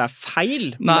sikkert at det er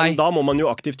feil, men da må man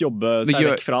jo aktivt jobbe seg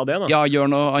vekk fra det, da. Ja, gjør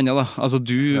noe annet, da. Altså,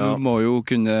 du må jo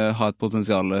kunne ha et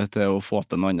potensial til å få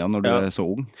til noe annet når du er så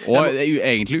ung. Og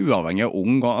egentlig uavhengig av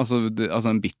ung,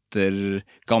 altså en bitter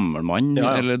gammel mann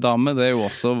eller dame, det er jo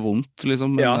også vondt,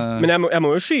 liksom. Men jeg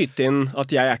må jo skyte inn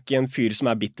at jeg er ikke en fyr som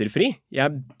er bitterfri. Jeg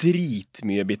er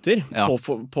dritmye bitter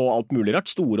på alt mulig rart,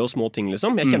 store og små ting,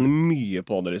 liksom. Jeg kjenner mye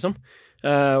på det, liksom.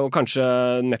 Og kanskje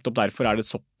nettopp derfor det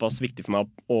såpass viktig for meg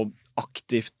å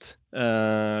aktivt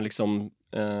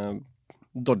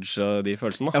dodge de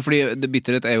følelsene. Ja, fordi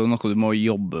bitterhet jo noe du må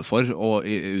jobbe for å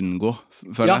unngå,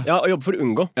 føler jeg. Ja, å jobbe for å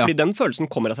unngå. Fordi den følelsen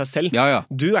kommer av seg selv. Ja.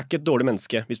 Du ikke et dårlig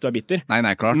menneske hvis du bitter.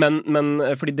 Nei, klart. Men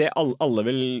fordi det alle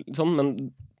vil sånn, men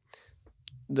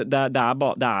det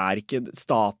ikke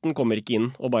staten kommer ikke inn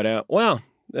og bare, åja,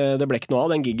 det ble ikke noe av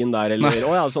den giggen der, eller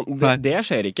åja, sånn, det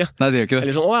skjer ikke. Nei, det gjør ikke det.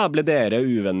 Eller sånn, åja, ble dere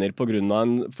uvenner på grunn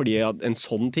av fordi en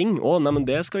sånn ting? Nei, men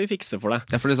det skal vi fikse for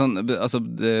deg. Ja, for sånn, altså,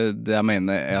 det jeg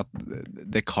mener at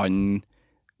det kan,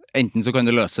 enten så kan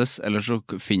det løses, eller så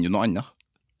finner du noe annet.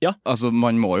 Ja. Altså,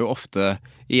 man må jo ofte,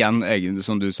 igjen,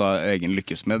 som du sa, egen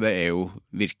lykkes med, det jo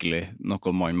virkelig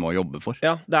noe man må jobbe for.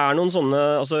 Ja, det noen sånne,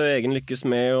 altså egen lykkes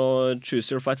med og choose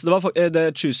your fights. Det var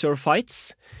choose your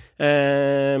fights.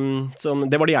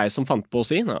 Det var det jeg som fant på å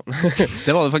si.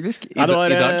 Det var det faktisk i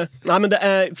dag. Nei, men det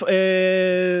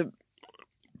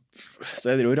så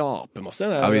jeg driver og raper masse.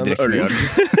 Vi drikker mye.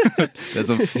 Det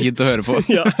så fint å høre på.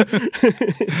 Ja.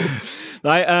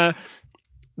 Nei,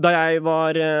 da jeg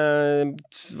var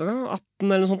 18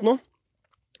 eller noe sånt nå,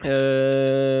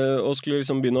 og skulle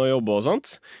liksom begynne å jobbe og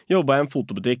sånt, jobbet jeg i en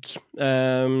fotobutikk.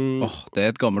 Det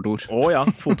et gammelt ord. Ja,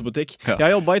 fotobutikk. Ja.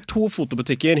 Jeg jobbet i 2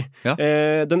 fotobutikker. Ja.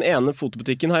 Den ene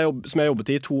fotobutikken som jeg jobbet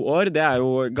i 2 år, det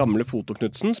jo gamle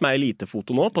Fotoknutsen, som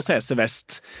elitefoto nå, på CC Vest,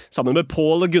 sammen med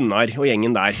Pål og Gunnar og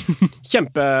gjengen der.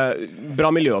 Kjempebra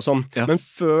miljø og sånn. Ja. Men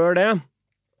før det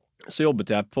så jobbet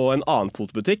jeg på en annen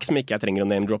fotobutikk, som ikke jeg trenger å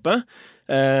name-droppe,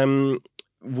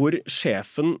 hvor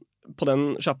sjefen på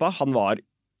den sjappa, han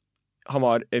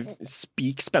var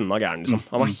spik spennende gæren, liksom.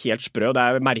 Han var helt sprø, og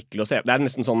det merkelig å se. Det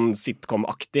nesten sånn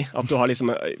sitcom-aktig, at du har liksom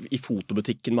i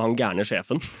fotobutikken med han gærne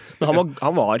sjefen. Men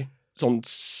han var sånn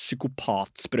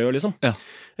psykopatsprø, liksom. Ja.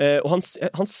 Og han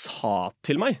sa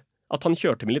til meg at han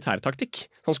kjørte militærtaktikk.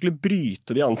 Han skulle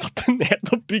bryte de ansatte ned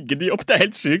og bygge de opp. Det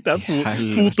helt sykt, det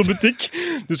en fotobutikk.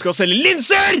 Du skal selge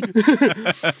linser!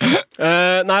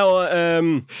 Nei, og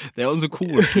det jo en så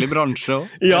koselig bransje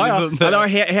også. Ja. Det var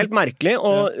helt merkelig.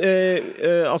 Og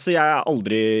altså, jeg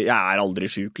aldri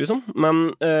syk, liksom.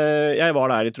 Men jeg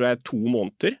var der i, tror jeg, 2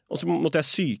 måneder, og så måtte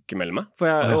jeg sykemelde meg.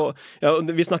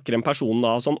 Vi snakker en person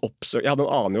da, sånn jeg hadde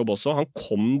en annen jobb også. Han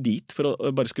kom dit for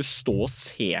å bare skulle stå og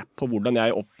se på hvordan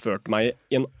jeg oppførte meg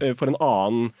for en annen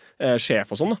sjef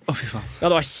og sånn da. Fy faen. Ja,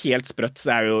 det var helt sprøtt.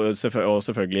 Det jo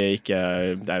selvfølgelig ikke,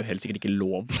 det jo helt sikkert ikke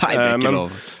lov. Nei, det ikke lov.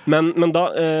 Men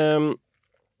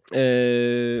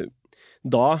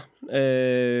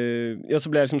så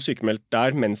ble jeg liksom sykemeldt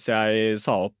der mens jeg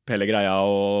sa opp hele greia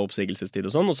og oppsigelsestid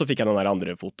og sånn, og så fikk jeg den der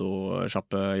andre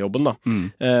photoshoppe-jobben da.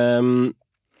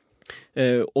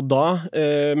 Og da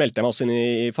meldte jeg meg også inn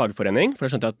i fagforening, for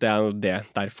jeg skjønte at det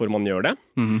derfor man gjør det.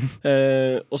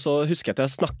 Og så husker jeg at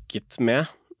jeg snakket med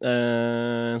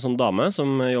en sånn dame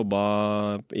som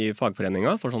jobbet i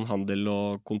fagforeninga for sånn handel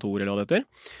og kontor eller hva det heter.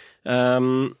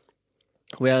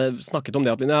 Hvor jeg snakket om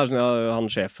det at han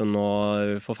sjefen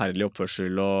og forferdelig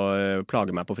oppførsel og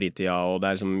plager meg på fritida, og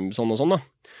det liksom sånn og sånn da.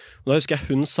 Og da husker jeg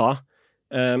hun sa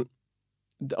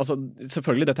altså,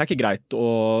 selvfølgelig, dette ikke greit,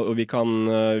 og vi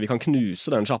kan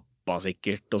knuse den sjappa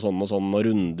sikkert, og sånn, og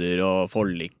runder, og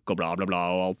forlik, og bla bla bla,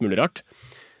 og alt mulig rart.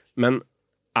 Men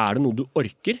det noe du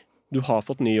orker? Du har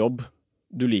fått ny jobb,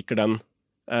 du liker den.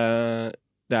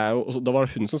 Da var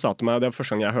det hun som sa til meg, det var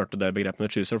første gang jeg hørte det begrepet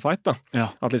med choose or fight, da. Ja.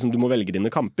 At liksom, du må velge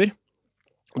dine kamper.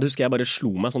 Og det husker jeg bare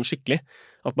slo meg sånn skikkelig,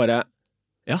 at bare,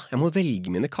 ja, jeg må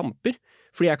velge mine kamper.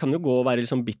 Fordi jeg kan jo gå og være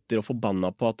liksom bitter og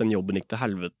forbanna på at den jobben gikk til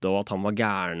helvete, og at han var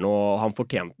gæren, og han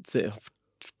fortjente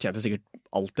sikkert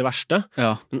alt det verste.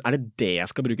 Ja. Men det jeg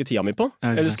skal bruke tida mi på?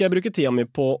 Eller skal jeg bruke tida mi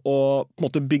på å på en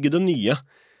måte bygge det nye?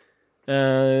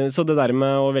 Så det der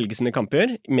med å velge sine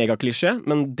kamper, megaklisjé,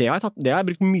 men det har jeg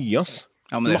brukt mye, ass.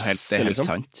 Ja, men det er helt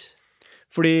sant.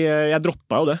 Fordi jeg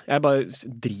droppet jo det. Jeg bare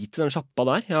driter i den sjappa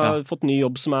der. Jeg har fått ny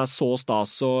jobb som så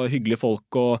stas og hyggelige folk,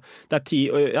 og det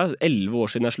 11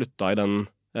 år siden jeg slutta i den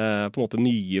på en måte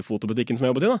nye fotobutikken som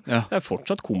jeg jobbet i da. Ja. Jeg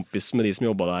fortsatt kompis med de som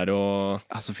jobbet der. Og,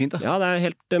 ja, så fint da. Ja, det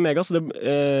helt mega. Så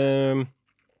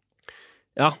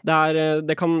ja,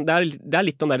 det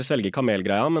litt den der svelge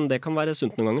kamelgreia, men det kan være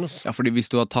sunt noen ganger også. Ja, fordi hvis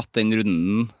du har tatt den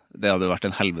runden, det hadde vært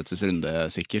en helvetes runde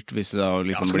sikkert, hvis det har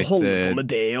liksom blitt... holde på med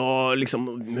det, og liksom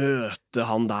møte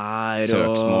han der,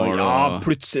 søksmål, og... Ja,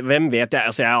 plutselig, hvem vet jeg?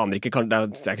 Altså, jeg aner ikke, det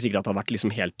ikke sikkert at det har vært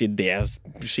liksom helt i det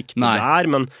skiktet der,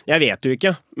 men jeg vet jo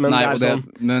ikke. Men nei, sånn...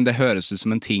 men det høres ut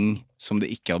som en ting som det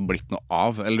ikke har blitt noe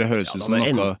av, eller det høres ut som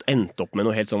noe... endt opp med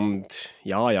noe helt sånn,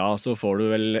 så får du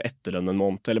vel etterlønn en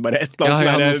måned, eller bare et eller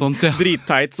annet noe sånt,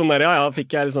 dritteit, sånn der,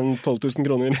 fikk jeg liksom 12 000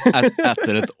 kroner.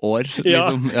 Etter et år,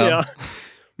 liksom. Ja.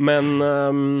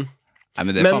 Men Nei,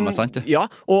 men det faen meg sant, det. Ja,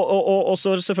 og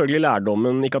så selvfølgelig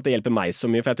lærdommen, ikke at det hjelper meg så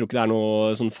mye, for jeg tror ikke det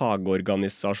noe sånn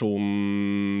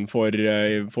fagorganisasjon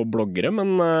for bloggere,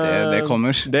 men Det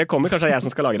kommer. Det kommer, kanskje jeg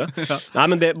som skal lage det. Nei,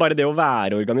 men bare det å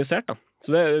være organisert da. Så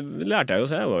det lærte jeg jo,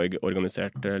 så jeg var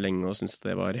organisert lenge og syntes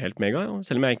det var helt mega,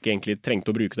 selv om jeg ikke egentlig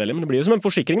trengte å bruke det heller, men det blir jo som en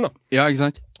forsikring da. Ja, ikke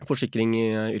sant? Forsikring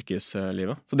I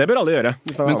yrkeslivet. Så det bør alle gjøre.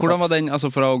 Men hvordan var den,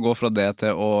 altså for å gå fra det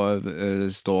til å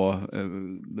stå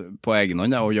på egen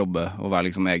hånd og jobbe og være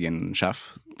liksom egen sjef,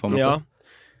 på en måte? Ja,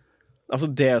 altså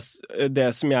det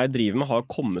som jeg driver med har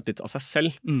kommet litt av seg selv,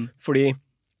 fordi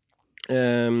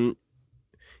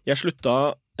jeg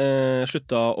slutta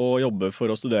å jobbe for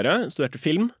å studerte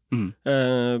film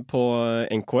på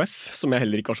NKF, som jeg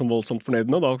heller ikke var så voldsomt fornøyd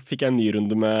med. Da fikk jeg en ny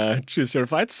runde med Choose Your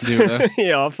Fights.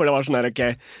 Ja, for det var sånn her, ok,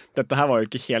 dette her var jo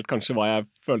ikke helt kanskje hva jeg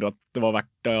føler at det var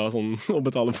verdt sånn, å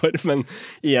betale for, men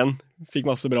igjen, fikk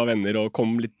masse bra venner og kom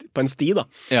litt på en sti da.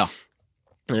 Ja.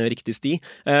 Riktig sti.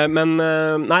 Men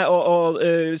nei, og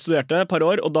studerte et par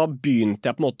år, og da begynte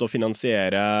jeg på en måte å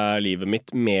finansiere livet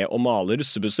mitt med å male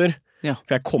russebusser. Ja.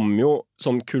 For jeg kom jo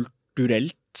sånn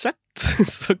kulturelt sett,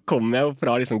 så kom jeg jo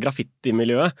fra liksom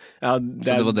graffiti-miljøet. Ja, så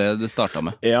det var det startet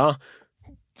med? Ja.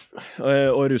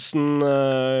 Og russen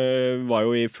var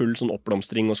jo I full sånn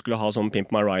oppblomstring og skulle ha sånn Pimp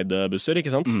My Ride-busser,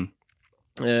 ikke sant?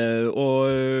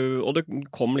 Og det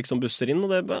kom liksom busser inn,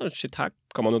 og shit, her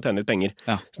kan man jo tjene litt penger.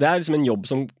 Ja. Så det liksom en jobb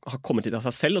som har kommet litt av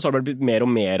seg selv, og så har det blitt mer og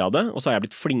mer av det, og så har jeg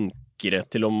blitt flinkere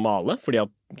til å male, fordi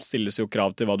det stilles jo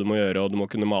krav til hva du må gjøre, og du må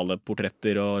kunne male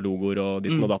portretter og logoer og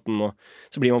ditten og datten, og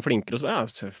så blir man flinkere, og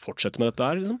så fortsette med dette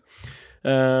her, liksom.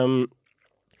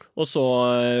 Og så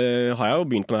har jeg jo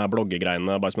begynt med denne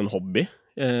bloggegreiene bare som en hobby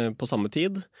på samme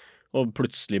tid, og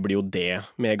plutselig blir jo det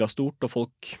megastort, og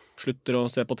folk slutter å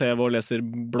se på TV og leser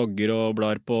blogger og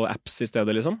blar på apps I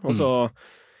stedet, liksom. Og så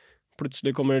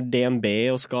plutselig kommer DNB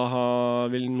og skal ha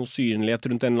noe synlighet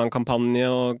rundt en eller annen kampanje,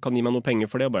 og kan gi meg noe penger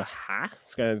for det, og bare, hæ?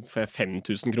 Skal jeg få 5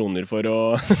 000 kroner for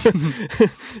å...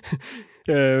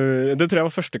 Det tror jeg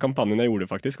var første kampanjen jeg gjorde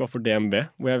faktisk, var for DNB,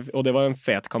 og det var en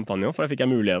fet kampanje, for da fikk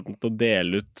jeg muligheten til å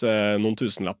dele ut noen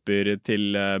tusenlapper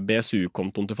til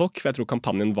BSU-kontoen til folk, for jeg tror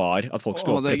kampanjen var at folk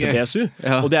skulle opprette BSU,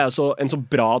 og det jo en så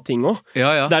bra ting også,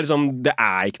 så det liksom, det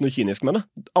ikke noe kynisk med det.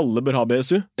 Alle bør ha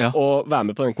BSU, og være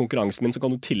med på den konkurransen min, så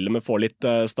kan du til og med få litt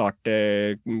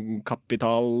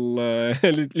startkapital,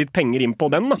 litt penger inn på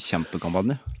den da.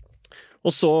 Kjempekampanje. Og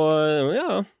så,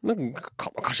 ja, men kan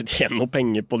man kanskje tjene noe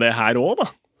penger på det her også, da?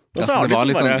 Ja, så det var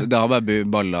liksom bare... Det har bare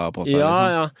balla på seg,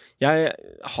 liksom. Ja.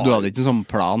 Så du hadde ikke en sånn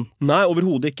plan? Nei,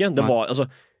 overhodet ikke. Det var, altså,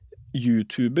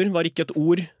 YouTuber var ikke et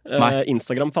ord.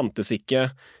 Instagram fantes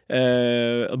ikke.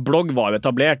 Blogg var jo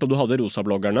etablert, og du hadde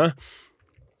rosa-bloggerne.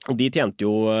 Og de tjente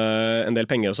jo en del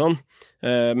penger og sånn.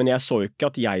 Men jeg så jo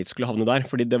ikke at jeg skulle havne der,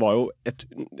 fordi det var jo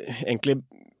egentlig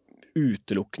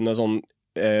utelukkende sånn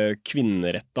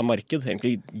kvinneretta marked,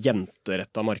 egentlig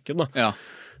jenteretta marked da. Ja.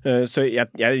 Så jeg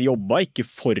jobbet ikke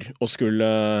for å skulle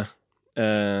på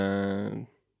en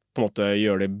måte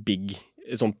gjøre det big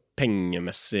sånn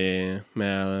pengemessig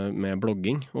med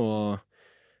blogging og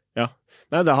ja.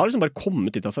 Nei, det har liksom bare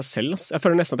kommet litt av seg selv ass. Jeg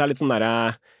føler nesten at jeg litt sånn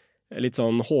der litt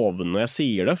sånn hoven når jeg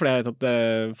sier det, for jeg vet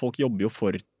at folk jobber jo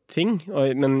for ting,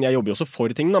 men jeg jobber jo også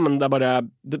for ting da, men det bare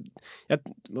jeg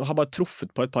har bare truffet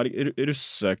på et par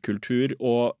russekultur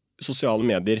og sosiale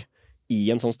medier I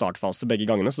en sånn startfase begge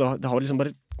gangene, så det har liksom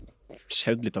bare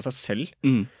skjedd litt av seg selv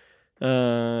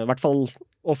I hvert fall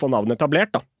å få navnet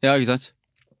etablert da. Ja, ikke sant?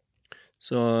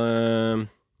 Så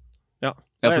ja.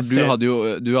 Ja, for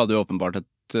du hadde jo åpenbart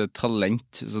et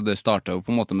talent, så det startet jo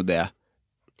på en måte med det.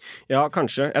 Ja,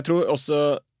 kanskje. Jeg tror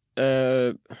også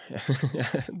skal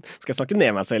jeg snakke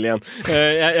ned meg selv igjen?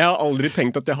 Jeg har aldri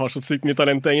tenkt at jeg har så sykt mye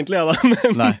talent egentlig, ja, da.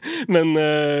 Men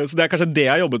så det kanskje det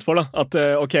jeg har jobbet for da, at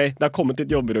ok, det har kommet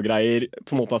litt jobber og greier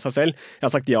på en måte av seg selv. Jeg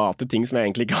har sagt ja til ting som jeg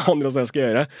egentlig ikke har andre jeg skal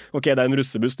gjøre. Ok, det en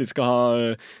russebuss, de skal ha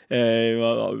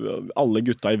alle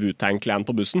gutta I Wu-Tang Clan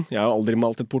på bussen. Jeg har aldri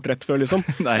malt et portrett før, liksom.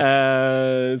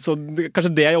 Så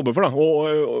kanskje det jeg jobber for da, å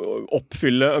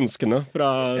oppfylle ønskene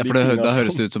fra de tingene. Ja, for det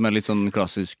høres ut som en litt sånn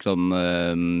klassisk sånn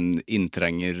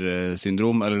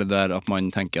inntrengersyndrom, eller det der at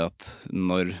man tenker at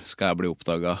når skal jeg bli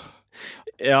oppdaget?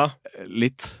 Ja.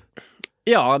 Litt.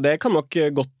 Ja, det kan nok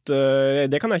godt,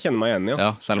 det kan jeg kjenne meg igjen I.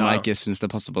 Ja, selv om jeg ikke synes det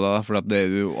passer på deg, for det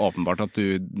jo åpenbart at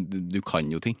du kan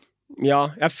jo ting.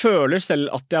 Ja, jeg føler selv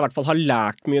at jeg I hvert fall har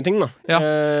lært mye ting da. Ja.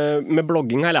 Med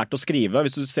blogging har jeg lært å skrive.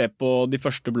 Hvis du ser på de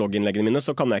første blogginnleggene mine,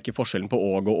 så kan jeg ikke forskjellen på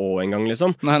og en gang,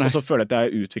 liksom. Nei. Og så føler jeg at jeg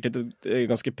har utviklet et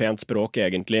ganske pent språk,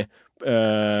 egentlig,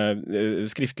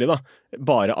 skriftlig da,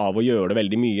 bare av å gjøre det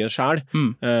veldig mye selv.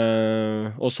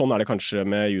 Og sånn det kanskje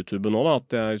med YouTube nå da, at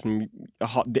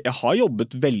jeg har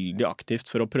jobbet veldig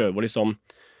aktivt for å prøve å liksom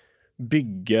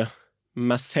bygge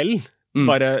meg selv.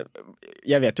 Bare,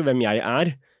 jeg vet jo hvem jeg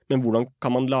men hvordan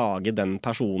kan man lage den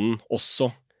personen også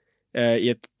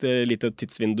i et lite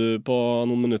tidsvindu på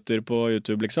noen minutter på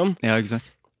YouTube liksom? Ja, ikke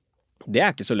sant? Det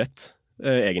ikke så lett.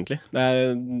 Egentlig.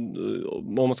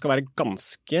 Man skal være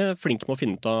ganske flink med å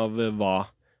finne ut av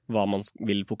hva man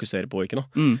vil fokusere på, ikke noe.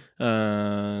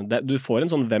 Du får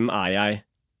en sånn hvem jeg,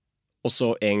 og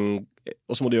så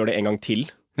må du gjøre det en gang til.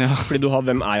 Ja. Fordi du har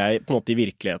hvem jeg på en måte i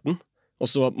virkeligheten, og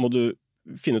så må du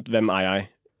finne ut hvem jeg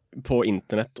på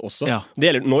internett også. Ja.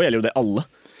 Nå gjelder jo det alle.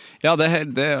 Ja,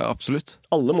 det absolutt.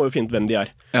 Alle må jo finne ut hvem de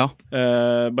Ja.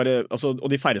 Og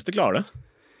de færreste klarer det.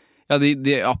 Ja,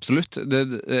 de absolutt. Det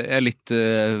litt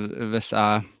hvis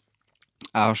jeg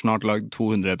har snart lagd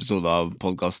 200 episoder av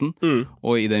podcasten,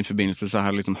 og i den forbindelse så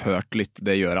har jeg liksom hørt litt,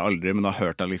 det gjør jeg aldri, men da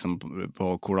hørte jeg liksom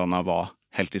på hvordan jeg var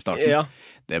helt i starten. Ja,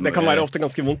 det kan være ofte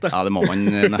ganske vondt det. Ja, det må man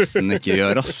nesten ikke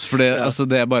gjøre, ass. For altså,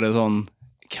 det bare sånn,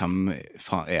 hvem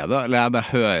faen det? Eller jeg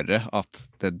bare hører at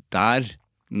det der,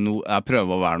 jeg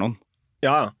prøver å være noen.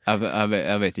 Ja.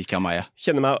 Jeg vet ikke hvem jeg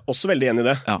Kjenner meg også veldig igjen i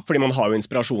det. Ja. Fordi man har jo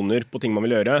inspirasjoner på ting man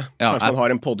vil gjøre. Kanskje man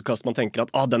har en podcast man tenker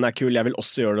at den kul, jeg vil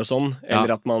også gjøre det sånn.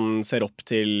 Eller at man ser opp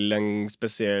til en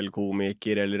spesiell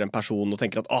komiker eller en person og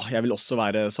tenker at jeg vil også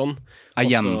være sånn.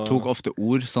 Jeg gjentok ofte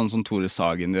ord, sånn som Tore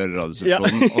Sagen gjør i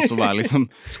Radioresepsjonen. Og så liksom,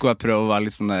 skulle jeg prøve å være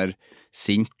litt sånn der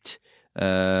sint.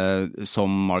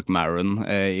 Som Mark Maron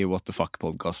i What the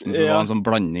Fuck-podcasten. Så det var en sånn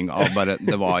blanding av bare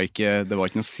det var ikke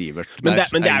noe Sivert der.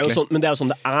 Men det jo sånn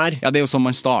det Ja, det jo sånn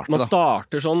man starter. Man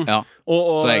starter sånn. Ja.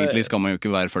 Så egentlig skal man jo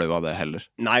ikke være flau av det heller.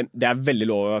 Nei, det veldig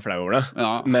lov å være flau over det. Ja.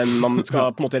 Men man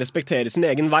skal på en måte respektere sin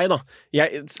egen vei, da.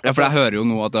 For jeg hører jo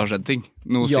nå at det har skjedd ting.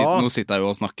 Nå sitter jeg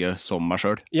jo og snakker som meg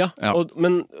selv. Ja.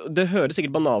 Men det høres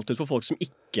sikkert banalt ut for folk som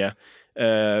ikke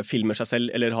filmer seg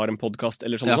selv eller har en podcast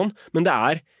eller sånn. Men det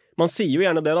man sier jo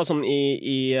gjerne det da, sånn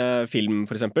i film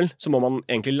for eksempel, så må man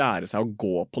egentlig lære seg å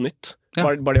gå på nytt.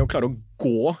 Bare det å klare å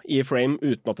gå i frame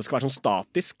uten at det skal være sånn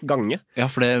statisk gange. Ja,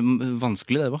 for det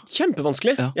vanskelig det var.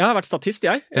 Kjempevanskelig. Ja. Jeg har vært statist,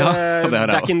 jeg.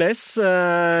 Back in days.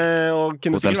 Og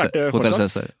kunne sikkert vært det fortsatt. Hotel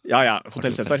Cæsar. Ja,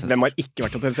 Hotel Cæsar. Hvem har ikke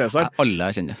vært Hotel Cæsar? Alle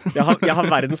jeg kjenner. jeg har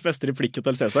verdens beste replikk i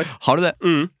Hotel Cæsar. Har du det?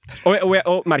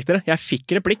 Og merk dere, jeg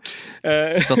fikk replikk.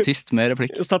 Statist med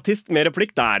replikk. Statist med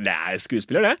replikk, det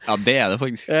skuespiller det. Ja, det det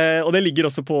faktisk. Og det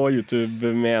ligger også på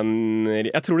YouTube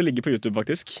jeg tror det ligger på YouTube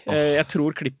faktisk. Jeg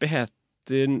tror klippet heter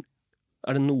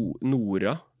det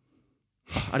Nora?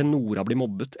 Det Nora blir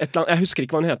mobbet? Jeg husker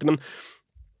ikke hva hun heter, men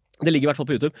det ligger i hvert fall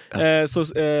på YouTube. Så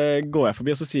går jeg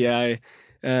forbi, og så sier jeg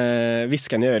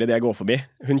hvisker henne i øret det jeg går forbi.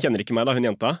 Hun kjenner ikke meg da, hun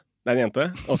jenta. Det en jente.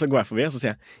 Og så går jeg forbi, og så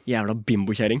sier jeg jævla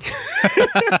bimbokjæring.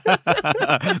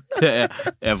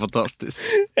 Det fantastisk.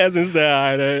 Jeg synes det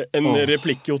en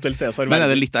replikk i Hotel Cæsar. Men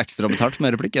det litt ekstra betalt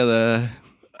med replikk? Det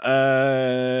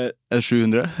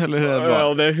 700, eller?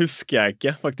 Det husker jeg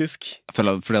ikke, faktisk.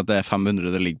 Fordi at det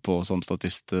 500 det ligger på som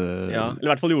statist. Ja, eller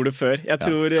i hvert fall gjorde det før.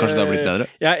 Kanskje det har blitt bedre?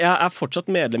 Jeg fortsatt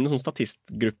medlem i sånne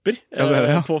statistgrupper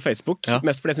på Facebook.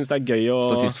 Mest fordi jeg synes det gøy å...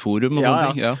 Statistforum og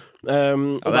sånne ting,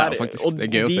 det faktisk det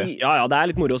gøy å se. Ja, det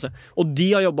litt moro å se. Og de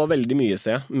har jobbet veldig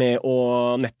mye, med å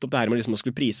nettopp det her med liksom å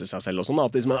skulle prise seg selv og sånn.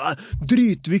 At det liksom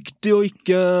dritviktig og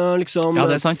ikke liksom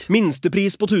det sant.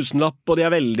 Minstepris på 1000-lapp, og de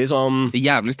veldig sånn... De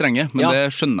jævlig strenge, men det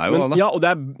skjønner jeg jo da. Ja, og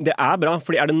det bra,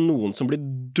 fordi det noen som blir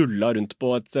dulla rundt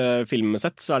på et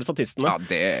filmsett, så det statistene. Ja,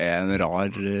 det en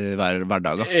rar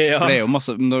hverdag, ass. For det jo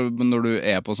masse, når du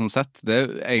på sånn sett, det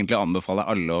egentlig anbefaler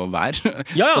alle å være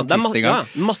statistinga.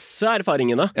 Masse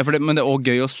erfaring i det. Ja, men det også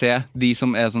gøy å se de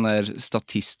som sånn der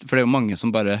statist, for det jo mange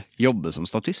som bare jobber som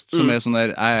statist, som sånn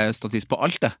der, jeg statist på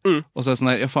alt det. Og så sånn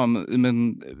der, ja faen,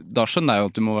 men da skjønner jeg jo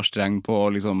at du må være streng på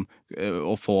liksom,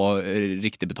 å få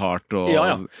riktig betalt,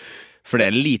 og, for det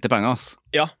lite penger, ass.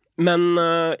 Ja, men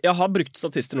jeg har brukt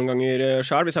statister noen ganger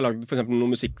selv, hvis jeg har lagd for eksempel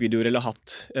noen musikkvideoer, eller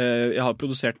jeg har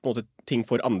produsert på en måte ting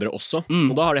for andre også,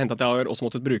 og da har det hendt at jeg har også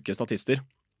måttet bruke statister.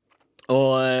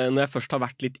 Og når jeg først har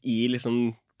vært litt i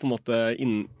liksom på en måte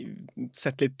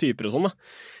sett litt typer og sånn da,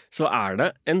 så det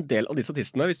en del av de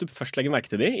statistene, hvis du først legger merke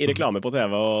til de i reklame på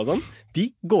TV og sånn, de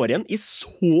går igjen i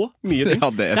så mye ting. Ja,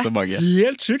 det så mange.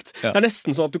 Helt sykt. Ja. Det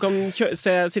nesten sånn at du kan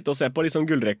sitte og se på liksom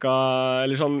Gullrekka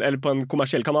eller på en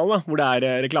kommersiell kanal da, hvor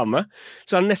det reklame.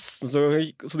 Så det nesten så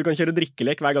du kan kjøre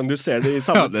drikkelek hver gang du ser det i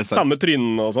samme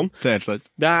trynene og sånn. Det helt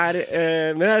sant.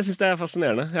 Men jeg synes det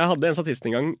fascinerende. Jeg hadde en statist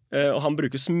en gang, og han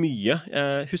brukes mye.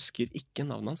 Jeg husker ikke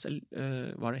navnet hans.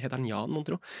 Heter han Jan, mon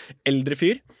tro? Eldre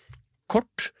fyr.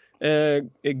 Kort.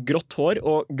 grått hår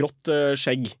og grått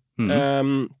skjegg.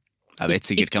 Jeg vet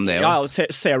sikkert hvem det er. Ja,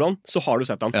 ser du han, så har du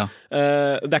sett han. Ja.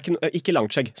 Det er ikke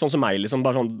langt skjegg, sånn som meg, liksom,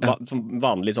 bare sånn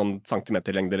vanlig sånn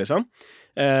centimeterlengde, liksom.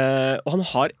 Og han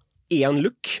har én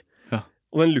look,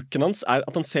 og den looken hans er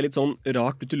at han ser litt sånn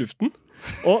rart ut i luften.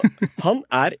 Og han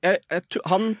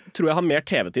tror jeg har mer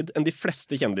TV-tid enn de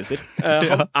fleste kjendiser.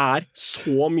 Han er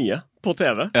så mye på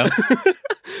TV. Ja.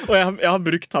 Og jeg har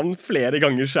brukt han flere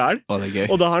ganger selv.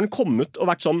 Og da har han kommet og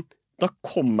vært sånn. Da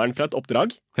kommer han fra et oppdrag,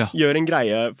 gjør en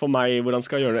greie for meg hvor han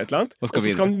skal gjøre et eller annet, og så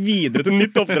skal han videre til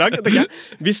nytt oppdrag.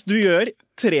 Hvis du gjør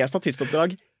 3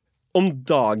 statistoppdrag om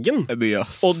dagen,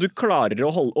 og du klarer å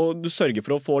holde, og du sørger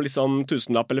for å få liksom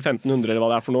 1000-lapp eller 1500 eller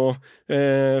hva det er for noe,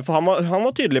 for han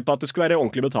var tydelig på at det skulle være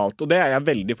ordentlig betalt, og det er jeg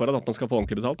veldig for at man skal få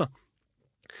ordentlig betalt, da.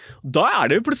 Da er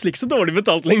det jo plutselig ikke så dårlig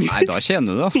betalt lenger. Nei, da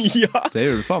tjener du, ass. Ja. Det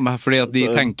gjør du faen meg, fordi at de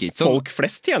tenker ikke sånn. Folk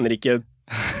flest tjener ikke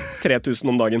 3000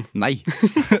 om dagen. Nei.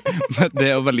 Men det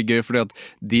er jo veldig gøy, fordi at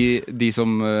de som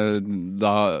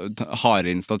da har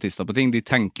inn statister på ting, de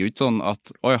tenker jo ikke sånn at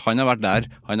oi, han har vært der.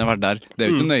 Det er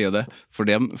jo ikke nøye det for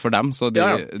dem, så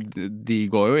de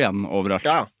går jo igjen overalt.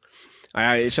 Ja.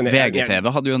 VGTV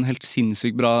hadde jo en helt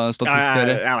sinnssykt bra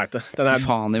statistserie. Jeg vet det. Den er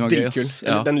dritkul.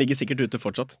 Den ligger sikkert ute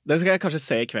fortsatt. Den skal jeg kanskje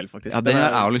se i kveld, faktisk. Ja, den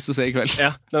har jeg lyst til å se i kveld.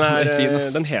 Ja,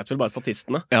 den het vel bare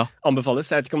Statistene. Ja. Anbefales.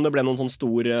 Jeg vet ikke om det ble noen sånn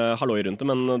stor halloi rundt det,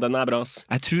 men den er bra, ass.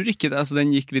 Jeg tror ikke det. Altså,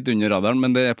 den gikk litt under radaren,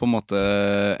 men det er på en måte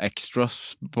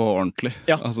extras på ordentlig.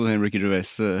 Ja. Altså den Ricky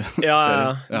Gervais-serien.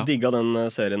 Ja, digga den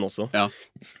serien også. Ja.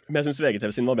 Men jeg synes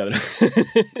VGTV sin var bedre.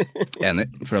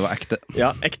 Enig, for det var ekte.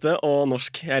 Ja, ekte og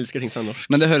norsk. Jeg elsker ting som er norsk.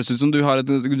 Men det høres ut som du har et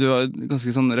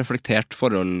ganske sånn reflektert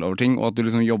forhold over ting, og at du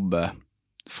liksom jobber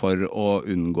for å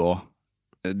unngå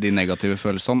de negative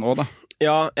følelsene også, da.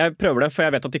 Ja, jeg prøver det, for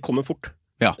jeg vet at de kommer fort.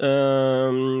 Ja.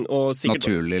 Og sikkert,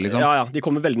 naturlig, liksom. Ja, de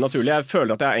kommer veldig naturlig. Jeg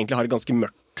føler at jeg egentlig har et ganske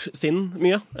mørkt sinn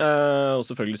mye, og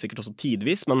selvfølgelig sikkert også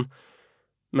tidvis, men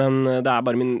det er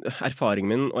bare min erfaring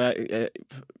min, og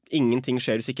ingenting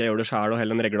skjer hvis ikke jeg gjør det selv og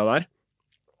heller en regla der.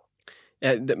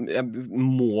 Jeg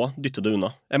må dytte det unna.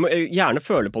 Jeg må gjerne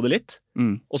føle på det litt,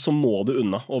 og så må det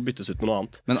unna og byttes ut med noe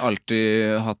annet. Men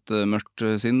alltid hatt mørkt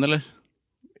sinn, eller?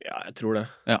 Ja, jeg tror det.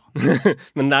 Ja.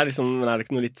 Men er det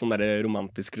ikke noe litt sånn der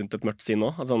romantisk rundt et mørkt sinn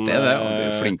også? Det er det,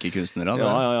 flinke kunstnere.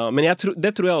 Ja. Men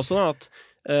det tror jeg også da, at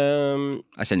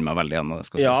jeg kjenner meg veldig igjen når det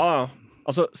skal sies. Ja,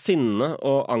 altså sinne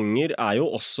og anger er jo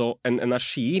også en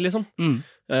energi, liksom.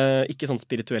 Ikke sånn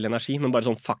spirituell energi, men bare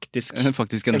sånn faktisk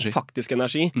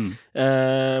energi.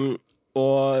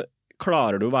 Og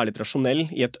klarer du å være litt rasjonell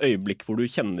i et øyeblikk hvor du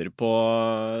kjenner på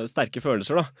sterke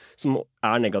følelser da, som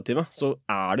er negative, så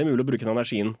er det mulig å bruke den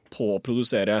energien på å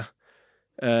produsere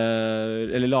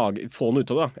eller få noe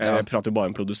ut av det da. Jeg prater jo bare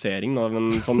om produsering da, men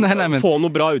sånn, men få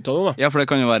noe bra ut av det da. Ja, for det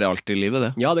kan jo være alt i livet,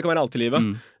 det. Ja, det kan være alt i livet.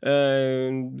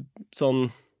 Sånn,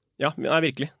 ja,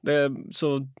 virkelig. Så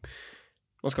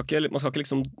man skal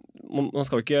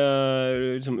ikke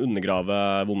undergrave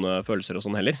vonde følelser og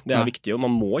sånn heller. Det er viktig, og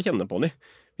man må kjenne på dem.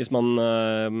 Hvis man,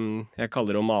 jeg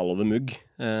kaller det å male over mugg,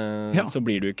 så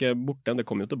blir du ikke borte, det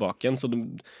kommer jo tilbake igjen, så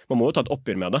man må jo ta et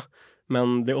oppgjør med det. Men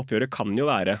det oppgjøret kan jo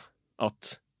være at,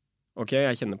 ok,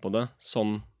 jeg kjenner på det,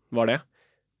 sånn var det.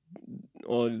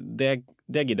 Og det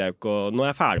gidder jeg jo ikke, nå er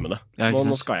jeg ferdig med det.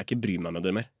 Nå skal jeg ikke bry meg med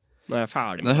det mer. Nå er jeg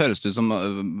ferdig med det. Det høres ut som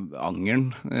angeren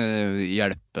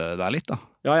hjelper deg litt da.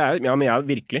 Ja, men jeg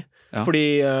virkelig. Ja. Fordi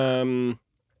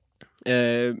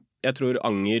jeg tror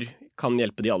anger kan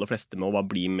hjelpe de aller fleste med å bare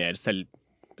bli mer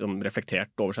reflektert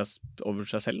over seg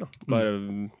selv. Da. Bare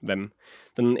den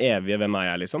evige hvem er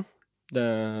jeg, liksom.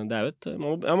 Det er jo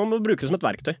man må bruke det som et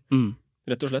verktøy,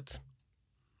 rett og slett.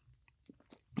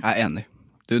 Jeg er enig.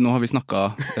 Du, nå har vi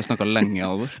snakket lenge,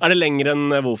 Alvor. Er det lenger enn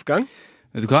Wolfgang?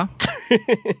 Vet du hva?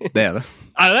 Det er det.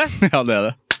 Er det det? Ja, det er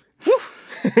det.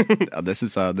 Ja, det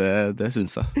syns jeg.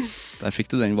 Der fikk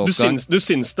du den, Wolfgang. Du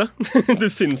syns det? Du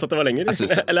syns at det var lenger? Jeg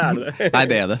syns det. Eller er det det? Nei,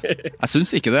 det er det. Jeg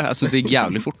syns ikke det. Jeg syns det gikk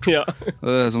jævlig fort. Ja.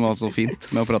 Det som var så fint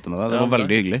med å prate med deg. Det var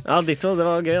veldig hyggelig. Ja, ditto. Det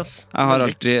var gøy, ass. Jeg har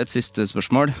alltid et siste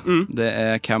spørsmål. Det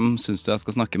er hvem syns du jeg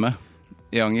skal snakke med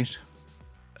i Anger?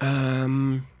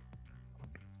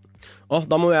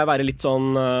 Da må jeg være litt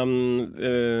sånn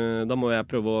da må jeg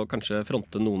prøve å kanskje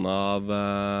fronte noen av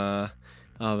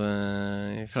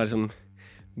fra liksom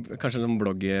kanskje noen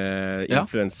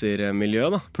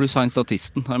blogg-influencer-miljø da. Pluss han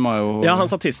statisten, han må jo... Ja,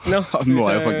 han statisten, ja. Han må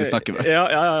jo faktisk snakke med. Ja.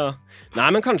 Nei,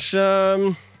 men kanskje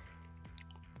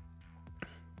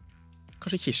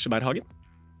Kirsebærhagen.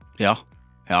 Ja.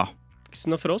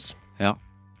 Kristina Frås. Ja.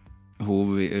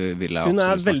 Hun vil jeg Hun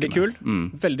absolutt veldig snakke kul,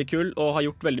 med. veldig kul, og har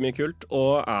gjort veldig mye kult,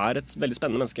 og et veldig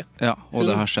spennende menneske. Ja, og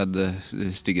det har skjedd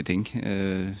stygge ting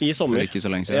I sommer. for ikke så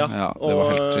lenge siden. Ja, det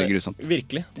var helt grusomt.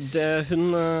 Virkelig.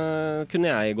 Hun kunne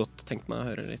jeg godt tenkt meg å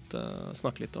høre litt,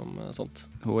 snakke litt om sånt.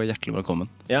 Hun hjertelig velkommen.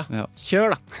 Ja, Ja. kjør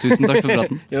da! Tusen takk for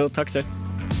praten. Jo, takk selv.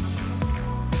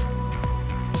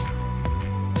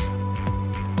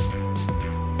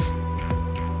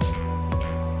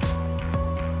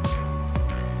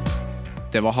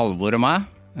 Det var Halvor og meg.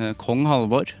 Kong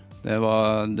Halvor. Det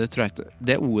ordet tror jeg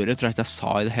ikke jeg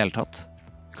sa I det hele tatt.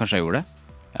 Kanskje jeg gjorde det?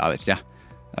 Jeg vet ikke.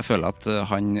 Jeg føler at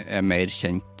han mer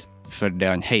kjent for det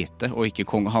han heter, og ikke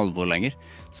Kong Halvor lenger.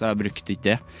 Så jeg brukte ikke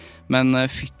det. Men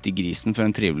fyttegrisen for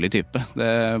en trivelig type.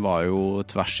 Det var jo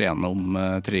tvers igjennom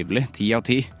trivelig. 10 av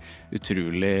 10.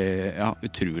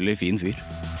 Utrolig fin fyr.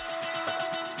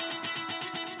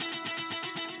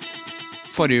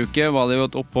 Forrige uke var det jo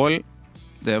et opphold.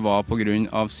 Det var på grunn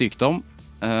av sykdom.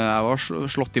 Jeg var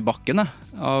slått I bakken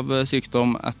av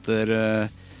sykdom etter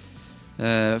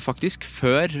faktisk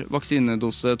før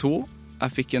vaksinedose 2.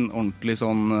 Jeg fikk en ordentlig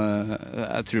sånn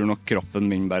jeg tror nok kroppen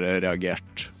min bare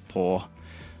reagerte på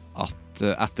at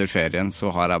etter ferien så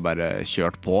har jeg bare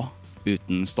kjørt på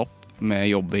uten stopp med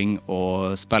jobbing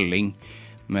og spilling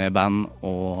med band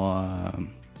og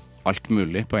alt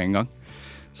mulig på en gang.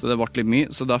 Så det ble litt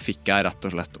mye, så da fikk jeg rett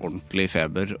og slett ordentlig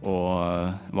feber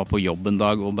og var på jobb en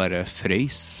dag og bare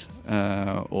frøys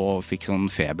og fikk sånn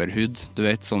feberhud, du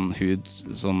vet, sånn hud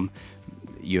som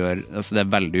gjør, altså det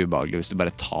veldig ubehagelig hvis du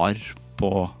bare tar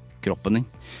på kroppen din.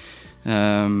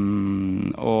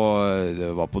 Og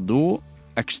det var på do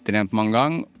ekstremt mange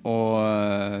ganger,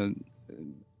 og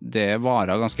det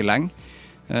varet ganske lenge.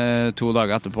 2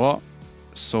 dager etterpå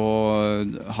så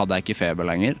hadde jeg ikke feber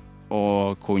lenger,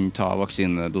 og kunne ta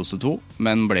vaksinedose 2,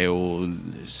 men ble jo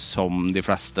som de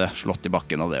fleste slått I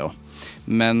bakken av det også.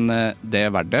 Men det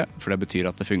verdt det, for det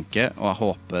betyr at det funker, og jeg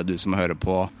håper du som hører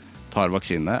på tar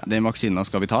vaksine. Den vaksinen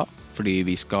skal vi ta, fordi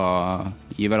vi skal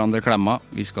gi hverandre klemmer,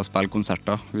 vi skal spille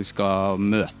konserter, vi skal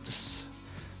møtes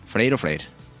flere og flere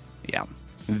igjen.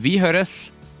 Vi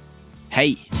høres!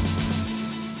 Hei!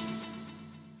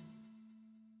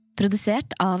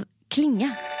 Produsert av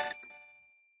Klinge.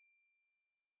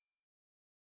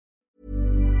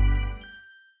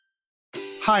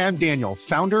 Hi, I'm Daniel,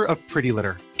 founder of Pretty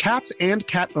Litter. Cats and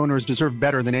cat owners deserve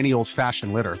better than any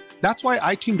old-fashioned litter. That's why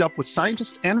I teamed up with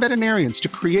scientists and veterinarians to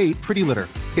create Pretty Litter.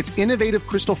 Its innovative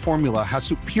crystal formula has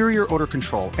superior odor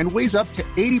control and weighs up to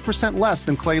 80% less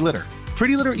than clay litter.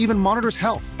 Pretty Litter even monitors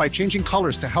health by changing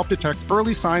colors to help detect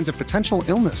early signs of potential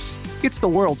illness. It's the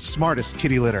world's smartest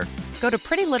kitty litter. Go to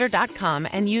prettylitter.com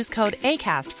and use code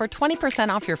ACAST for 20%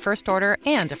 off your first order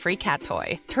and a free cat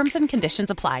toy. Terms and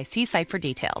conditions apply. See site for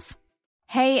details.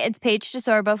 Hey, it's Paige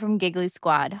DeSorbo from Giggly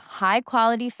Squad. High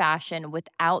quality fashion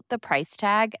without the price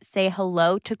tag. Say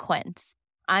hello to Quince.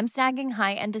 I'm snagging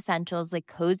high-end essentials like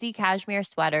cozy cashmere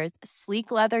sweaters,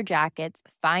 sleek leather jackets,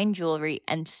 fine jewelry,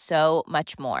 and so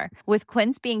much more. With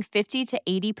Quince being 50 to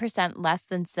 80% less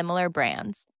than similar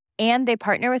brands. And they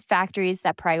partner with factories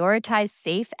that prioritize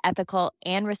safe, ethical,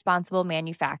 and responsible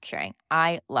manufacturing.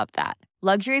 I love that.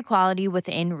 Luxury quality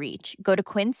within reach. Go to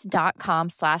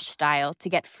quince.com/style to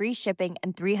get free shipping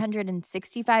and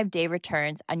 365-day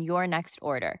returns on your next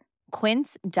order.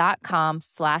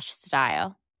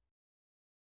 Quince.com/style.